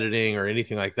graphics editing or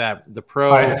anything like that, the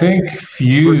Pro. I think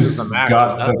Fuse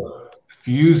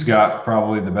got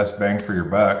probably the best bang for your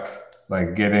buck.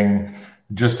 Like getting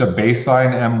just a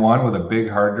baseline M1 with a big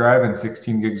hard drive and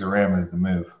 16 gigs of RAM is the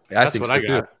move. That's what I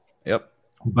got. Yep.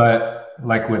 But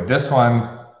like with this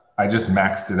one, I just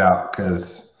maxed it out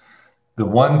because the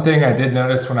one thing I did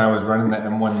notice when I was running the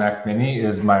M1 Mac Mini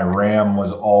is my RAM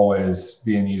was always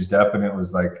being used up, and it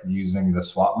was like using the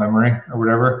swap memory or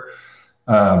whatever.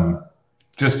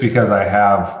 Just because I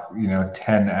have,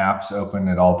 10 apps open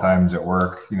at all times at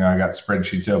work. I got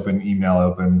spreadsheets open, email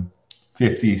open,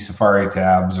 50 Safari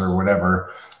tabs or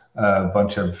whatever, a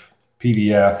bunch of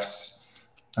PDFs.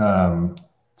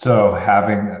 So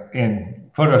having in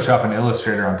Photoshop and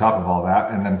Illustrator on top of all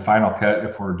that, and then Final Cut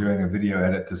if we're doing a video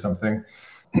edit to something.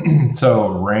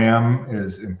 So RAM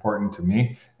is important to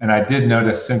me. And I did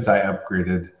notice since I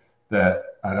upgraded that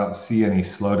I don't see any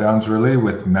slowdowns really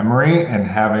with memory, and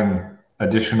having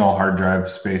additional hard drive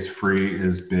space free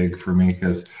is big for me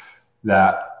because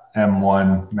that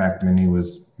M1 Mac Mini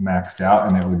was maxed out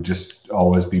and it would just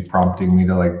always be prompting me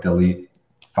to like delete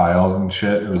files and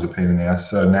shit. It was a pain in the ass.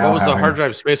 So now what was the hard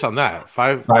drive space on that?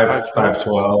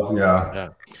 512. Yeah.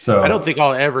 So I don't think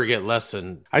I'll ever get less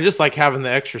than. I just like having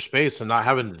the extra space and not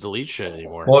having to delete shit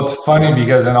anymore. Well, it's funny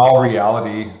because in all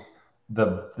reality,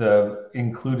 the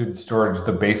included storage,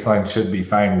 the baseline should be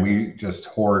fine. We just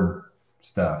hoard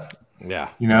stuff. Yeah.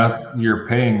 You're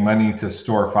paying money to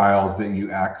store files that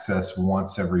you access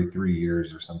once every 3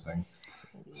 years or something.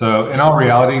 So in all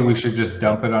reality, we should just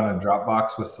dump it on a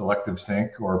Dropbox with selective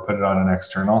sync or put it on an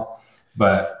external.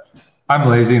 But I'm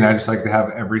lazy and I just like to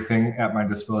have everything at my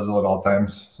disposal at all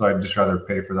times. So I'd just rather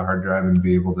pay for the hard drive and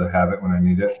be able to have it when I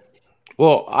need it.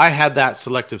 Well, I had that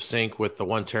selective sync with the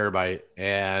 1 terabyte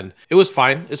and it was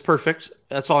fine. It's perfect.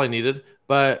 That's all I needed.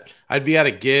 But I'd be at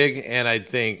a gig and I'd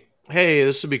think, hey,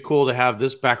 this would be cool to have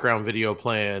this background video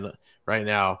playing right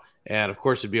now. And of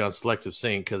course, it'd be on selective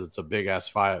sync because it's a big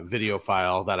ass video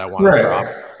file that I want to drop,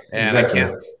 and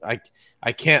exactly.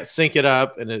 I can't sync it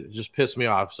up, and it just pissed me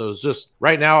off. So it's just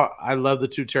right now. I love the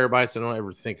 2 terabytes. I don't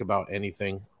ever think about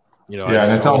anything, Yeah,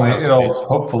 and it'll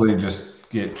hopefully just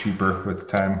get cheaper with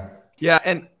time. Yeah,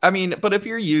 and I mean, but if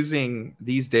you're using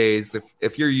these days,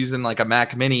 if you're using like a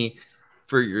Mac Mini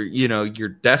for your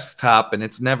desktop and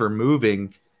it's never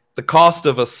moving, the cost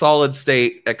of a solid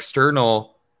state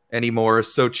external anymore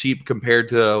is so cheap compared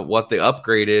to what the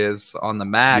upgrade is on the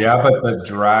Mac. Yeah, but the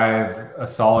drive, a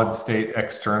solid state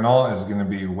external, is going to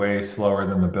be way slower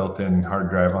than the built-in hard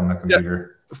drive on the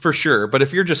computer. Yeah, for sure. But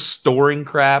if you're just storing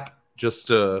crap, just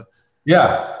get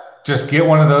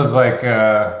one of those like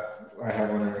I have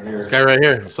one over here. This guy right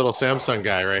here, this little Samsung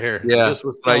guy right here. Yeah, just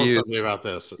was telling something about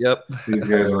this. Yep, these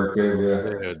guys work good. Yeah,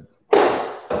 good.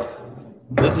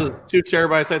 This is 2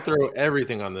 terabytes. I throw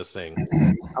everything on this thing.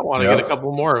 I want to get a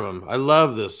couple more of them. I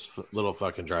love this little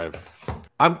fucking drive.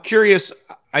 I'm curious.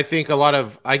 I think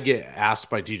I get asked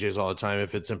by DJs all the time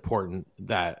if it's important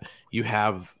that you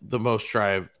have the most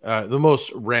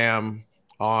RAM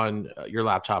on your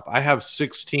laptop. I have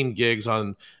 16 gigs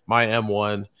on my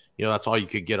M1. That's all you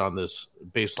could get on this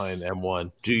baseline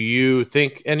M1. Do you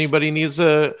think anybody needs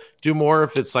to do more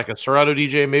if it's like a Serato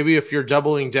DJ? Maybe if you're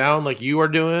doubling down like you are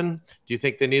doing, do you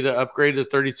think they need to upgrade to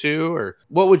 32? Or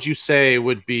what would you say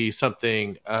would be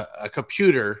something, a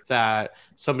computer that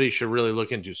somebody should really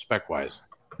look into spec-wise?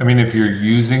 I mean, if you're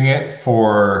using it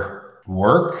for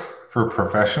work, for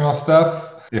professional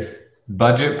stuff, if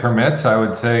budget permits, I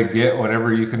would say get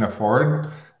whatever you can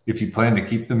afford if you plan to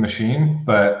keep the machine.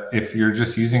 But if you're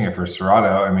just using it for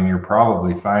Serato, I mean, you're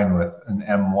probably fine with an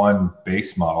M1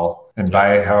 base model and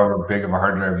buy however big of a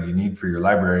hard drive you need for your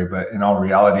library. But in all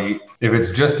reality, if it's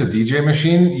just a DJ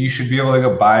machine, you should be able to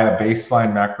go buy a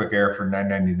baseline MacBook Air for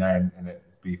 $999 and it'd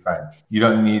be fine. You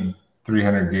don't need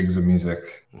 300 gigs of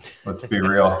music. Let's be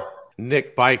real.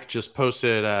 Nick Bike just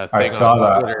posted a thing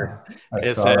on Twitter.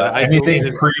 It said,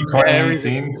 anything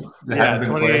pre-2018? Yeah,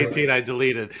 2018 I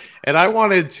deleted. And I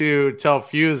wanted to tell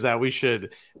Fuse that we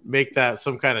should make that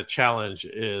some kind of challenge,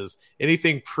 is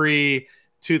anything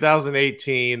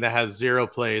pre-2018 that has 0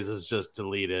 plays is just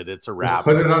deleted. It's a wrap. Just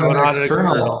put it on an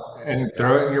external and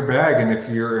throw it in your bag. And if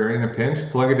you're in a pinch,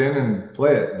 plug it in and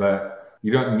play it. But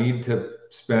you don't need to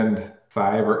spend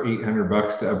 $500 or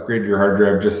 $800 to upgrade your hard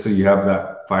drive just so you have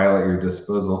that file at your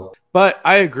disposal. But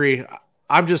I agree.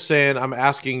 I'm just saying, I'm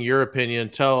asking your opinion.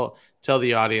 Tell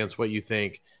the audience what you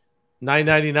think.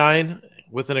 $999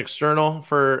 with an external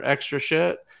for extra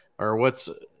shit, or what's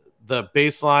the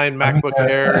baseline MacBook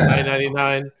Air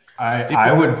 $999?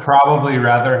 I would probably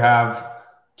rather have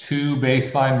 2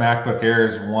 baseline MacBook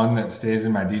Airs, one that stays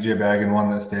in my DJ bag and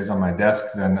one that stays on my desk,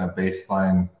 than a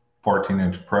baseline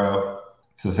 14-inch Pro.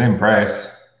 It's the same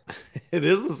price. It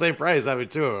is the same price having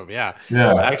 2 of them.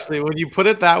 Yeah. Actually, when you put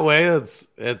it that way, it's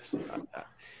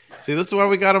see, this is why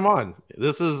we got him on.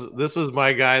 This is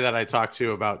my guy that I talk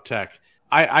to about tech.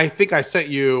 I think I sent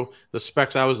you the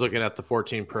specs I was looking at. The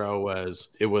 14 Pro was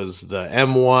the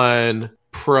M1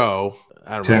 Pro.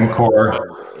 I don't 10 remember.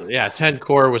 core. Yeah, 10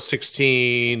 core with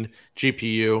 16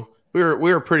 GPU. We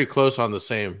were pretty close on the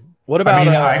same. What about?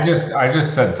 I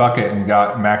just said fuck it and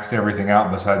got maxed everything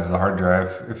out besides the hard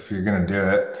drive. If you're gonna do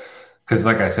it, because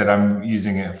like I said, I'm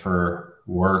using it for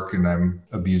work and I'm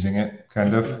abusing it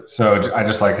kind of. So I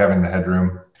just like having the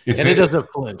headroom. It doesn't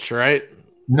flinch, right?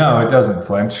 No, it doesn't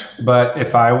flinch. But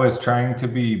if I was trying to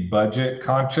be budget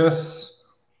conscious,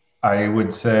 I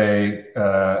would say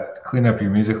clean up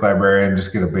your music library and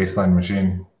just get a baseline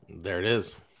machine. There it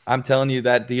is. I'm telling you,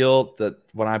 that deal that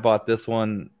when I bought this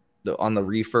one on the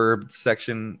refurbed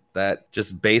section, that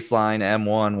just baseline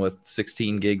M1 with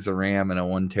 16 gigs of RAM and a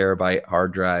 1 terabyte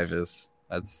hard drive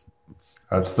that's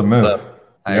the move.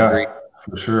 I agree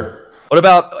for sure. What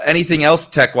about anything else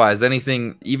tech wise?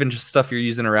 Anything, even just stuff you're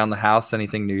using around the house?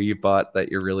 Anything new you bought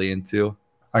that you're really into?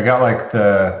 I got like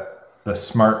the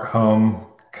smart home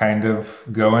kind of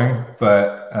going,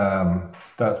 but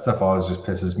that stuff always just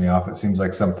pisses me off. It seems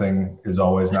like something is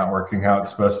always not working how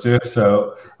it's supposed to.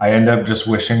 So I end up just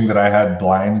wishing that I had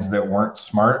blinds that weren't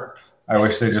smart. I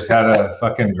wish they just had a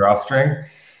fucking drawstring.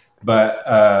 But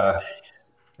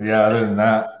yeah, other than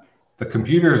that, the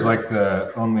computer is like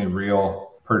the only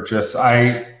real purchase.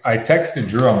 I texted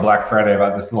Drew on Black Friday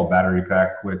about this little battery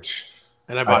pack,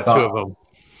 and I bought 2 of them.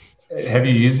 Have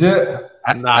you used it?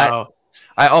 No.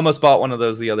 I almost bought one of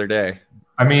those the other day.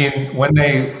 I mean, when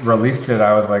they released it,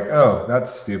 I was like, oh,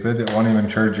 that's stupid. It won't even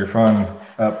charge your phone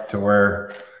up to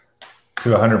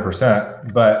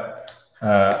 100%. But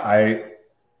I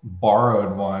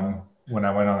borrowed one when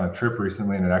I went on a trip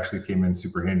recently, and it actually came in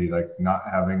super handy, like not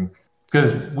having,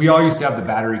 because we all used to have the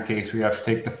battery case. We have to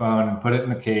take the phone and put it in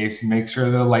the case and make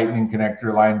sure the lightning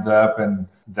connector lines up, and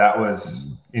that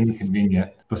was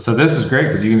inconvenient. But so this is great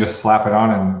because you can just slap it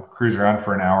on and cruise around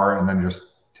for an hour and then just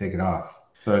take it off.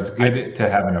 So it's good to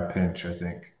have in a pinch, I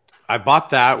think. I bought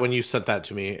that when you sent that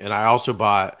to me, and I also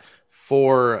bought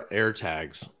 4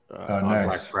 AirTags on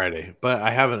Black Friday, but I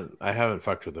haven't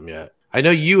fucked with them yet. I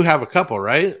know you have a couple,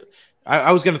 right?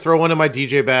 I was going to throw one in my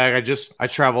DJ bag. I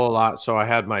travel a lot, so I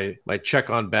had my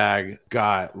check-on bag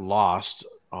got lost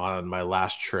on my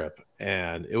last trip,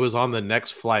 and it was on the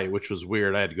next flight, which was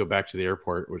weird. I had to go back to the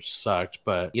airport, which sucked,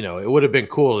 but it would have been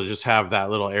cool to just have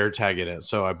that little AirTag in it.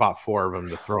 So I bought 4 of them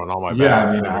to throw in all my bags. Yeah,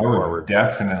 I mean, I would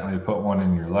definitely put one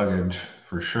in your luggage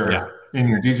for sure. Yeah. In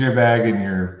your DJ bag, in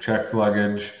your checked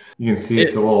luggage. You can see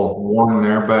it's a little warm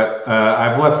there, but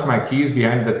I've left my keys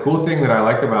behind. The cool thing that I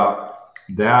like about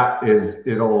that is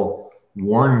it'll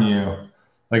warn you.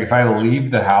 Like if I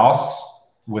leave the house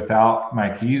without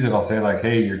my keys, it'll say like,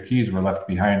 hey, your keys were left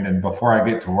behind. And before I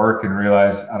get to work and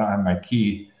realize I don't have my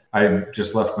key, I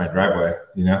just left my driveway,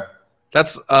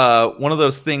 That's one of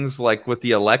those things like with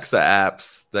the Alexa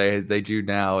apps they do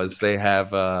now is they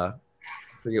have I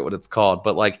forget what it's called,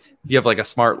 but like if you have like a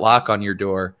smart lock on your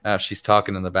door, she's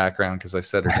talking in the background because I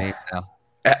said her name now.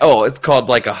 Oh, it's called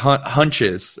like a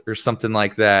Hunches or something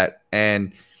like that.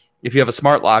 And if you have a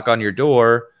smart lock on your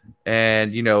door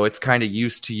and, it's kind of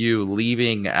used to you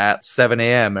leaving at 7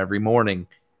 a.m. every morning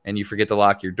and you forget to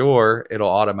lock your door, it'll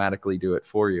automatically do it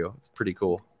for you. It's pretty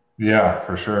cool. Yeah,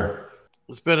 for sure.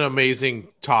 It's been an amazing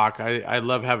talk. I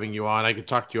love having you on. I could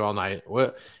talk to you all night.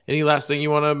 Any last thing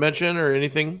you want to mention or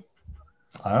anything?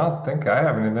 I don't think I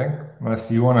have anything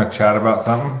unless you want to chat about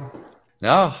something.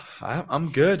 No,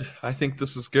 I'm good. I think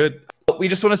this is good. We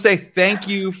just want to say thank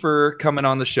you for coming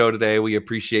on the show today. We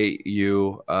appreciate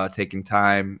you taking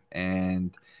time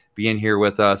and being here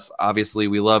with us. Obviously,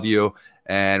 we love you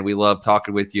and we love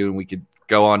talking with you, and we could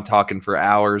go on talking for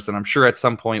hours. And I'm sure at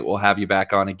some point we'll have you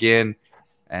back on again.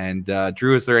 And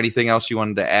Drew, is there anything else you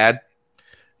wanted to add?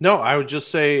 No, I would just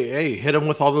say, hey, hit them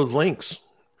with all those links.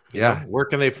 Yeah. Where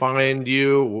can they find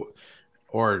you,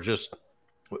 or just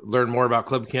learn more about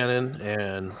Club Cannon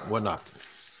and whatnot?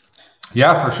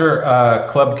 Yeah, for sure.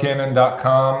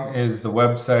 Clubcannon.com is the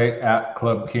website, at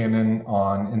Club Cannon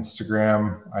on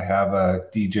Instagram. I have a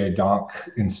DJ Donk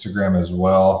Instagram as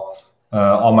well.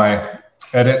 All my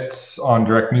edits on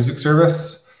Direct Music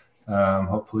Service.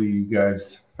 Hopefully you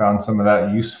guys found some of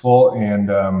that useful, and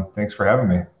thanks for having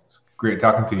me. It's great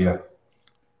talking to you.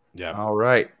 Yeah. All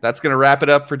right. That's going to wrap it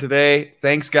up for today.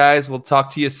 Thanks, guys. We'll talk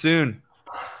to you soon.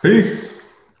 Peace.